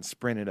and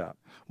sprinted up.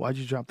 Why'd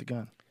you drop the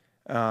gun?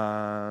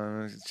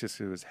 It's just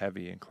it was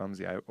heavy and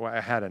clumsy. I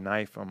had a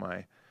knife on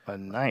my. A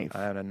knife?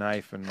 I had a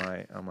knife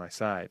on my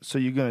side. So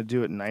you're going to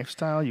do it knife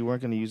style? You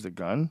weren't going to use the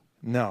gun?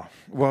 No.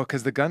 Well,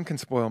 because the gun can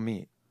spoil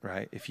meat,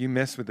 right? If you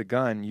miss with the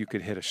gun, you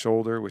could hit a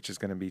shoulder, which is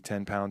going to be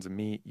 10 pounds of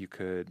meat. You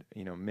could,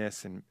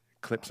 miss and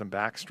clip some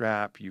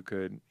backstrap. You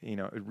could,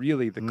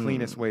 really the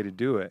cleanest way to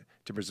do it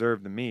to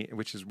preserve the meat,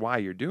 which is why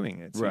you're doing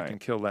it, so you can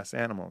kill less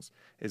animals,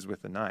 is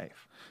with a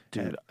knife.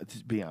 Dude,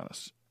 to be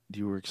honest,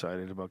 you were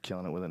excited about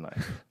killing it with a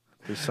knife.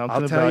 There's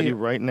something about you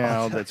right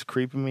now that's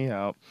creeping me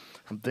out.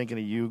 I'm thinking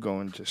of you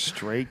going just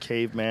straight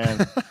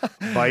caveman,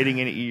 biting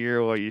an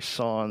ear while you're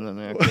sawing the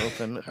neck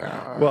open.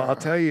 Well, I'll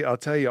tell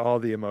you all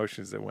the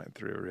emotions that went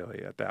through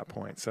really at that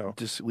point. So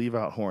just leave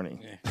out horny.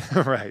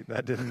 Right.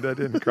 That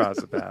didn't cross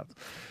the path.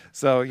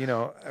 So,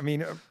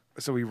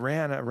 so we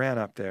ran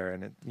up there,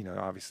 and it,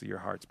 obviously your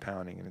heart's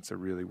pounding, and it's a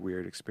really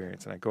weird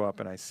experience. And I go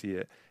up and I see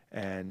it,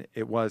 and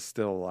it was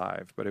still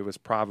alive, but it was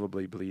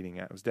probably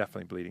bleeding out. It was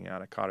definitely bleeding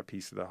out. I caught a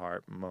piece of the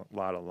heart, a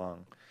lot of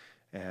lung,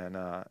 and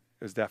it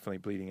was definitely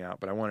bleeding out.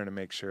 But I wanted to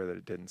make sure that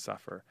it didn't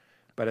suffer.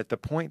 But at the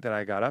point that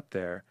I got up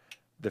there,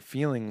 the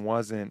feeling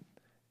wasn't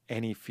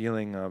any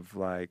feeling of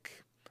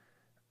like,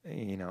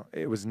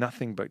 it was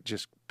nothing but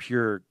just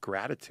pure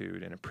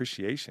gratitude and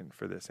appreciation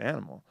for this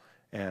animal.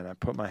 And I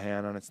put my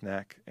hand on its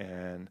neck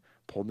and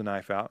pulled the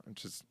knife out,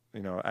 which is,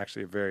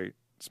 actually a very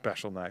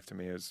special knife to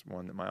me. It was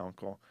one that my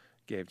uncle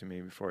gave to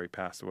me before he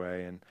passed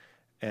away.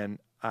 And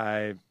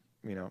I,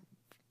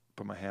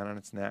 put my hand on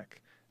its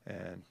neck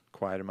and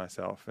quieted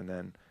myself and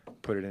then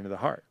put it into the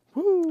heart.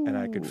 Woo. And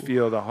I could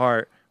feel the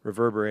heart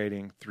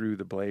reverberating through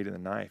the blade of the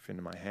knife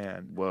into my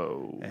hand.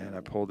 Whoa. And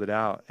I pulled it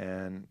out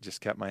and just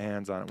kept my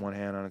hands on it, one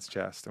hand on its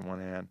chest and one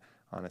hand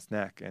on its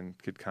neck, and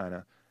could kind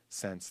of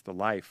sense the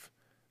life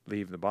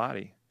leave the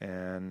body.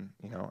 And,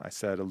 I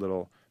said a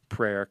little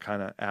prayer,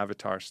 kind of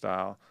Avatar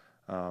style,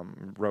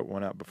 wrote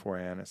one up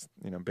beforehand. It's,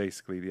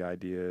 basically the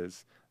idea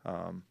is,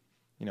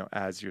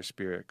 as your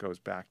spirit goes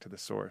back to the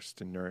source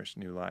to nourish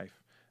new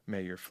life,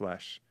 may your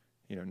flesh,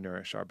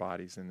 nourish our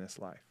bodies in this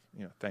life.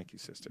 Thank you,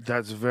 sister.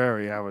 That's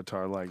very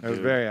Avatar-like. It was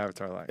very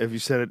Avatar-like. If you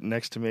said it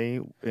next to me,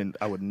 and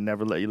I would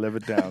never let you live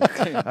it down.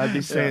 I'd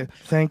be saying,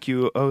 "Thank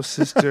you, oh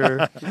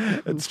sister."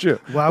 It's true.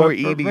 While we're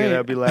eating it,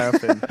 I'd be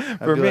laughing.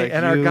 For me, like,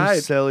 and our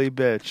guide, silly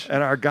bitch.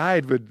 And our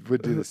guide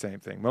would do the same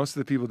thing. Most of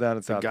the people down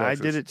in South Texas.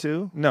 The guide did it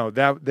too? No,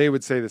 they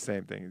would say the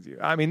same thing as you.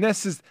 I mean,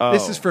 this is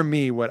for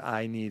me what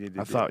I needed to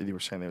do. I thought you were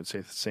saying they would say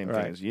the same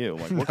thing as you.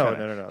 Like, no.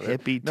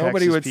 Hippie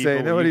nobody Texas would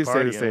say nobody would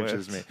say the same with?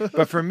 as me.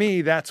 But for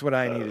me, that's what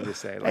I needed to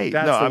say. Like,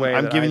 that's the way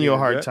I'm that giving I you a needed to do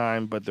hard it.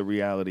 time, but the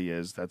reality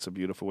is that's a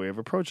beautiful way of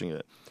approaching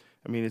it.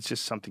 I mean, it's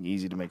just something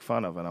easy to make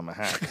fun of, and I'm a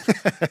hack.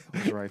 It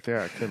was right there.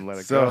 I couldn't let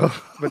it go.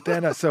 But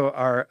then,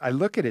 I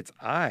look at its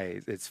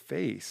eyes, its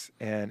face,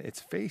 and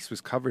its face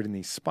was covered in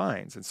these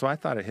spines. And so I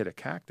thought it hit a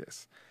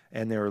cactus.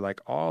 And they were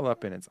like all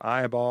up in its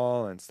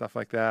eyeball and stuff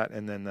like that.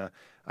 And then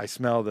I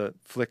smell the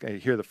flick, I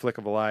hear the flick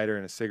of a lighter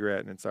and a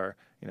cigarette, and it's our,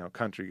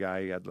 country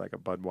guy. He had like a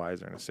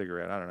Budweiser and a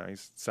cigarette. I don't know.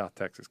 He's a South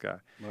Texas guy.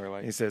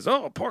 Like, he says,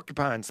 "Oh,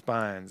 porcupine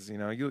spines.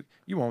 You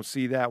won't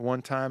see that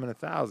one time in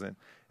 1,000.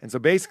 And so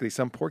basically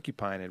some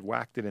porcupine had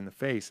whacked it in the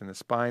face and the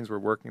spines were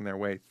working their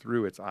way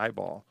through its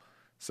eyeball.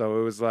 So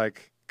it was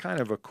like kind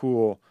of a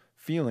cool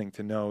feeling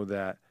to know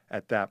that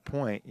at that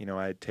point,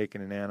 I had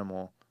taken an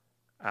animal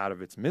out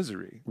of its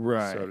misery,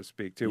 right, so to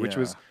speak, too, which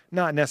was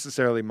not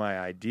necessarily my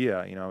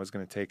idea. I was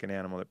going to take an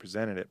animal that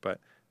presented it,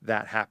 but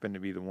that happened to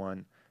be the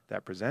one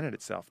that presented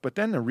itself. But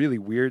then a really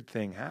weird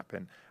thing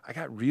happened. I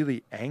got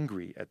really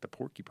angry at the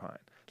porcupine.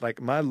 Like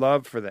my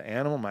love for the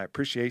animal, my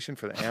appreciation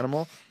for the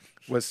animal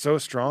was so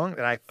strong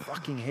that I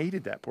fucking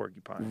hated that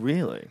porcupine.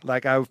 Really?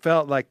 Like I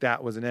felt like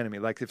that was an enemy.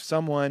 Like if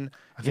someone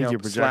you're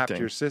slapped projecting.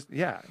 your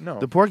sister, no.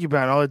 The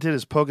porcupine, all it did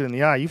is poke it in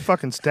the eye. You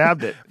fucking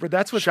stabbed it. But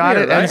that's what's shot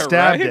weird, it and right?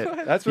 stabbed Right?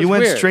 it. That's what's you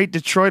went weird. straight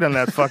Detroit on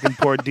that fucking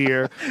poor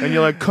deer, and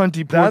you're like,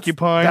 cunty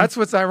porcupine. That's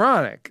what's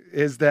ironic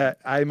is that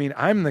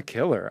I'm the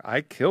killer.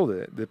 I killed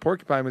it. The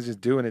porcupine was just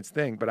doing its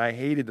thing, but I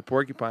hated the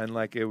porcupine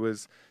like it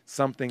was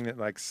something that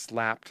like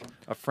slapped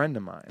a friend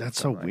of mine.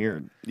 That's so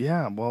weird.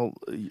 Yeah, well,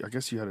 I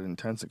guess you had an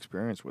intense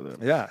experience with it.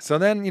 Yeah. So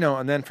then,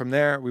 and then from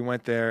there we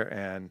went there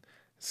and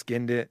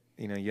skinned it.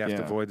 You have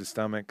to avoid the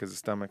stomach because the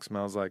stomach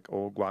smells like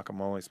old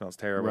guacamole. Smells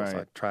terrible. Right. So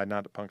I tried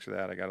not to puncture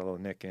that. I got a little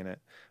nick in it,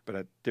 but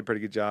I did a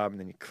pretty good job. And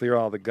then you clear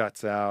all the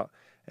guts out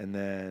and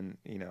then,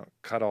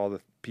 cut all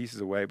the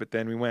pieces away. But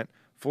then we went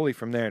fully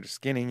from there to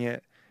skinning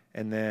it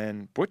and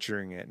then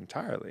butchering it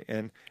entirely.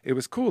 And it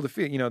was cool to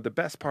feel, the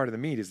best part of the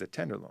meat is the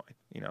tenderloin.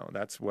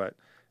 That's what,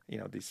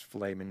 these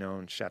filet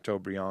mignon,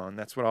 Chateaubriand,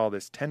 that's what all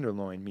this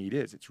tenderloin meat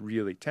is. It's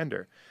really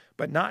tender.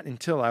 But not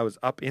until I was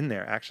up in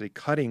there actually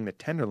cutting the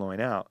tenderloin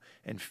out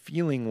and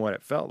feeling what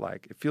it felt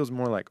like. It feels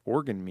more like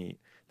organ meat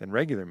than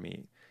regular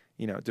meat.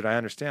 Did I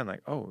understand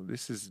like, oh,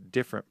 this is a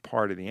different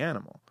part of the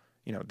animal.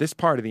 This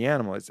part of the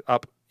animal is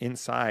up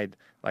inside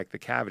like the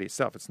cavity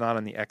itself. It's not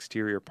on the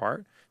exterior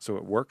part, so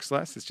it works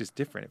less. It's just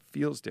different. It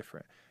feels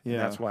different. Yeah.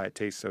 And that's why it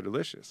tastes so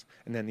delicious.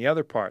 And then the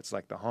other parts,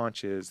 like the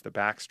haunches, the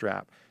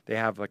backstrap, they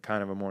have like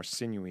kind of a more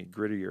sinewy,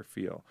 grittier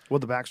feel. Well,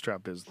 the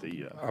backstrap is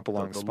the up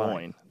along the spine.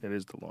 Loin. It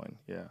is the loin.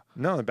 Yeah.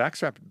 No, the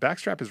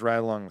backstrap is right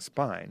along the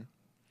spine.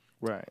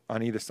 Right.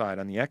 On either side,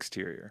 on the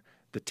exterior.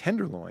 The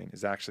tenderloin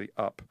is actually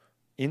up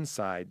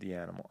inside the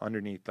animal,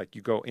 underneath, like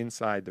you go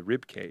inside the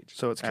rib cage.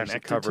 So it's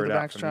connected cover to the it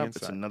out from backstrap?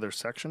 inside. It's another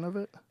section of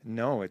it?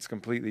 No, it's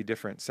completely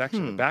different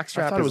section. The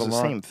backstrap I thought it was is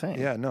the same thing.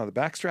 Yeah, no, the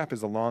backstrap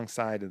is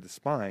alongside of the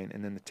spine,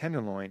 and then the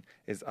tenderloin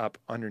is up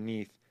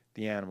underneath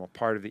the animal,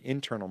 part of the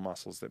internal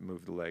muscles that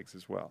move the legs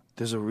as well.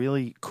 There's a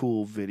really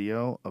cool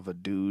video of a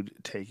dude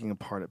taking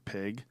apart a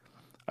pig.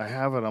 I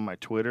have it on my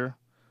Twitter,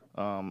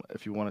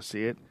 if you want to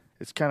see it.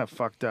 It's kind of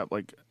fucked up.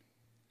 Like,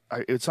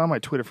 it's on my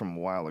Twitter from a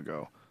while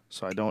ago,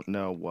 so I don't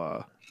know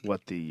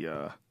what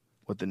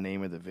the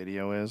name of the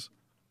video is.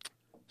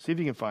 See if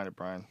you can find it,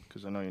 Brian,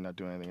 because I know you're not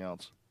doing anything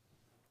else.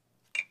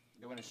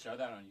 You want to show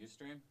that on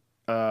Ustream?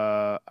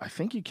 I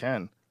think you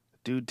can.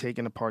 Dude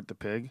taking apart the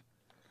pig.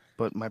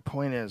 But my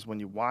point is, when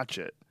you watch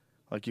it,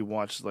 like you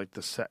watch like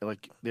the set,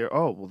 like there.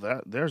 Oh,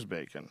 well, there's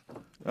bacon.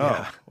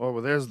 Oh,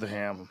 well, there's the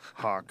ham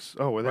hocks.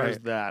 Oh, well, there's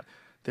that.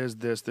 There's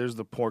this. There's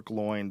the pork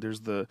loin.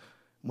 There's the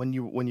when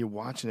you're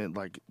watching it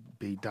like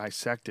be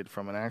dissected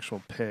from an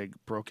actual pig,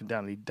 broken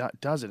down. And he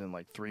does it in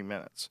like 3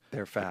 minutes.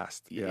 They're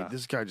fast. Yeah.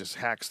 This guy just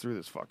hacks through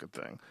this fucking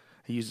thing.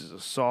 He uses a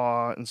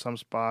saw in some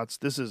spots.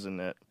 This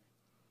isn't it.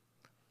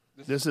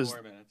 This is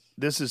 4 minutes.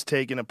 This is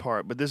taken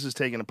apart, but this is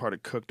taking apart a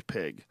cooked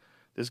pig.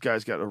 This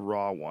guy's got a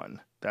raw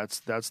one. That's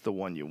the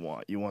one you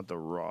want. You want the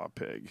raw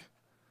pig.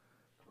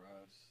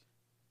 Gross.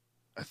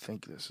 I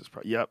think this is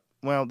probably. Yep.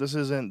 Well, this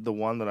isn't the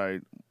one that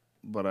I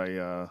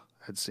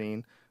had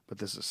seen, but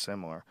this is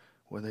similar,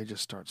 where they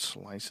just start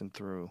slicing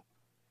through,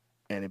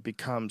 and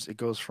it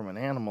goes from an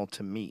animal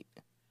to meat,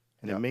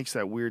 and it makes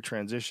that weird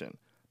transition.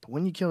 But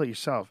when you kill it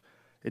yourself,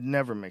 it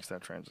never makes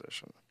that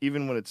transition.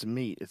 Even when it's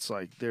meat, it's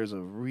like there's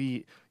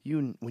when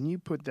you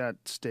put that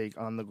steak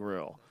on the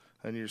grill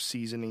and you're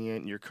seasoning it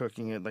and you're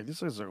cooking it, like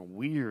this is a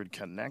weird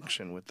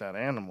connection with that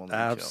animal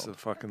that you killed.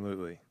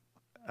 Absolutely.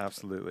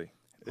 Absolutely.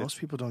 Most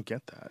people don't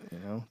get that,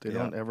 They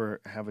don't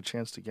ever have a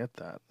chance to get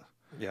that.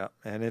 Yeah,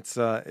 and it's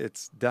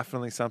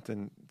definitely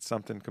something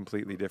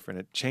completely different.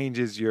 It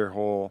changes your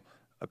whole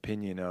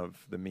opinion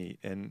of the meat.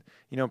 And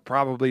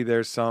probably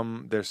there's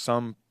some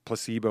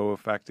placebo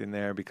effect in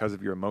there because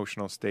of your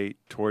emotional state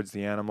towards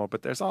the animal,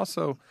 but there's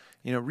also,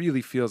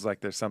 really feels like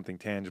there's something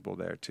tangible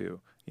there too.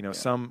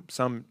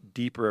 Some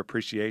deeper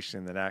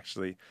appreciation that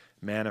actually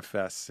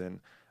manifests.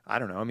 And I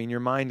don't know. I mean, your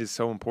mind is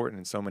so important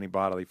in so many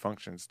bodily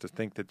functions. To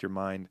think that your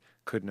mind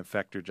couldn't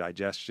affect your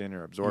digestion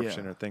or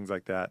absorption or things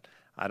like that,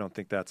 I don't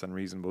think that's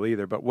unreasonable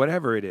either. But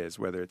whatever it is,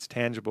 whether it's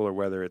tangible or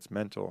whether it's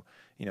mental,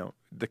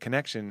 the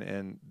connection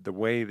and the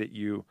way that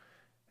you,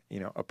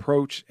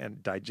 approach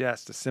and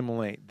digest,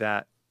 assimilate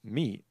that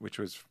meat, which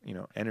was,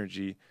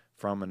 energy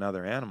from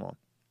another animal,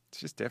 it's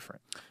just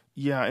different.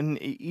 Yeah, and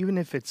even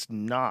if it's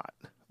not,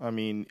 I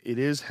mean, it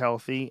is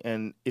healthy,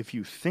 and if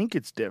you think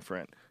it's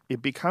different,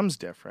 it becomes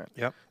different.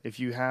 Yep. If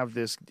you have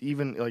this,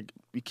 even like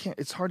you can't.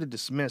 It's hard to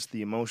dismiss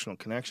the emotional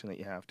connection that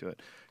you have to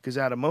it, because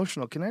that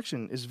emotional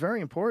connection is very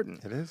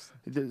important. It is.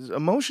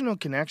 Emotional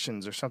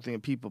connections are something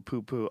that people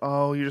poo-poo.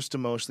 Oh, you're just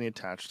emotionally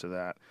attached to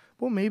that.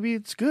 Well, maybe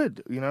it's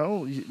good.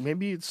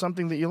 Maybe it's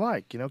something that you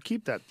like.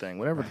 Keep that thing.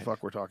 Whatever the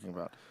fuck we're talking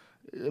about.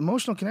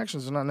 Emotional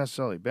connections are not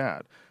necessarily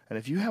bad. And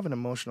if you have an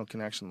emotional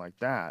connection like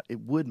that, it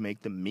would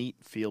make the meat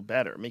feel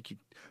better, make you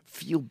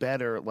feel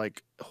better,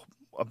 like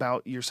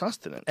about your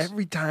sustenance.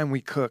 Every time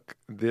we cook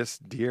this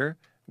deer,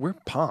 we're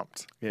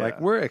pumped. Yeah. Like,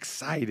 we're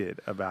excited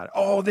about it.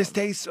 Oh, this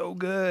tastes so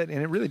good.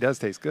 And it really does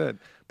taste good.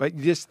 But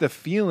just the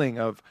feeling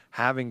of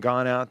having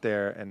gone out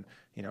there and,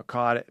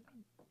 caught it,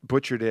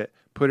 butchered it,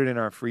 put it in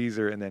our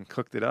freezer, and then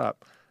cooked it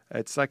up,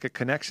 it's like a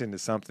connection to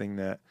something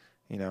that,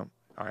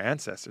 our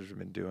ancestors have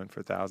been doing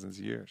for thousands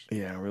of years.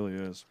 Yeah, it really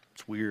is.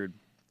 It's weird.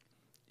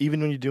 Even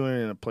when you're doing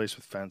it in a place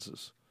with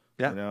fences.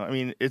 Yeah. I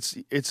mean,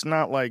 it's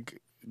not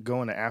like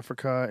going to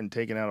Africa and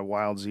taking out a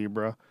wild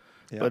zebra,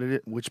 but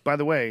which, by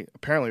the way,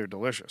 apparently are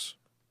delicious.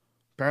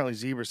 Apparently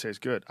zebras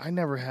taste good. I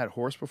never had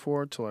horse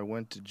before till I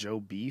went to Joe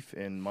Beef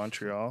in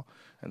Montreal,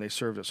 and they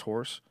served us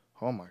horse.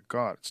 Oh, my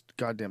God. It's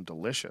goddamn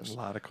delicious. A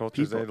lot of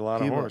cultures ate a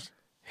lot of horse.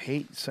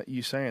 Hate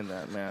you saying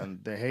that, man.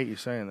 They hate you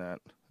saying that.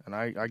 And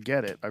I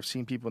get it. I've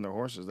seen people in their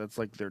horses. That's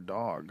like their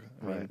dog.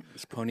 I mean,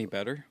 Is pony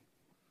better?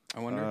 I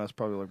wonder. it's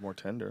probably like more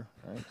tender,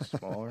 right?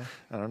 Smaller.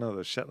 I don't know.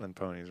 Those Shetland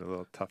ponies are a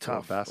little tough little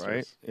Tough, bastards.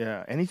 right?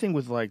 Yeah. Anything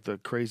with like the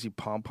crazy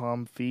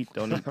pom-pom feet,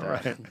 don't eat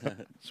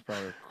that. It's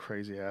probably a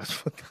crazy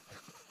ass. Or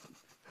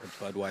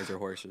Budweiser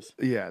horses.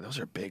 Yeah, those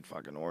are big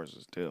fucking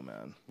horses too,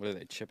 man. What are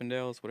they?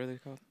 Chippendales? What are they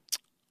called?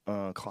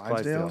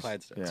 Clydesdales?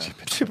 Clydesdales. Yeah.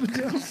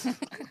 Chippendales?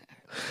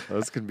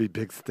 Those can be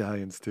big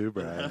stallions too,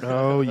 Brian.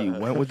 Oh, you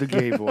went with the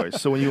gay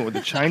voice. So when you went with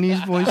the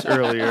Chinese voice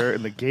earlier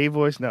and the gay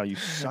voice now, you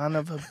son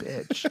of a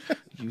bitch.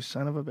 You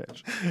son of a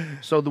bitch.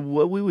 So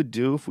what we would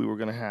do if we were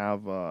going to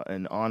have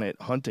an on-it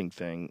hunting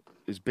thing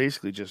is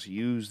basically just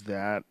use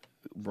that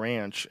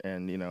ranch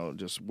and,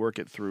 just work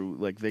it through,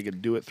 like they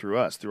could do it through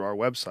us, through our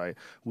website.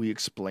 We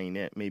explain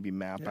it, maybe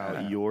map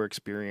out your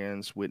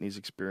experience, Whitney's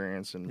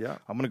experience, and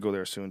I'm going to go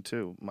there soon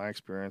too. My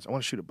experience. I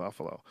want to shoot a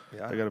buffalo.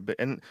 Yeah. I got a bit,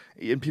 and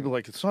people are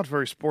like, it's not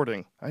very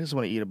sporting. I just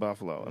want to eat a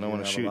buffalo, and I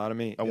want to shoot a lot of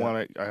meat.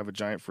 I have a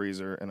giant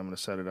freezer, and I'm going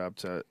to set it up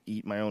to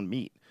eat my own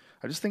meat.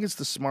 I just think it's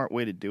the smart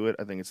way to do it.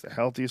 I think it's the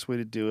healthiest way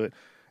to do it.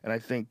 And I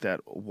think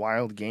that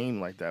wild game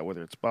like that,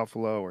 whether it's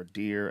buffalo or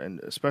deer, and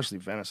especially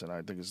venison,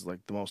 I think is like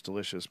the most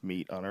delicious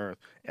meat on earth.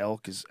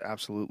 Elk is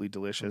absolutely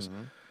delicious.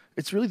 Mm-hmm.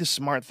 It's really the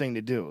smart thing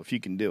to do if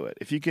you can do it.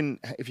 If you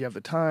have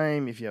the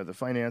time, if you have the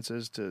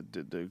finances to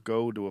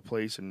go to a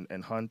place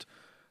and hunt,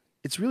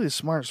 it's really the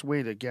smartest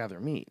way to gather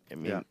meat. I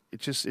mean,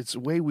 it's a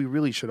way we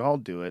really should all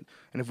do it.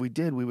 And if we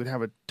did, we would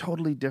have a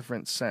totally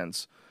different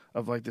sense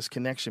of like this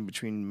connection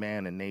between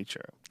man and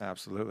nature.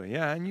 Absolutely.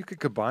 Yeah. And you could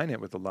combine it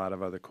with a lot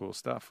of other cool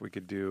stuff. We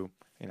could do,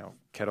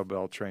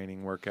 kettlebell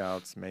training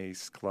workouts,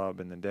 mace,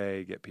 club in the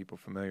day, get people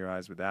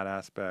familiarized with that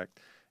aspect,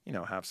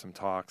 have some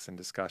talks and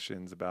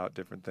discussions about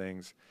different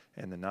things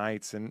in the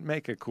nights and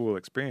make a cool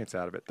experience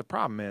out of it. The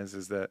problem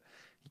is that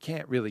you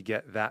can't really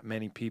get that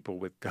many people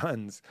with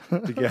guns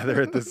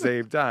together at the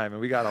same time.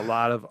 And we got a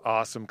lot of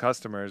awesome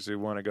customers who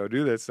want to go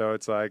do this. So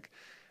it's like,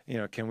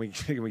 can we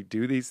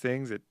do these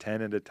things at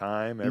 10 at a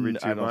time every 2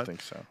 months? I don't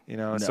think so.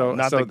 So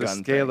not the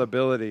gun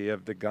scalability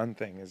of the gun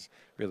thing is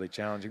really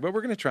challenging. But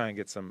we're going to try and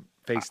get some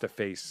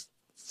face-to-face,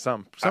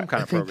 some kind of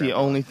program. I think the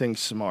only thing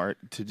smart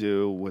to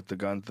do with the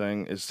gun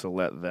thing is to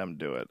let them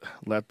do it.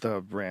 Let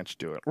the ranch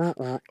do it.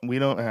 We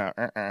don't have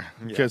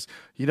because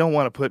you don't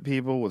want to put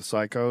people with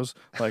psychos.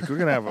 Like we're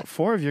gonna have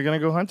 4 of you are gonna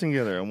go hunting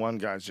together, and one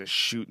guy's just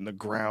shooting the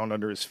ground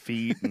under his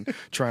feet and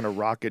trying to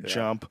rocket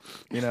jump.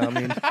 You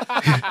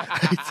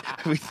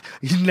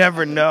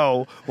never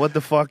know what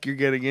the fuck you're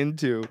getting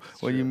into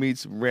when you meet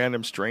some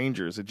random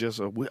strangers. It just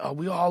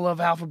we all love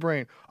Alpha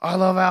Brain. I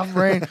love Alpha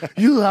Brain.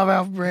 You love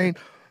Alpha Brain.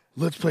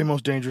 Let's play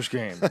most dangerous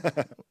game.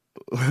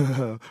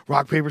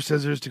 Rock, paper,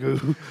 scissors to go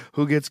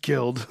who gets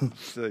killed.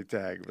 Silly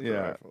tag with the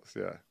rifles,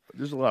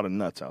 There's a lot of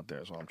nuts out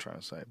there is what I'm trying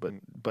to say.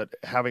 But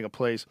having a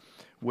place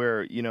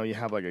where, you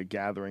have like a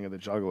gathering of the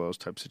juggalos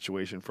type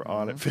situation for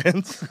on it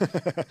fans.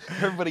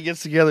 Everybody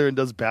gets together and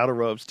does battle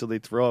ropes till they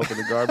throw up in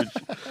the garbage.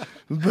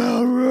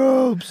 Battle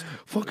ropes!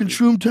 Fucking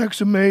Shroom Tech's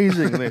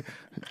amazing. And they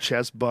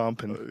chest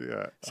bump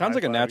and Sounds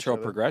like a natural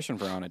progression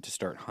for on it to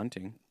start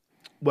hunting.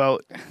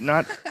 Well,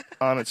 not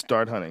on it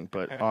start hunting,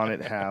 but on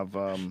it have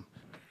an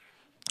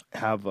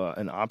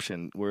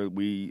option where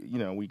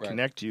we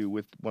connect you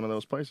with one of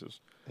those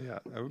places. Yeah,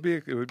 it would be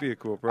a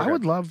cool program. I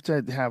would love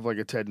to have like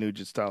a Ted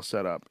Nugent style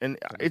setup, and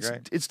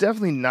it's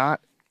definitely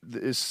not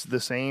the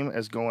same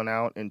as going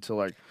out into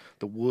like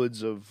the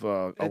woods of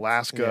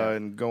Alaska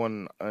and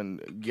going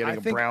and getting a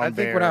brown bear. I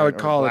think what I would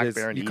call it is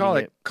you call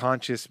it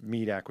conscious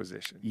meat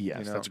acquisition.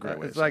 Yes, that's a great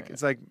way.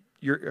 It's like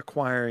you're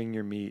acquiring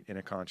your meat in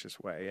a conscious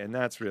way, and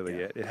that's really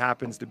it. It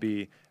happens to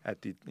be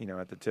at the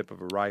tip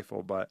of a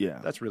rifle, but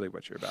that's really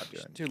what you're about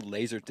doing. Do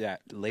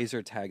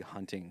laser tag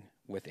hunting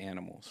with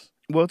animals.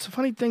 Well, it's a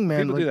funny thing,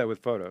 man. People do that with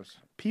photos.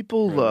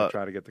 People Where they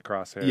try to get the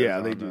crosshairs. yeah,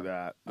 they on do the-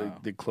 that.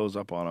 They close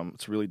up on them.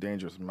 It's really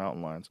dangerous with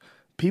mountain lions.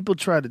 People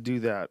try to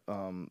do that.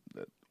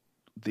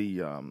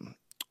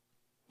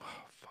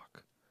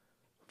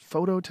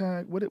 Photo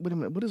tag.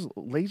 What is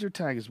laser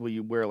tag? Is where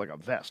you wear like a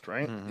vest,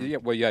 right? Yeah,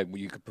 well, yeah,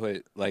 you could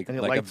put like And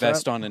it a lights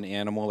vest up? on an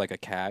animal, like a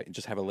cat, and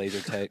just have a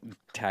laser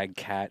tag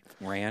cat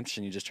ranch,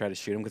 and you just try to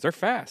shoot them because they're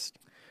fast.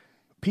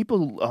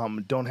 People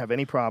don't have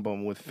any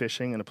problem with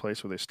fishing in a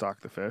place where they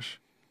stock the fish.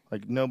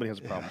 Like nobody has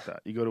a problem with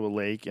that. You go to a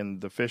lake and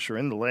the fish are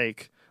in the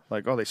lake.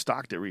 Like, oh, they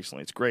stocked it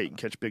recently. It's great. You can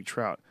catch big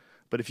trout.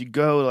 But if you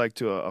go like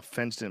to a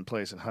fenced-in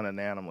place and hunt an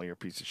animal, you're a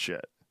piece of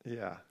shit.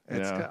 Yeah,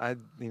 Yeah.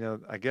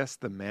 I guess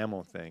the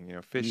mammal thing.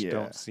 Fish Yeah.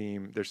 don't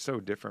seem they're so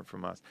different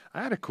from us.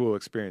 I had a cool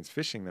experience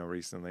fishing though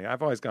recently.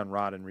 I've always gone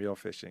rod and reel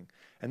fishing,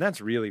 and that's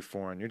really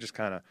foreign. You're just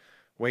kind of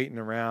waiting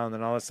around,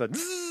 and all of a sudden,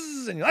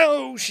 zzz, and you're like,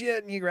 oh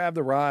shit, and you grab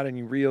the rod and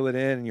you reel it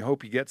in, and you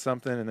hope you get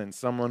something, and then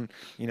someone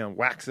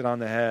whacks it on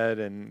the head,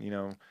 and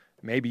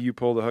maybe you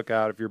pull the hook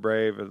out if you're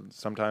brave. And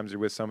sometimes you're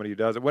with somebody who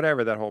does it.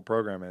 Whatever that whole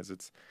program is,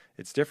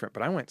 it's different.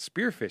 But I went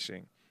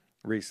spearfishing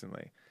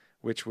recently,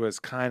 which was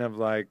kind of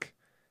like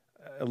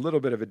a little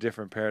bit of a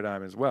different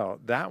paradigm as well.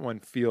 That one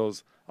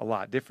feels a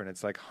lot different.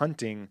 It's like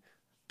hunting,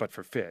 but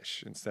for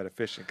fish instead of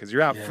fishing, because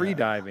you're out free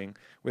diving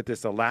with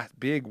this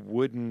big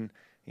wooden,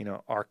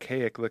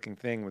 archaic looking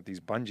thing with these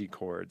bungee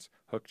cords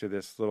hooked to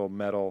this little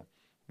metal,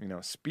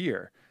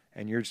 spear,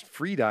 and you're just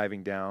free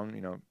diving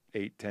down,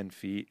 8-10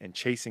 feet and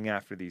chasing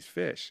after these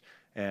fish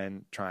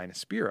and trying to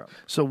spear them.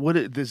 So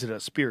is it a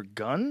spear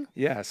gun?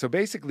 Yeah, so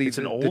basically It's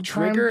an the old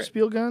trigger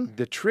spear gun?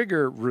 The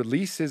trigger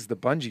releases the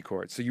bungee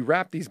cord. So you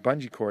wrap these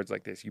bungee cords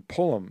like this. You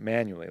pull them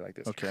manually like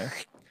this. Okay.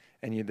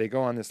 And they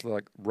go on this little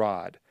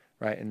rod,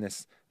 right? And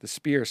the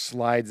spear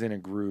slides in a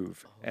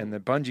groove, and the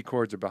bungee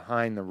cords are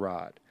behind the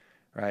rod,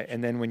 right?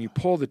 And then when you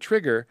pull the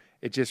trigger,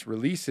 it just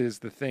releases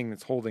the thing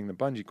that's holding the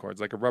bungee cords,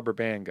 like a rubber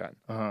band gun,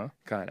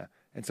 kind of.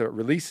 And so it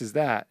releases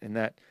that, and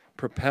that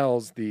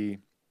propels the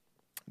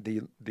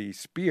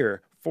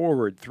spear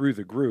forward through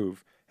the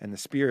groove, and the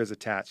spear is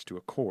attached to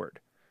a cord,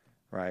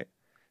 right?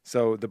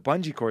 So the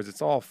bungee cords,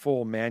 it's all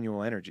full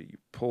manual energy. You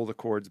pull the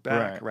cords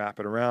back, Right. wrap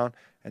it around,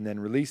 and then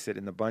release it,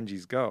 and the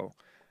bungees go.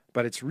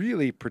 But it's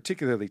really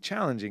particularly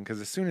challenging because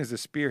as soon as the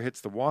spear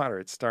hits the water,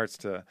 it starts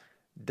to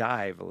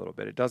dive a little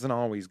bit. It doesn't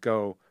always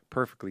go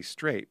perfectly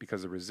straight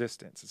because of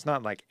resistance. It's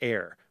not like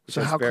air. Which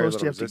So has how very close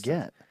do you little have to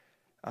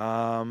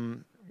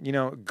resistance.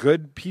 get?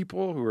 Good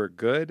people who are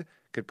good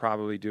could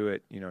probably do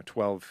it,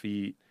 12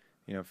 feet,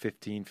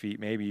 15 feet,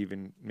 maybe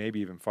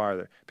even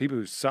farther. People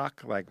who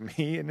suck like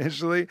me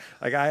initially,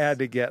 like I had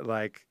to get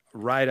like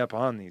right up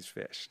on these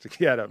fish to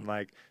get them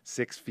like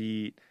 6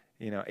 feet,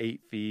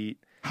 8 feet.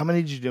 How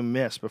many did you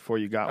miss before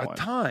you got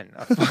one?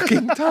 A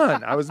fucking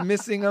ton. I was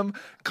missing them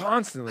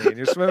constantly, and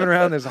you're swimming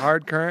around this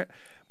hard current.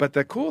 But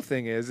the cool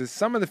thing is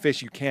some of the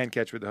fish you can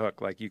catch with a hook,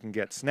 like you can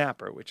get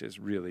snapper, which is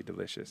really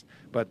delicious.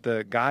 But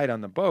the guide on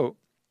the boat,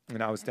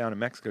 and I was down in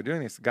Mexico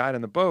doing this, the guide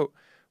on the boat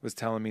was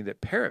telling me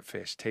that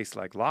parrotfish taste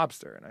like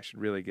lobster, and I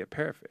should really get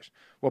parrotfish.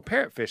 Well,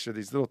 parrotfish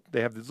are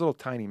they have this little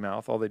tiny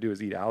mouth. All they do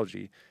is eat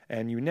algae,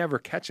 and you never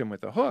catch them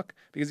with a hook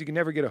because you can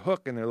never get a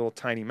hook in their little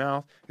tiny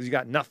mouth because you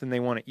got nothing they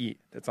want to eat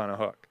that's on a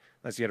hook,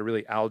 unless you had a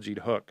really algaed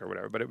hook or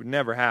whatever, but it would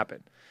never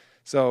happen.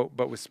 So,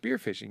 but with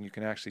spearfishing, you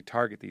can actually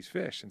target these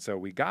fish, and so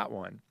we got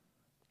one.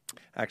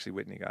 Actually,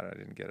 Whitney got it. I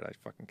didn't get it. I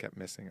fucking kept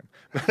missing him.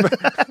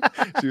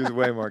 She was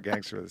way more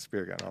gangster with a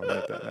spear gun. I'll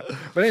admit that now.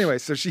 But anyway,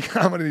 so she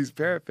got one of these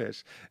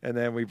parrotfish, and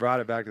then we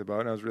brought it back to the boat,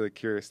 and I was really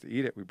curious to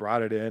eat it. We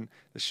brought it in.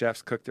 The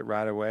chefs cooked it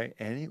right away,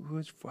 and it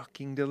was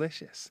fucking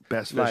delicious.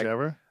 Best fish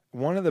ever?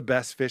 One of the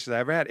best fish that I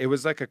ever had. It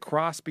was like a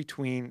cross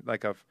between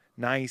like a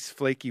nice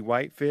flaky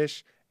white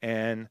fish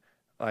and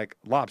like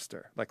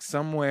lobster, like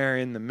somewhere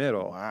in the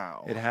middle.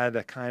 Wow. It had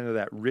a kind of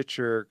that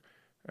richer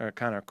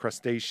kind of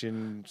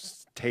crustacean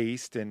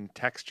taste and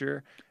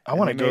texture. I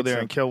want to go there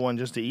and kill one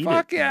just to eat it.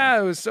 Fuck yeah,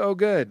 it was so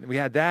good. We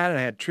had that, and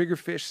I had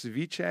triggerfish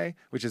ceviche,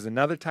 which is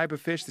another type of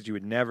fish that you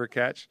would never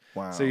catch.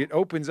 Wow. So it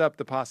opens up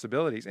the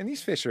possibilities. And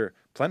these fish are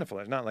plentiful.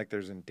 It's not like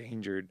they're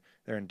endangered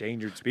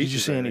species. Did you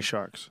see or any anything.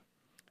 sharks?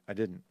 I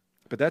didn't.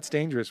 But that's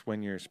dangerous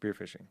when you're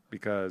spearfishing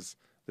because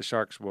the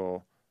sharks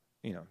will,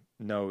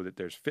 know that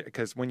there's fish.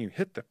 Because when you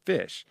hit the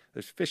fish,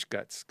 there's fish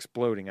guts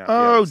exploding out the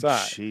Oh, other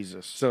side.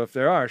 Jesus. So if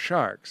there are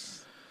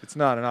sharks, it's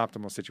not an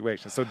optimal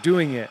situation. So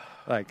doing it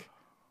like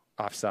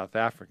off South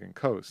African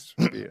coast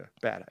would be a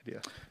bad idea.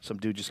 Some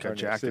dude just got Or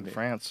near jacked in Sydney.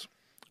 France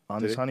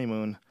on Did his he?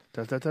 honeymoon.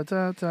 Da, da, da,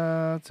 da,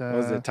 da, da.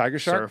 Was it a tiger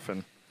shark?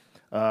 Surfing.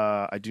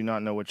 I do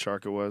not know what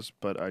shark it was,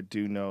 but I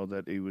do know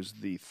that he was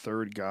the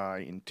third guy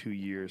in 2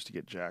 years to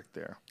get jacked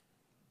there.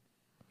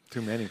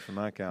 Too many for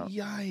my count.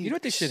 Yikes. You know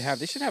what they should have?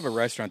 They should have a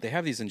restaurant. They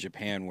have these in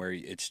Japan where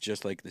it's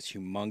just like this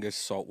humongous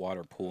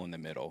saltwater pool in the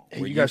middle.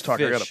 Hey, where you guys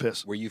talk, I gotta fish-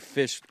 piss. Where you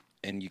fish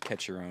and you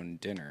catch your own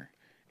dinner.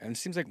 And it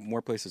seems like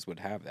more places would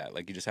have that.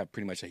 Like you just have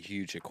pretty much a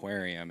huge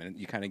aquarium, and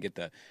you kind of get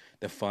the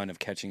fun of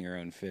catching your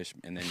own fish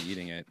and then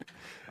eating it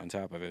on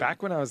top of it.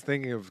 Back when I was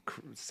thinking of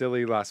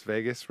silly Las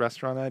Vegas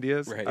restaurant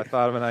ideas, Right. I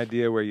thought of an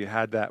idea where you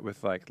had that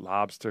with like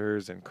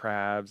lobsters and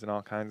crabs and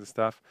all kinds of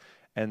stuff,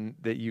 and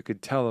that you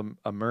could tell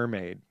a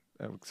mermaid,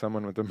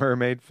 someone with a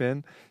mermaid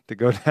fin, to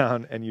go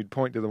down, and you'd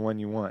point to the one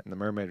you want, and the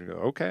mermaid would go,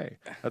 "Okay,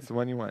 that's the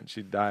one you want."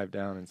 She'd dive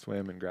down and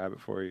swim and grab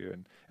it for you,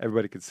 and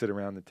everybody could sit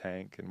around the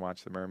tank and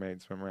watch the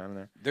mermaid swim around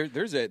in there.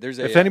 There's a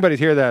If anybody's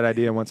here that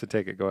idea and wants to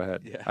take it, go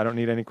ahead. Yeah. I don't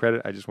need any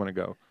credit. I just want to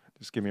go.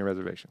 Just give me a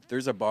reservation.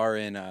 There's a bar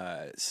in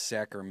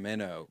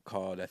Sacramento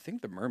called, I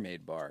think, the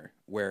Mermaid Bar,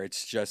 where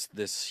it's just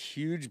this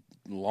huge,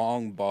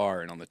 long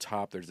bar, and on the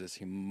top there's this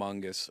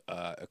humongous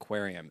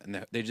aquarium,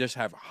 and they just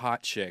have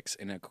hot chicks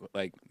in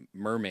like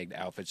mermaid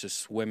outfits just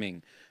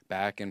swimming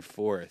back and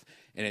forth,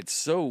 and it's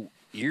so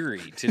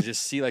eerie to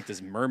just see like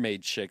this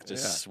mermaid chick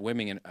just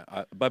swimming in,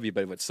 above you.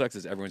 But what sucks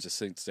is everyone just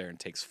sits there and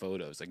takes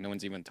photos. Like no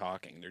one's even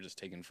talking; they're just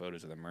taking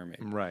photos of the mermaid.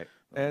 Right.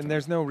 And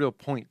there's no real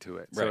point to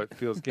it, so Right. it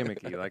feels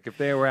gimmicky. Like if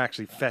they were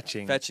actually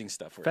fetching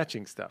stuff, for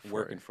you. for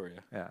Working you. for you.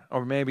 Yeah.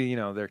 Or maybe,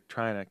 they're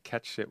trying to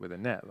catch shit with a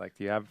net. Like,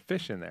 do you have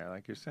fish in there,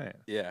 like you're saying?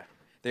 Yeah.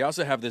 They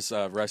also have this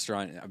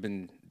restaurant. I've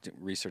been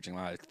researching a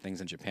lot of things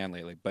in Japan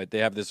lately, but they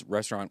have this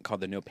restaurant called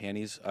the No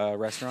Panties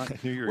restaurant, I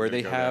knew you were where gonna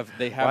they go have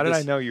there. Why did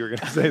I know you were going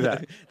to say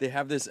that? They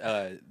have this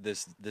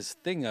this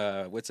thing.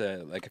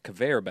 Like a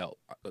conveyor belt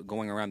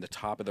going around the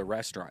top of the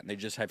restaurant. They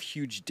just have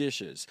huge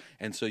dishes,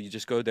 and so you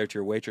just go there to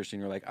your waitress,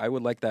 and you're like, "I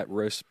would like that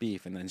roast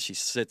beef," and then she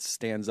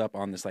stands up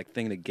on this like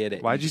thing to get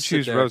it. Why'd you just sit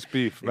choose there. roast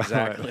beef? by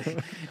the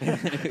way?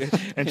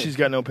 Exactly. And she's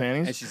got no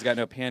panties? And she's got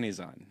no panties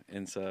on,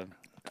 and so.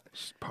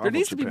 Powerful There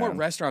needs to be more Japan.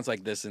 restaurants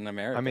like this in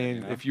America. I mean,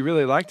 you know? if you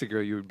really liked a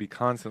girl, you would be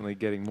constantly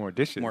getting more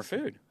dishes. more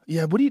food.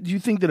 Yeah, what do you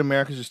think that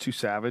America's just too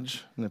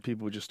savage and that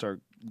people would just start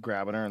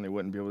grabbing her and they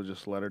wouldn't be able to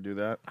just let her do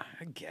that?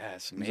 I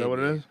guess. Is that what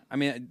it is? I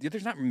mean,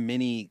 there's not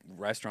many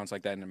restaurants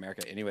like that in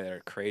America anyway that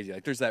are crazy.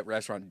 Like, there's that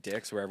restaurant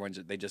Dick's where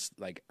they just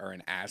like are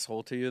an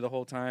asshole to you the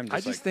whole time.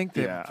 I just think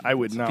that Yeah, I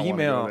would not wanna go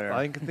female. there.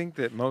 I think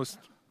that most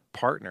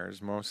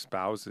partners, most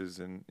spouses,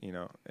 in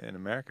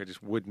America,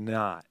 just would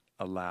not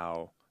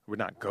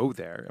go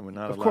there and would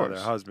not Of allow course.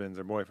 their husbands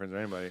or boyfriends or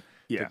anybody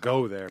Yeah. to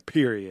go there.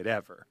 Period.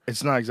 Ever.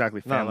 It's not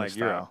exactly Not family like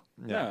style. Europe.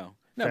 Yeah.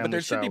 No, Family but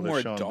there should be style, more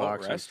they're showing adult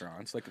boxes.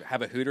 restaurants. Like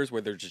have a Hooters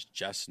where there's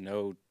just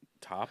no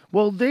top.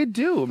 Well, they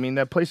do. I mean,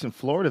 that place in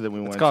Florida that we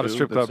went It's to. called a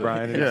strip club, that's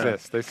Brian. It yeah.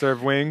 exists. They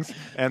serve wings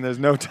and there's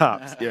no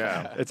tops.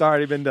 Yeah. It's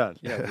already been done.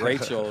 Yeah,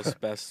 Rachel's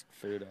best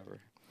food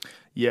ever.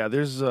 Yeah,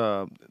 there's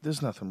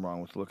nothing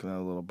wrong with looking at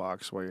a little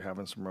box while you're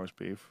having some roast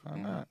beef. Why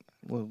not?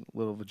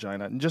 Little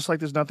vagina. And just like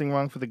there's nothing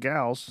wrong for the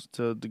gals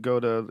to go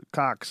to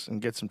Cox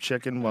and get some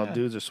chicken while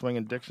dudes are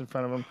swinging dicks in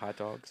front of them. Hot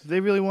dogs. If they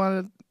really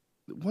want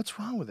it, what's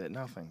wrong with it?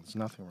 Nothing. There's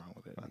nothing wrong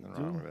with it. Nothing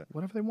Do wrong with it.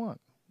 Whatever they want.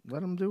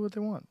 Let them do what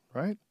they want,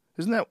 right?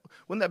 Wouldn't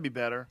that be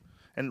better?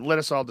 And let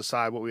us all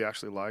decide what we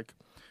actually like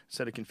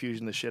instead of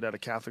confusing the shit out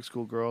of Catholic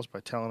school girls by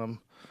telling them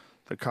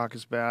the cock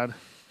is bad.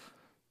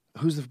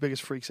 Who's the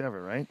biggest freaks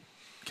ever, right?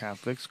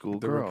 Catholic school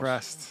The girls.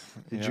 repressed.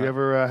 Did you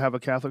ever have a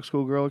Catholic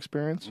school girl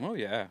experience? Oh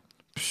yeah.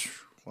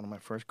 One of my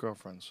first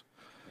girlfriends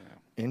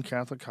in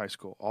Catholic high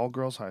school, all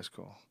girls high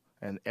school,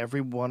 and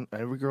every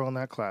girl in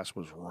that class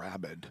was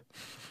rabid.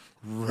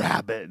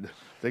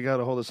 They got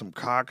a hold of some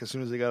cock as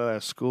soon as they got out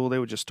of school. They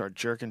would just start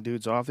jerking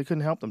dudes off. They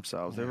couldn't help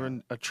themselves. They were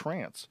in a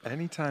trance.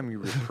 Anytime you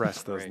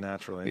repress those Right.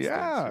 natural instincts,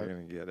 Yeah. you're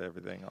going to get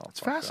everything all It's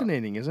fucked up.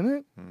 fascinating, isn't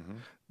it? Mhm.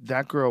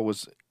 That girl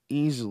was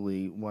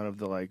easily one of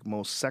the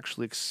most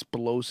sexually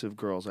explosive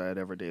girls I had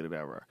ever dated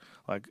ever.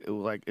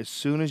 Like as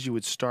soon as you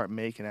would start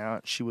making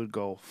out, she would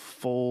go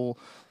full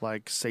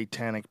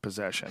satanic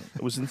possession.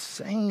 It was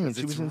insane.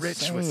 She It's was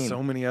rich insane. with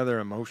so many other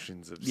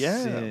emotions of Yeah.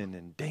 sin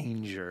and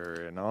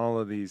danger and all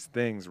of these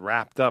things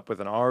wrapped up with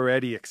an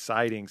already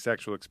exciting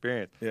sexual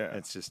experience. Yeah.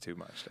 It's just too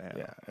much to handle.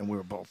 Yeah, and we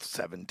were both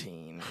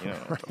 17. You know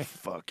what the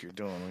fuck you're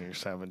doing when you're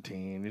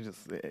 17?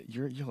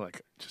 You're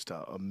like just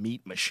a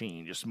meat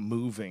machine, just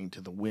moving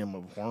to the whim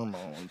of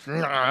hormones.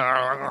 That's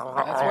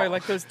why I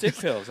like those dick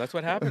pills. That's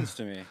what happens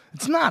to me.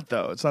 It's not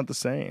though. It's not the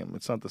same.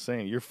 It's not the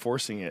same. You're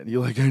forcing it.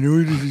 You're like, I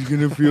know this is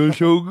gonna feel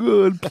so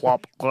good.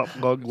 Plop, plop,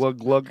 glug, glug,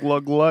 glug,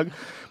 glug, glug.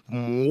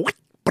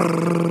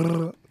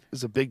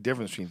 There's a big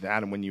difference between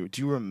that and when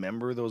do you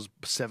remember those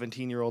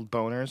 17-year-old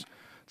boners?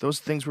 Those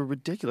things were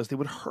ridiculous. They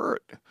would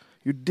hurt.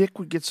 Your dick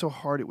would get so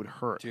hard it would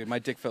hurt. Dude, my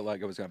dick felt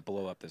like it was going to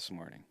blow up this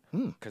morning.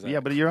 Yeah,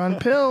 but you're on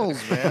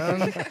pills,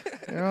 man.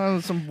 You're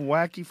on some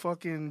wacky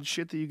fucking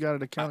shit that you got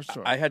at a counter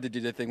store. I had to do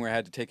the thing where I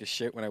had to take a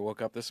shit when I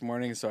woke up this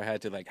morning, so I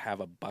had to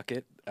have a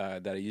bucket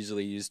that I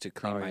usually use to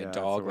clean my that's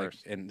dog, the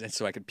worst. and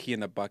so I could pee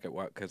in the bucket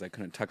because I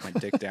couldn't tuck my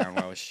dick down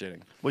while I was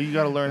shitting. Well, you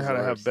got to learn how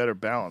to have better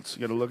balance.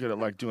 You got to look at it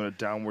like doing a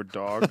downward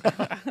dog,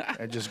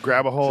 and just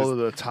grab a hold of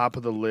the top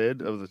of the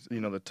lid of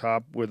the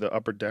top where the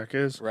upper deck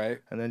is, Right.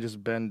 and then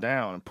just bend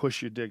down and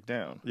push your dick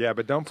down. Yeah,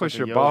 but don't push like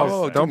your a yoga balls.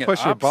 thing. Don't Doing it push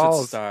your opposite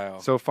balls style.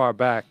 so far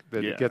back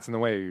that Yeah. it gets in the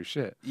way of your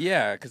shit.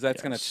 Yeah, because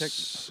that's going to Yes.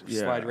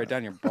 slide Yeah. right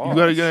down your balls.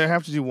 You're gonna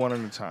have to do one at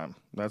a time.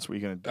 That's what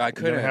you're gonna do. I You're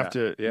couldn't. gonna have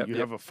to. Yep, You yep.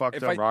 have a fucked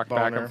If up I- Rock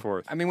boner. back and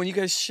forth. I mean, when you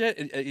guys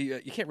shit, you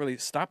can't really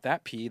stop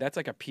that pee. That's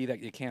like a pee that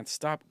you can't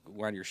stop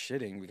when you're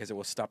shitting because it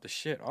will stop the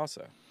shit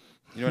also.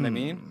 You know what I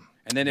mean?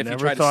 And then if you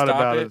Never try thought to stop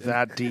about it, it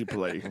that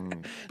deeply,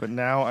 but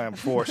now I am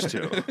forced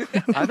to.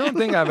 I don't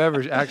think I've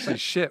ever actually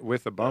shit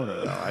with a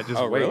boner though. I just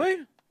oh wait. really?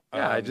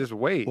 Yeah, I just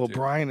wait. Well,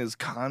 Brian is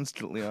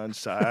constantly on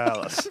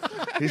Cialis.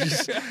 He's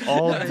just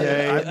all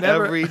day, I've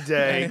never- every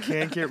day,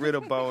 can't get rid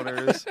of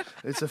boners.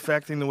 It's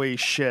affecting the way he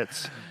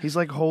shits. He's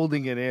like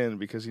holding it in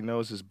because he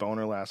knows his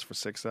boner lasts for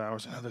 6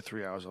 hours. Another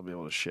 3 hours, I'll be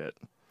able to shit.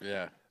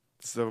 Yeah.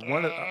 So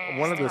one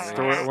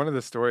of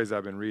the stories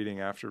I've been reading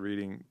after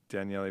reading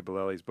Daniele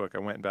Bolelli's book, I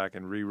went back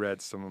and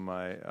reread some of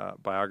my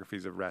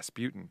biographies of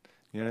Rasputin.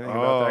 You know anything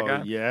about that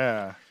guy?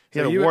 Yeah. He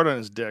So had he a wa- wart on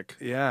his dick.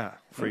 Yeah,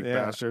 Freak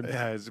yeah. bastard.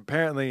 Yeah,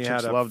 apparently he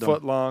Chicks had a loved him.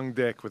 foot-long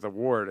dick with a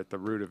wart at the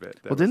root of it.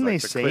 that Well, was didn't like they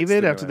the save clit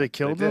it after they stimulator.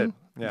 killed They him?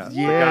 did.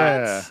 Yeah.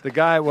 Yeah. The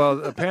guy.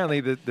 Well, apparently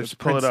this Let's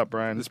pull prince, it up,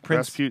 Brian. This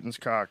prince Rasputin's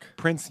cock.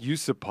 Prince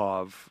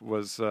Yusupov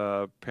was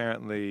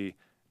apparently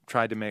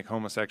tried to make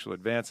homosexual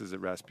advances at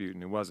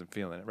Rasputin, who wasn't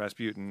feeling it.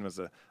 Rasputin was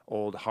a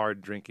old,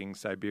 hard-drinking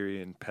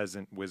Siberian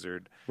peasant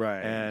wizard,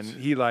 Right. and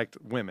he liked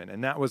women,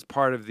 and that was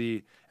part of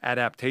the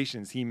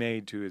adaptations he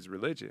made to his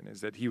religion. Is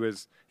that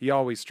he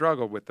always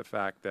struggled with the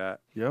fact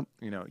that Yep.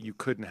 you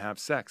couldn't have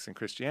sex in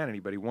Christianity,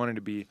 but he wanted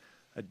to be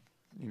a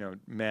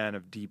man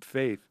of deep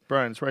faith.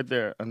 Brian, it's right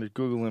there under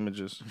Google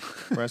Images.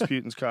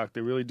 Rasputin's cock.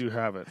 They really do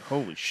have it.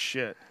 Holy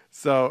shit.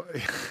 So,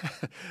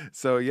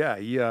 yeah,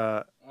 he.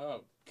 Oh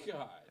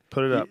God.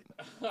 Put it up.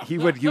 He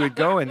would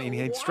go and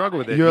he'd struggle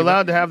with it. You're He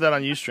allowed to have that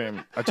on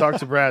Ustream. I talked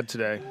to Brad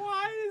today.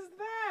 Why is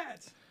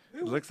that?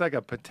 It looks like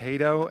a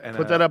potato and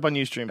Put that up on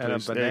Ustream, and a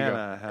please. There you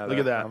banana go. had Look a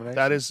at that. combination.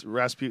 That is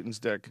Rasputin's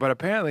dick. But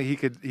apparently he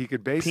could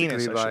basically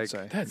Penis, I like. should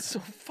say. That's so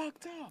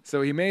fucked up.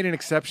 So he made an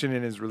exception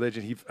in his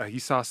religion. He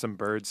saw some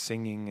birds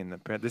singing, and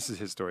this is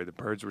his story. The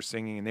birds were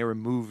singing, and they were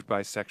moved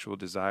by sexual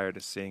desire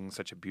to sing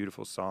such a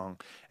beautiful song.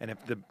 And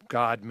if the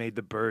God made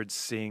the birds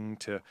sing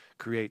to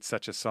create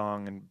such a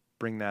song and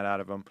bring that out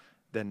of them,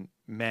 then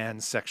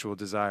man's sexual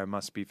desire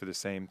must be for the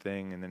same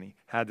thing. And then he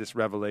had this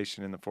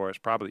revelation in the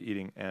forest, probably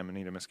eating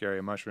Amanita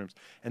muscaria mushrooms.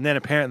 And then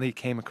apparently he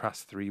came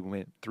across three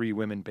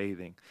women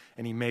bathing,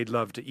 and he made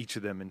love to each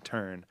of them in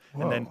turn,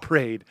 and then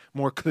prayed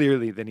more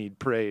clearly than he'd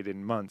prayed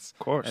in months. Of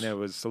course. And it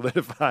was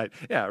solidified.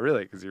 Yeah,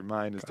 really, because your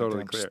mind is totally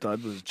Damn clear.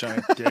 stud with his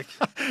giant dick.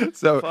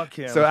 So, Fuck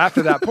him. so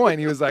after that point,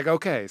 he was like,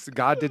 okay, so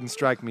God didn't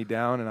strike me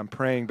down, and I'm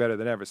praying better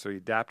than ever. So he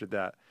adapted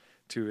that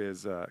to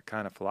his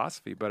kind of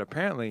philosophy. But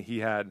apparently he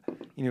had,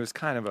 he was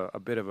kind of a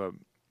bit of a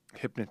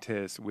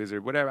hypnotist,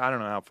 wizard, whatever. I don't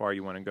know how far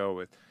you want to go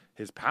with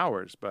his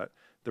powers, but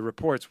the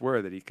reports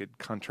were that he could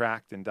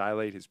contract and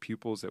dilate his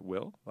pupils at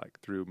will, like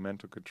through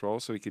mental control.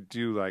 So he could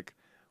do like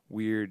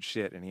weird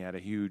shit, and he had a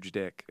huge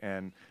dick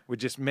and would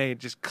just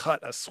cut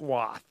a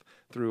swath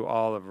through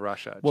all of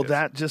Russia. Well,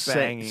 that just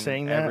banging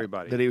saying that,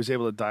 everybody. that he was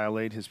able to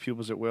dilate his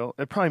pupils at will,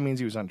 it probably means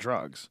he was on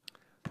drugs.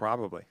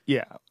 Probably.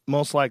 Yeah,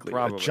 most likely.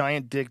 Probably. A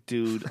giant dick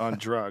dude on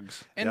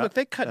drugs. And Yeah. look,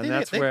 they cut. And They,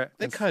 that's they, where-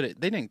 they cut it.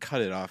 They didn't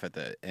cut it off at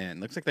the end.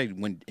 Looks like they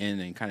went in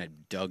and kind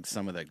of dug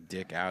some of the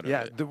dick out of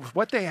Yeah, it.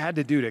 what they had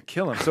to do to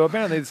kill him. So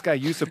apparently, this guy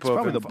Yusupov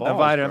probably the balls,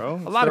 invited bro.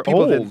 him. A lot of They're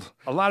people old. didn't.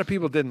 A lot of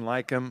people didn't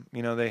like him.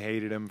 They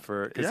hated him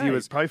because Yeah, he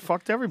was probably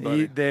fucked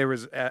everybody. There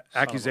was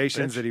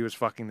accusations bitch. that he was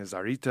fucking the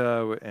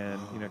Tsarita,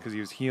 and because he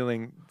was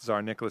healing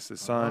Tsar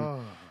Nicholas's son. Oh.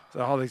 So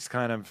all these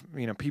kind of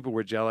people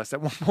were jealous. At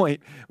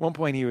one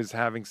point he was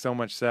having so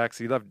much sex.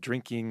 He loved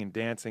drinking and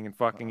dancing and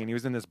fucking, and he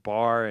was in this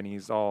bar and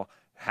he's all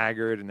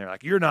haggard, and they're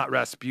like, "You're not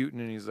Rasputin,"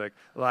 and he's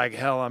like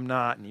hell I'm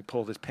not, and he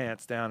pulled his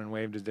pants down and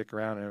waved his dick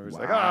around, and it was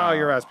like, "Oh,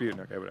 you're Rasputin."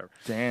 Okay, whatever.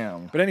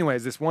 Damn. But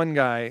anyways, this one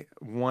guy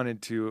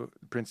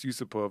Prince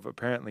Yusupov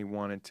apparently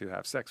wanted to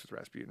have sex with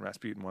Rasputin.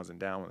 Rasputin wasn't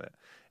down with it,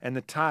 and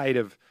the tide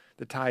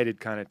had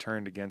kind of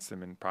turned against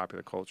him in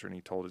popular culture, and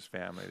he told his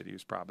family that he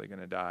was probably going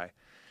to die.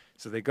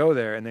 So they go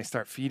there and they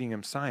start feeding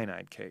him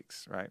cyanide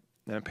cakes, right?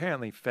 And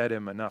apparently fed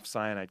him enough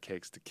cyanide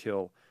cakes to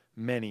kill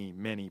many,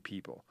 many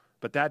people.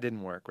 But that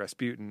didn't work.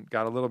 Rasputin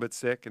got a little bit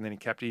sick, and then he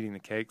kept eating the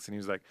cakes, and he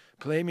was like,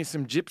 "Play me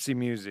some gypsy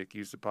music,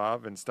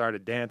 Yusupov," and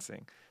started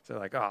dancing. So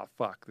they're like, "Oh,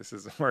 fuck, this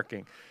isn't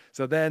working."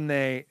 So then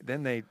they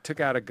took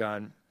out a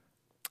gun,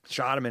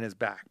 shot him in his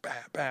back, bam,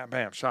 bam,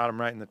 bam, shot him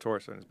right in the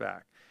torso in his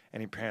back.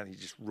 And apparently he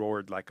just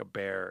roared like a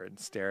bear and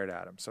stared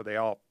at him. So they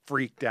all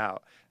freaked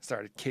out,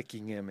 started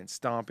kicking him and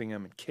stomping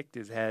him, and kicked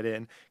his head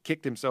in,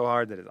 kicked him so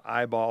hard that his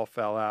eyeball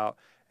fell out,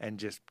 and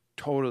just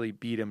totally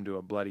beat him to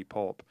a bloody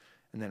pulp.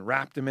 And then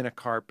wrapped him in a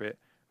carpet,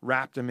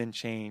 wrapped him in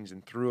chains,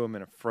 and threw him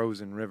in a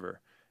frozen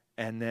river.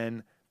 And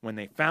then when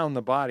they found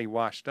the body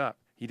washed up,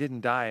 he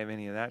didn't die of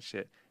any of that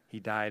shit. He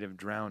died of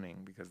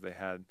drowning because they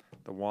had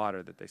the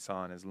water that they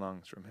saw in his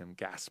lungs from him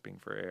gasping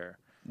for air.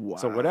 Wow.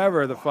 So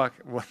whatever the fuck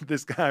what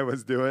this guy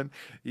was doing,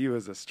 he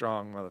was a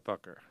strong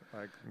motherfucker.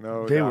 Like,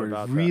 no They doubt were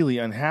about really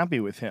unhappy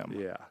with him. that.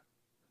 Yeah,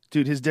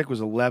 Dude, his dick was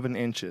 11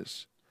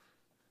 inches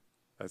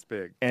that's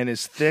big. and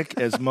as thick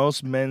as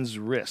most men's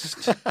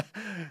wrist.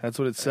 That's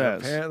what it And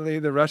says. apparently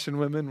the Russian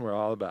women were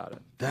all about it.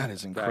 That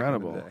is back in the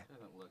incredible. day.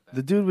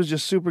 The dude was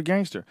just super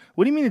gangster.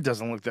 What do you mean it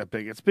doesn't look that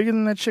big? It's bigger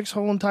than that chick's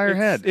whole entire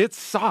head. It's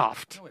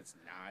soft. No, it's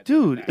not.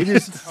 Dude, it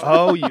is.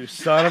 Oh, you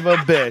son of a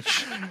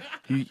bitch.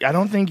 I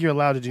don't think you're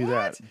allowed to do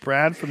that.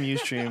 Brad from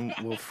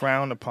Ustream will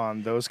frown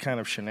upon those kind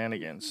of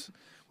shenanigans.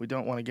 We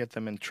don't want to get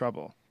them in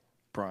trouble,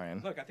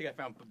 Brian. Look, I think I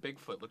found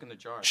Bigfoot. Look in the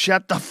jar.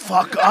 Shut the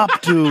fuck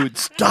up, dude.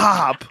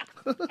 Stop.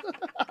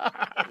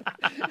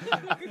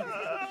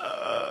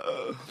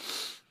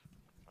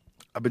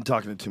 I've been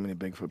talking to too many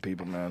Bigfoot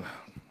people, man.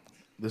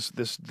 This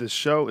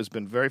show has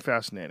been very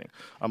fascinating.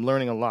 I'm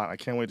learning a lot. I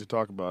can't wait to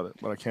talk about it,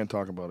 but I can't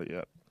talk about it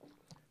yet.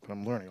 But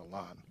I'm learning a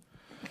lot.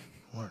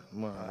 Learning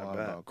a lot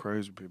about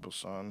crazy people,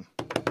 son.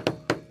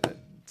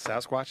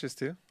 Sasquatches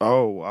too?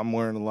 Oh, I'm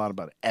learning a lot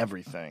about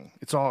everything.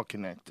 It's all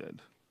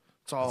connected.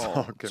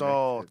 It's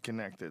all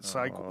connected.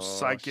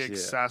 Psychic, shit.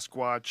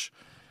 Sasquatch,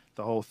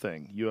 the whole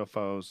thing.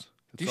 UFOs.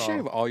 Do you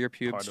shave all your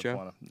pubes, part of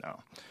Joe?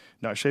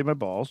 No, I shave my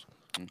balls.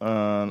 You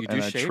And do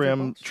I shave your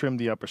balls? trim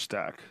the upper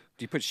stack.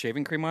 Do you put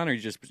shaving cream on, or you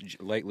just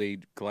lightly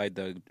glide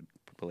the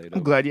blade I'm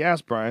over? glad you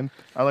asked, Brian.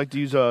 I like to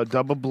use a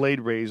double blade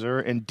razor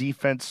and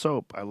defense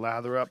soap. I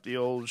lather up the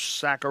old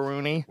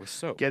sackaroonie. With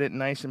soap. Get it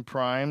nice and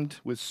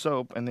primed with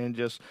soap, and then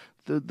just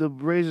the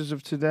razors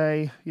of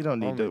today. You don't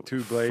need Only to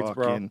 2 blades,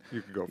 bro. fucking-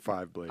 You could go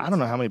 5 blades. I don't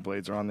know how many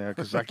blades are on there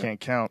because I can't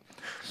count.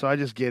 So I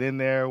just get in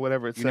there,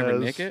 whatever it You says. never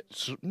nick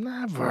it?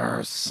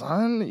 Never,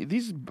 son.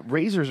 These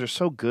razors are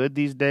so good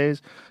these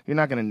days. You're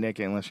not gonna nick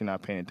it unless you're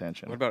not paying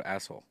attention. What about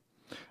asshole?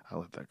 I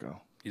let that go.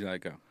 You let it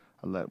go.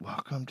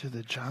 Welcome to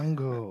the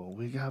jungle.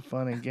 We got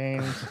fun and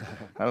games.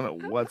 I don't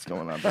know what's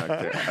going on back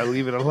there. I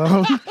leave it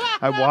alone.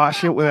 I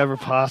wash it whenever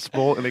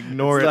possible and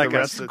ignore it the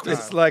rest of the time.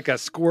 It's like a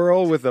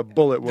squirrel with a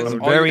bullet I'm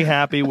wound. very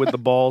happy with the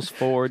balls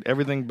forward.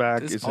 Everything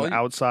back Does is all an you-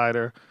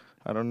 outsider.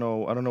 I don't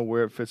know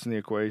where it fits in the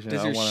equation.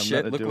 Does I don't your want shit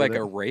nothing to look do like with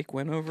a it. rake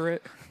went over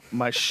it?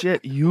 My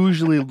shit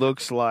usually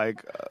looks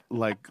like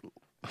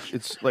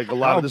it's like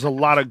there's a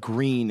lot of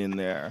green in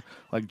there,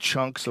 like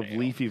chunks of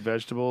leafy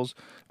vegetables,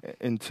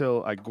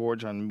 until I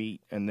gorge on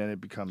meat, and then it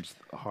becomes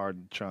hard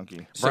and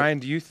chunky. Brian,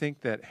 do you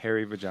think that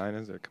hairy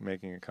vaginas are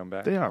making a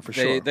comeback? They are for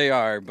sure. They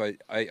are, but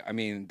I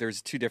mean,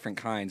 there's 2 different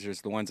kinds.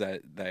 There's the ones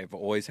that have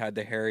always had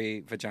the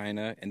hairy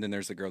vagina, and then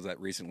there's the girls that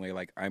recently,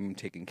 like, I'm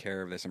taking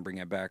care of this and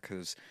bringing it back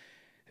because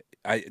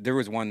there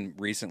was one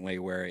recently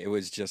where it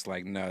was just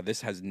like, no,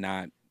 this is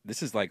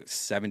like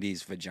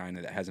 70s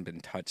vagina that hasn't been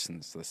touched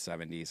since the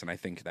 70s, and I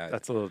think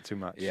That's a little too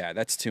much. yeah,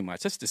 that's too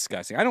much. That's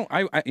disgusting.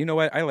 I you know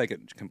what? I like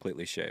it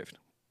completely shaved.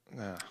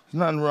 There's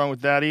nothing wrong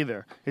with that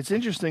either. It's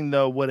interesting,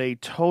 though, what a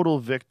total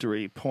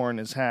victory porn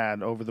has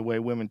had over the way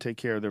women take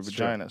care of their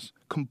vaginas.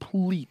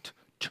 Complete,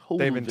 total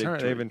victory.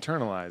 They've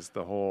internalized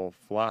the whole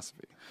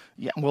philosophy.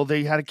 Yeah, well,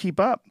 they had to keep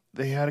up.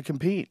 They had to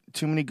compete.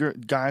 Too many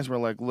guys were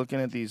like looking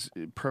at these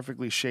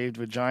perfectly shaved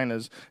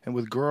vaginas and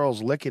with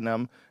girls licking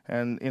them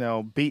and,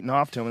 beating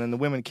off to them. And then the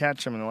women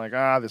catch them and they're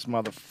like, this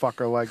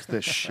motherfucker likes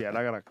this shit.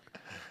 I got to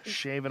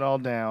shave it all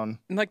down.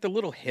 And like the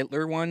little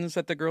Hitler ones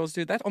that the girls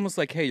do, that's almost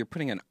like, hey, you're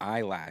putting an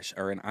eyelash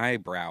or an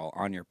eyebrow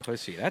on your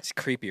pussy. That's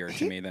creepier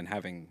to me than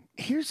having...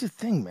 Here's the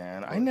thing,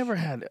 man. I never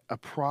had a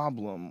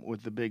problem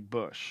with the big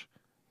bush.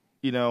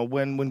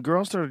 When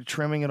girls started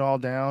trimming it all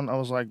down, I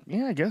was like,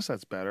 yeah, I guess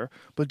that's better.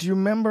 But do you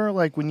remember,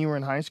 like, when you were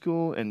in high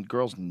school and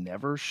girls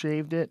never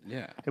shaved it?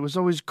 Yeah. It was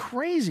always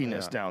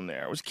craziness down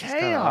there. It was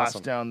chaos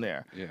down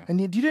there. Yeah.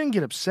 And you didn't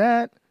get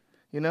upset.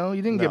 You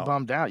didn't get No.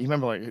 bummed out. You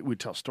remember, like,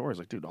 we'd tell stories,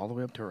 like, dude, all the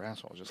way up to her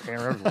asshole, just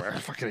hair everywhere,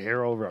 fucking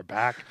hair all over her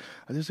back.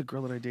 There's a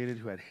girl that I dated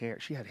who had hair.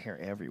 She had hair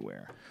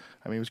everywhere.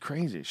 I mean, it was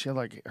crazy. She had,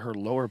 like, her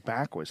lower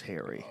back was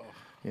hairy.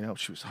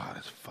 She was hot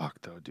as fuck,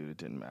 though, dude. It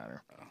didn't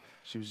matter.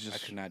 She was just...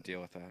 I could not deal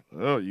with that.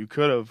 Oh, you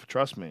could have.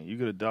 Trust me. You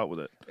could have dealt with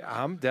it.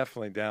 I'm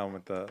definitely down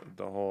with the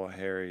whole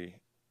hairy,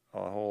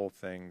 whole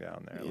thing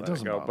down there. It Let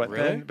doesn't go. bother But me.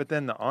 Really?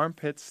 then the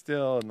armpits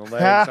still and the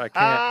legs,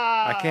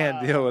 I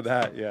can't deal with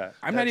that yet.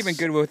 I'm not even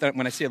good with that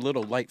when I see a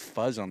little light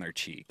fuzz on their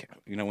cheek.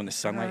 When the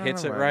sunlight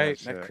hits it right,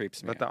 that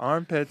creeps me But the out.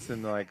 armpits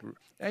and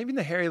even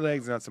the hairy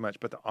legs, not so much.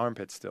 But the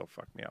armpits still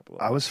fuck me up a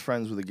little. I was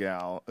friends with a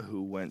gal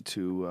who went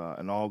to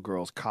an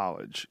all-girls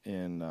college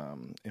in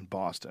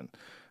Boston.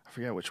 I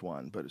forget which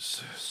one, but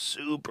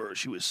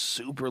she was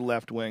super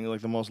left-wing,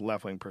 like the most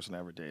left-wing person I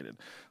ever dated.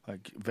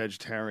 Like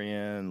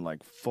vegetarian,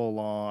 like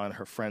full-on.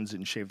 Her friends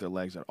didn't shave their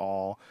legs at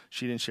all.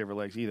 She didn't shave her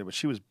legs either, but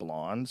she was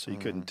blonde, so you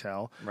couldn't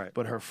tell. Right.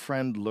 But her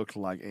friend looked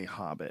like a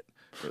hobbit.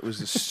 It was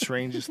the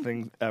strangest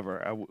thing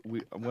ever.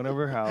 We went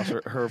over her house.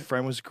 Her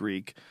friend was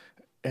Greek,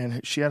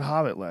 and she had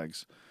hobbit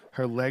legs.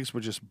 Her legs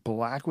were just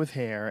black with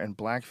hair and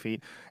black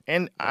feet.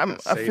 And I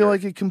feel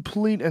like a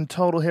complete and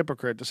total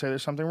hypocrite to say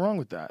there's something wrong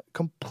with that.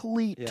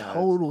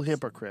 Total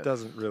hypocrite. It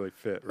doesn't really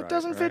fit. It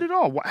doesn't fit at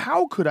all.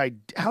 How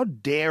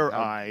dare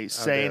I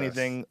say dare us.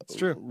 anything It's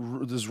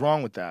true. is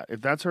wrong with that?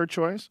 If that's her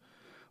choice.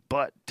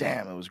 But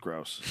damn, it was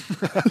gross.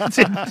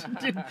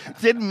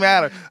 Didn't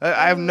matter.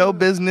 I have no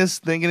business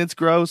thinking it's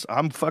gross.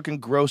 I'm fucking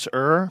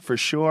grosser for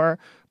sure,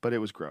 but it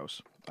was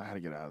gross. I had to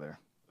get out of there.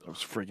 It was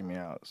freaking me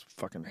out. It was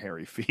fucking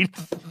hairy feet.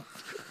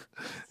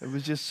 It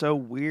was just so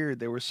weird.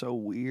 They were so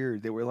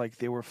weird. They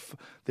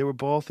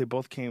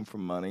both came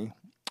from money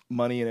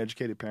and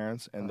educated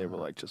parents, and they were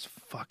like just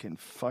fucking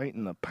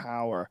fighting the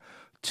power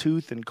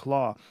tooth and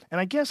claw. And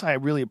I guess I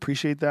really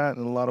appreciate that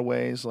in a lot of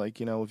ways. Like,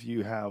 you know, if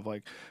you have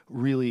like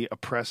really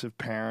oppressive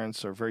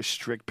parents or very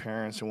strict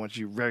parents and want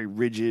you very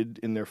rigid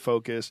in their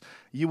focus,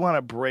 you want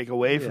to break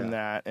away from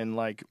that and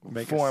like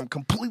form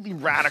completely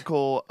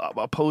radical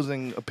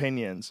opposing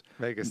opinions.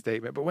 Make a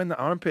statement. But when the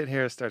armpit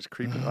hair starts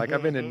creeping, like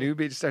I've been to New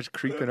Beach, it starts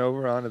creeping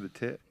over onto the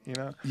tit, you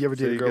know? You ever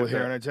date a girl with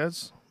hair on her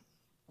tits?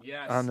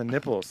 Yes. On the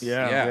nipples.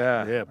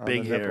 Yeah. On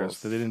Big the hairs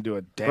nipples. that they didn't do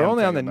a damn But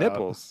only thing on the about.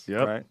 nipples.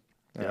 Yep. Right?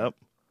 Yep.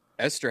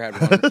 Esther had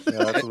one.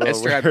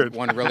 Esther had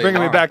one really Bringing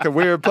long. me back to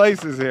weird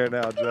places here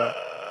now, Joe.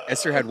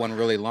 Esther had one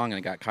really long, and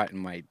it got caught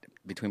in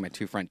between my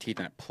two front teeth,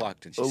 and it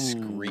plucked, and she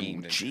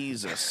screamed. And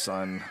Jesus,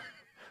 son.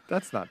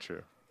 That's not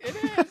true.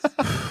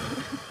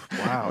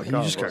 Wow, you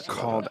just got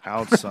called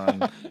out,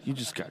 son. You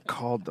just got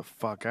called the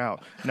fuck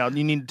out. Now,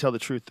 you need to tell the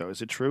truth, though.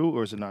 Is it true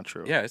or is it not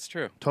true? Yeah, it's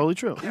true. Totally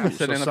true. Yeah,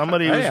 So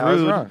somebody was Hey, I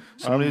was rude. wrong.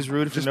 Somebody's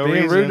rude for Just no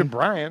being reason. rude to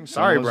Brian.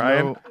 Sorry, Someone was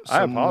Brian. I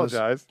someone was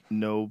apologize.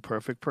 No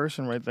perfect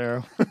person right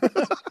there.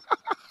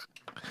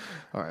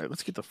 All right,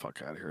 let's get the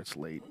fuck out of here. It's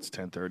late. It's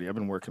 10:30. I've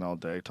been working all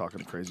day talking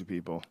to crazy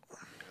people.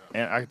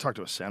 And I talked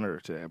to a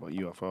senator today about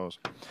UFOs.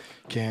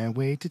 Can't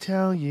wait to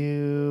tell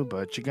you,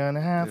 but you're going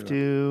to have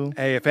to.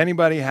 Hey, if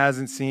anybody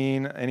hasn't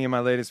seen any of my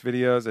latest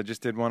videos, I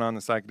just did one on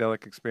the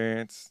psychedelic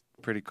experience.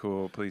 Pretty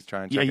cool. Please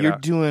try and check it out. Yeah, you're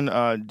doing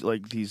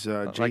like these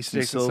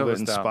Jason Silva style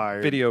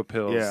inspired video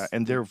pills. Yeah,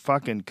 and they're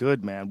fucking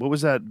good, man. What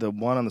was that? The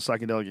one on the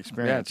psychedelic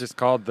experience? Yeah, it's just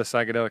called the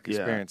psychedelic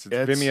experience. It's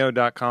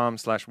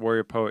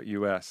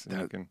vimeo.com/warriorpoetus, and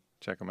you can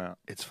check them out.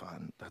 It's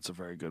fun. That's a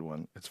very good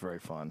one. It's very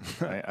fun.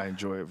 I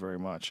enjoy it very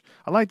much.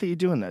 I like that you're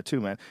doing that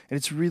too, man. And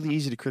it's really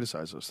easy to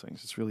criticize those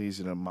things. It's really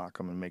easy to mock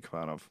them and make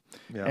fun of.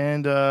 Yeah.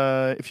 And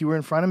if you were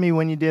in front of me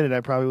when you did it,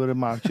 I probably would have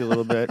mocked you a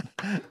little bit.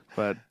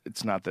 But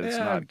it's not that it's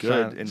not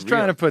good.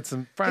 Trying to put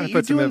some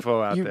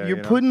info out there.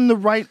 You're putting the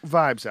right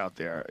vibes out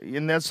there,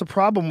 and that's the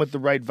problem with the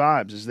right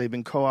vibes is they've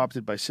been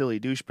co-opted by silly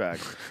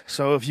douchebags.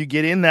 So if you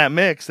get in that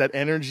mix, that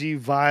energy,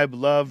 vibe,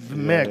 love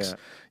mix.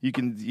 You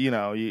can, you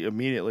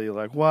immediately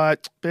like,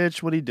 what,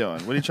 bitch? What are you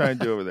doing? What are you trying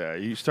to do over there? Are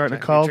you starting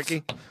a cult?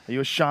 Are you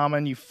a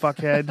shaman? You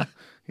fuckhead?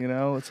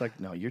 It's like,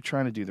 no, you're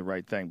trying to do the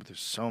right thing, but there's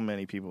so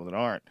many people that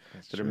aren't,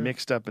 are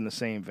mixed up in the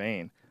same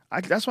vein.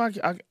 That's why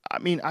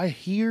I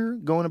hear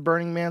going to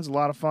Burning Man's a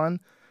lot of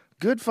fun.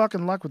 Good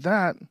fucking luck with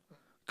that.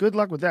 Good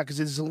luck with that, because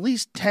there's at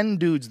least 10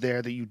 dudes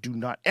there that you do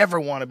not ever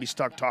want to be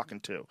stuck talking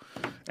to,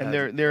 and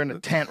they're in a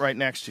tent right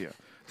next to you.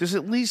 There's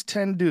at least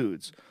 10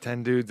 dudes.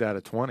 10 dudes out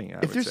of 20, I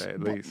would say, at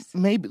least.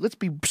 Maybe, let's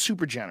be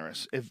super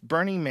generous. If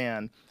Burning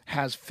Man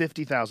has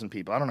 50,000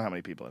 people, I don't know how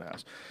many people it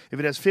has. If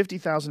it has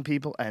 50,000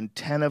 people and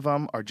 10 of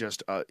them are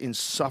just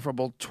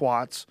insufferable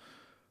twats,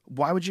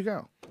 why would you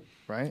go,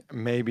 right?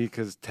 Maybe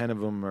because 10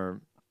 of them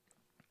are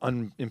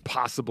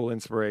impossible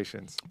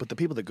inspirations. But the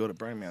people that go to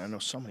Burning Man, I know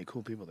so many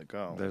cool people that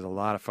go. There's a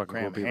lot of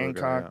fucking cool people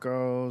Hancock that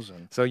go. goes.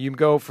 And so you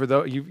go for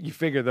those, you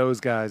figure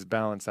those guys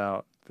balance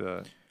out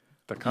the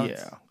cunts.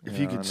 Yeah, if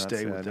you could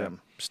stay with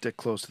them, stick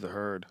close to the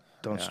herd,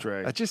 don't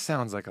stray. It just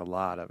sounds like a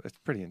lot of. It's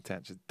pretty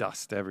intense. Just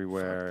dust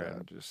everywhere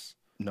and just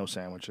no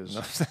sandwiches,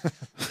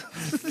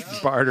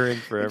 bartering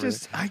for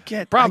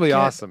everything. Probably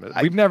awesome.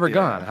 We've never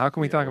gone. How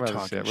can we talk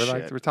about this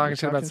shit? We're talking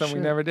shit about something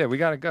we never did. We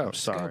gotta go. I'm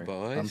sorry.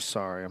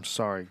 I'm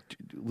sorry.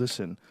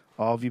 Listen,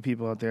 all of you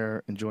people out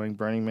there enjoying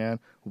Burning Man,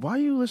 why are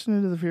you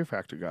listening to the Fear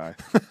Factor guy?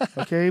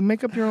 Okay,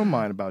 make up your own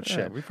mind about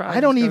shit. I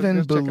don't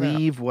even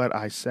believe what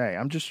I say.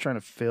 I'm just trying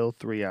to fill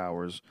 3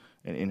 hours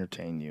and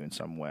entertain you in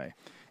some way.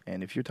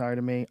 And if you're tired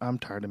of me, I'm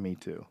tired of me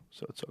too.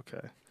 So it's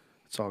okay.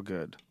 It's all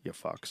good, you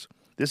fucks.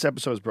 This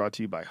episode is brought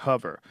to you by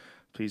Hover.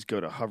 Please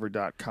go to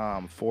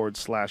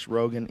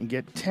hover.com/Rogan and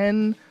get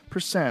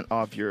 10%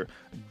 off your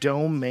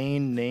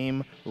domain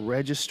name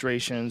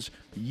registrations,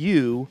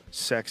 you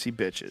sexy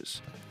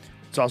bitches.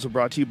 It's also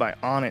brought to you by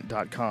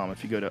Onnit.com.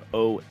 If you go to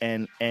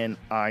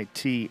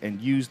ONNIT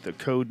and use the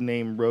code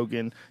name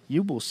Rogan,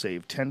 you will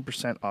save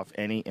 10% off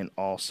any and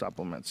all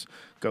supplements.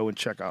 Go and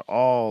check out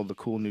all the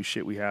cool new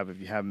shit we have.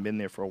 If you haven't been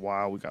there for a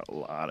while, we got a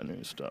lot of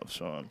new stuff.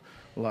 So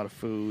a lot of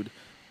food,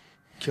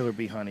 Killer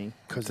Bee Honey,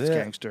 because it's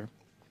gangster.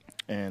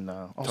 And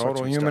all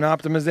total human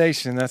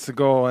optimization. That's the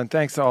goal. And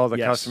thanks to all the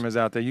customers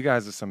out there. You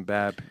guys are some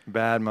bad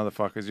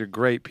motherfuckers. You're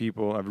great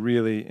people. I've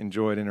really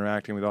enjoyed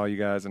interacting with all you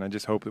guys, and I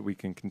just hope that we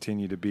can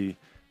continue to be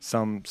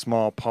some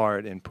small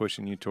part in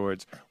pushing you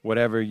towards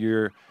whatever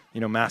your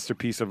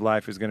masterpiece of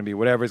life is going to be,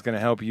 whatever is going to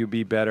help you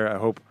be better. I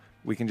hope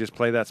we can just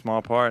play that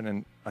small part,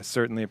 and I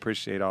certainly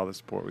appreciate all the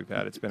support we've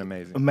had. It's been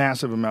amazing. A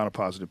massive amount of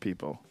positive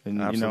people.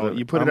 And absolutely.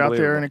 You put it out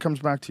there and it comes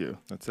back to you.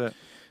 That's it.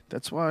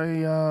 That's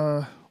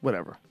why,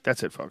 whatever.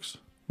 That's it, folks.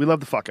 We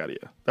love the fuck out of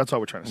you. That's all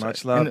we're trying to say.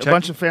 Much love. And a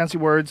bunch of fancy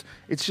words.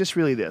 It's just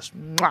really this.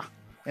 Mwah.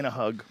 And a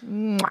hug.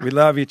 We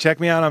love you. Check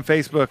me out on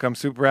Facebook. I'm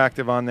super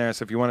active on there.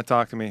 So if you want to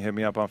talk to me, hit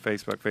me up on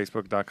Facebook,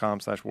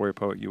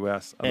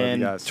 facebook.com/WarriorPoetUS. I love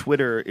you guys.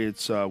 Twitter,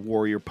 it's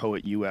Warrior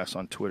Poet US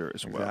on Twitter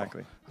as well.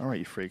 Exactly. All right,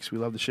 you freaks. We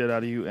love the shit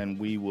out of you, and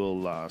we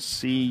will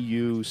see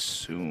you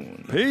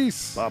soon.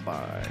 Peace.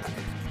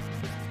 Bye-bye.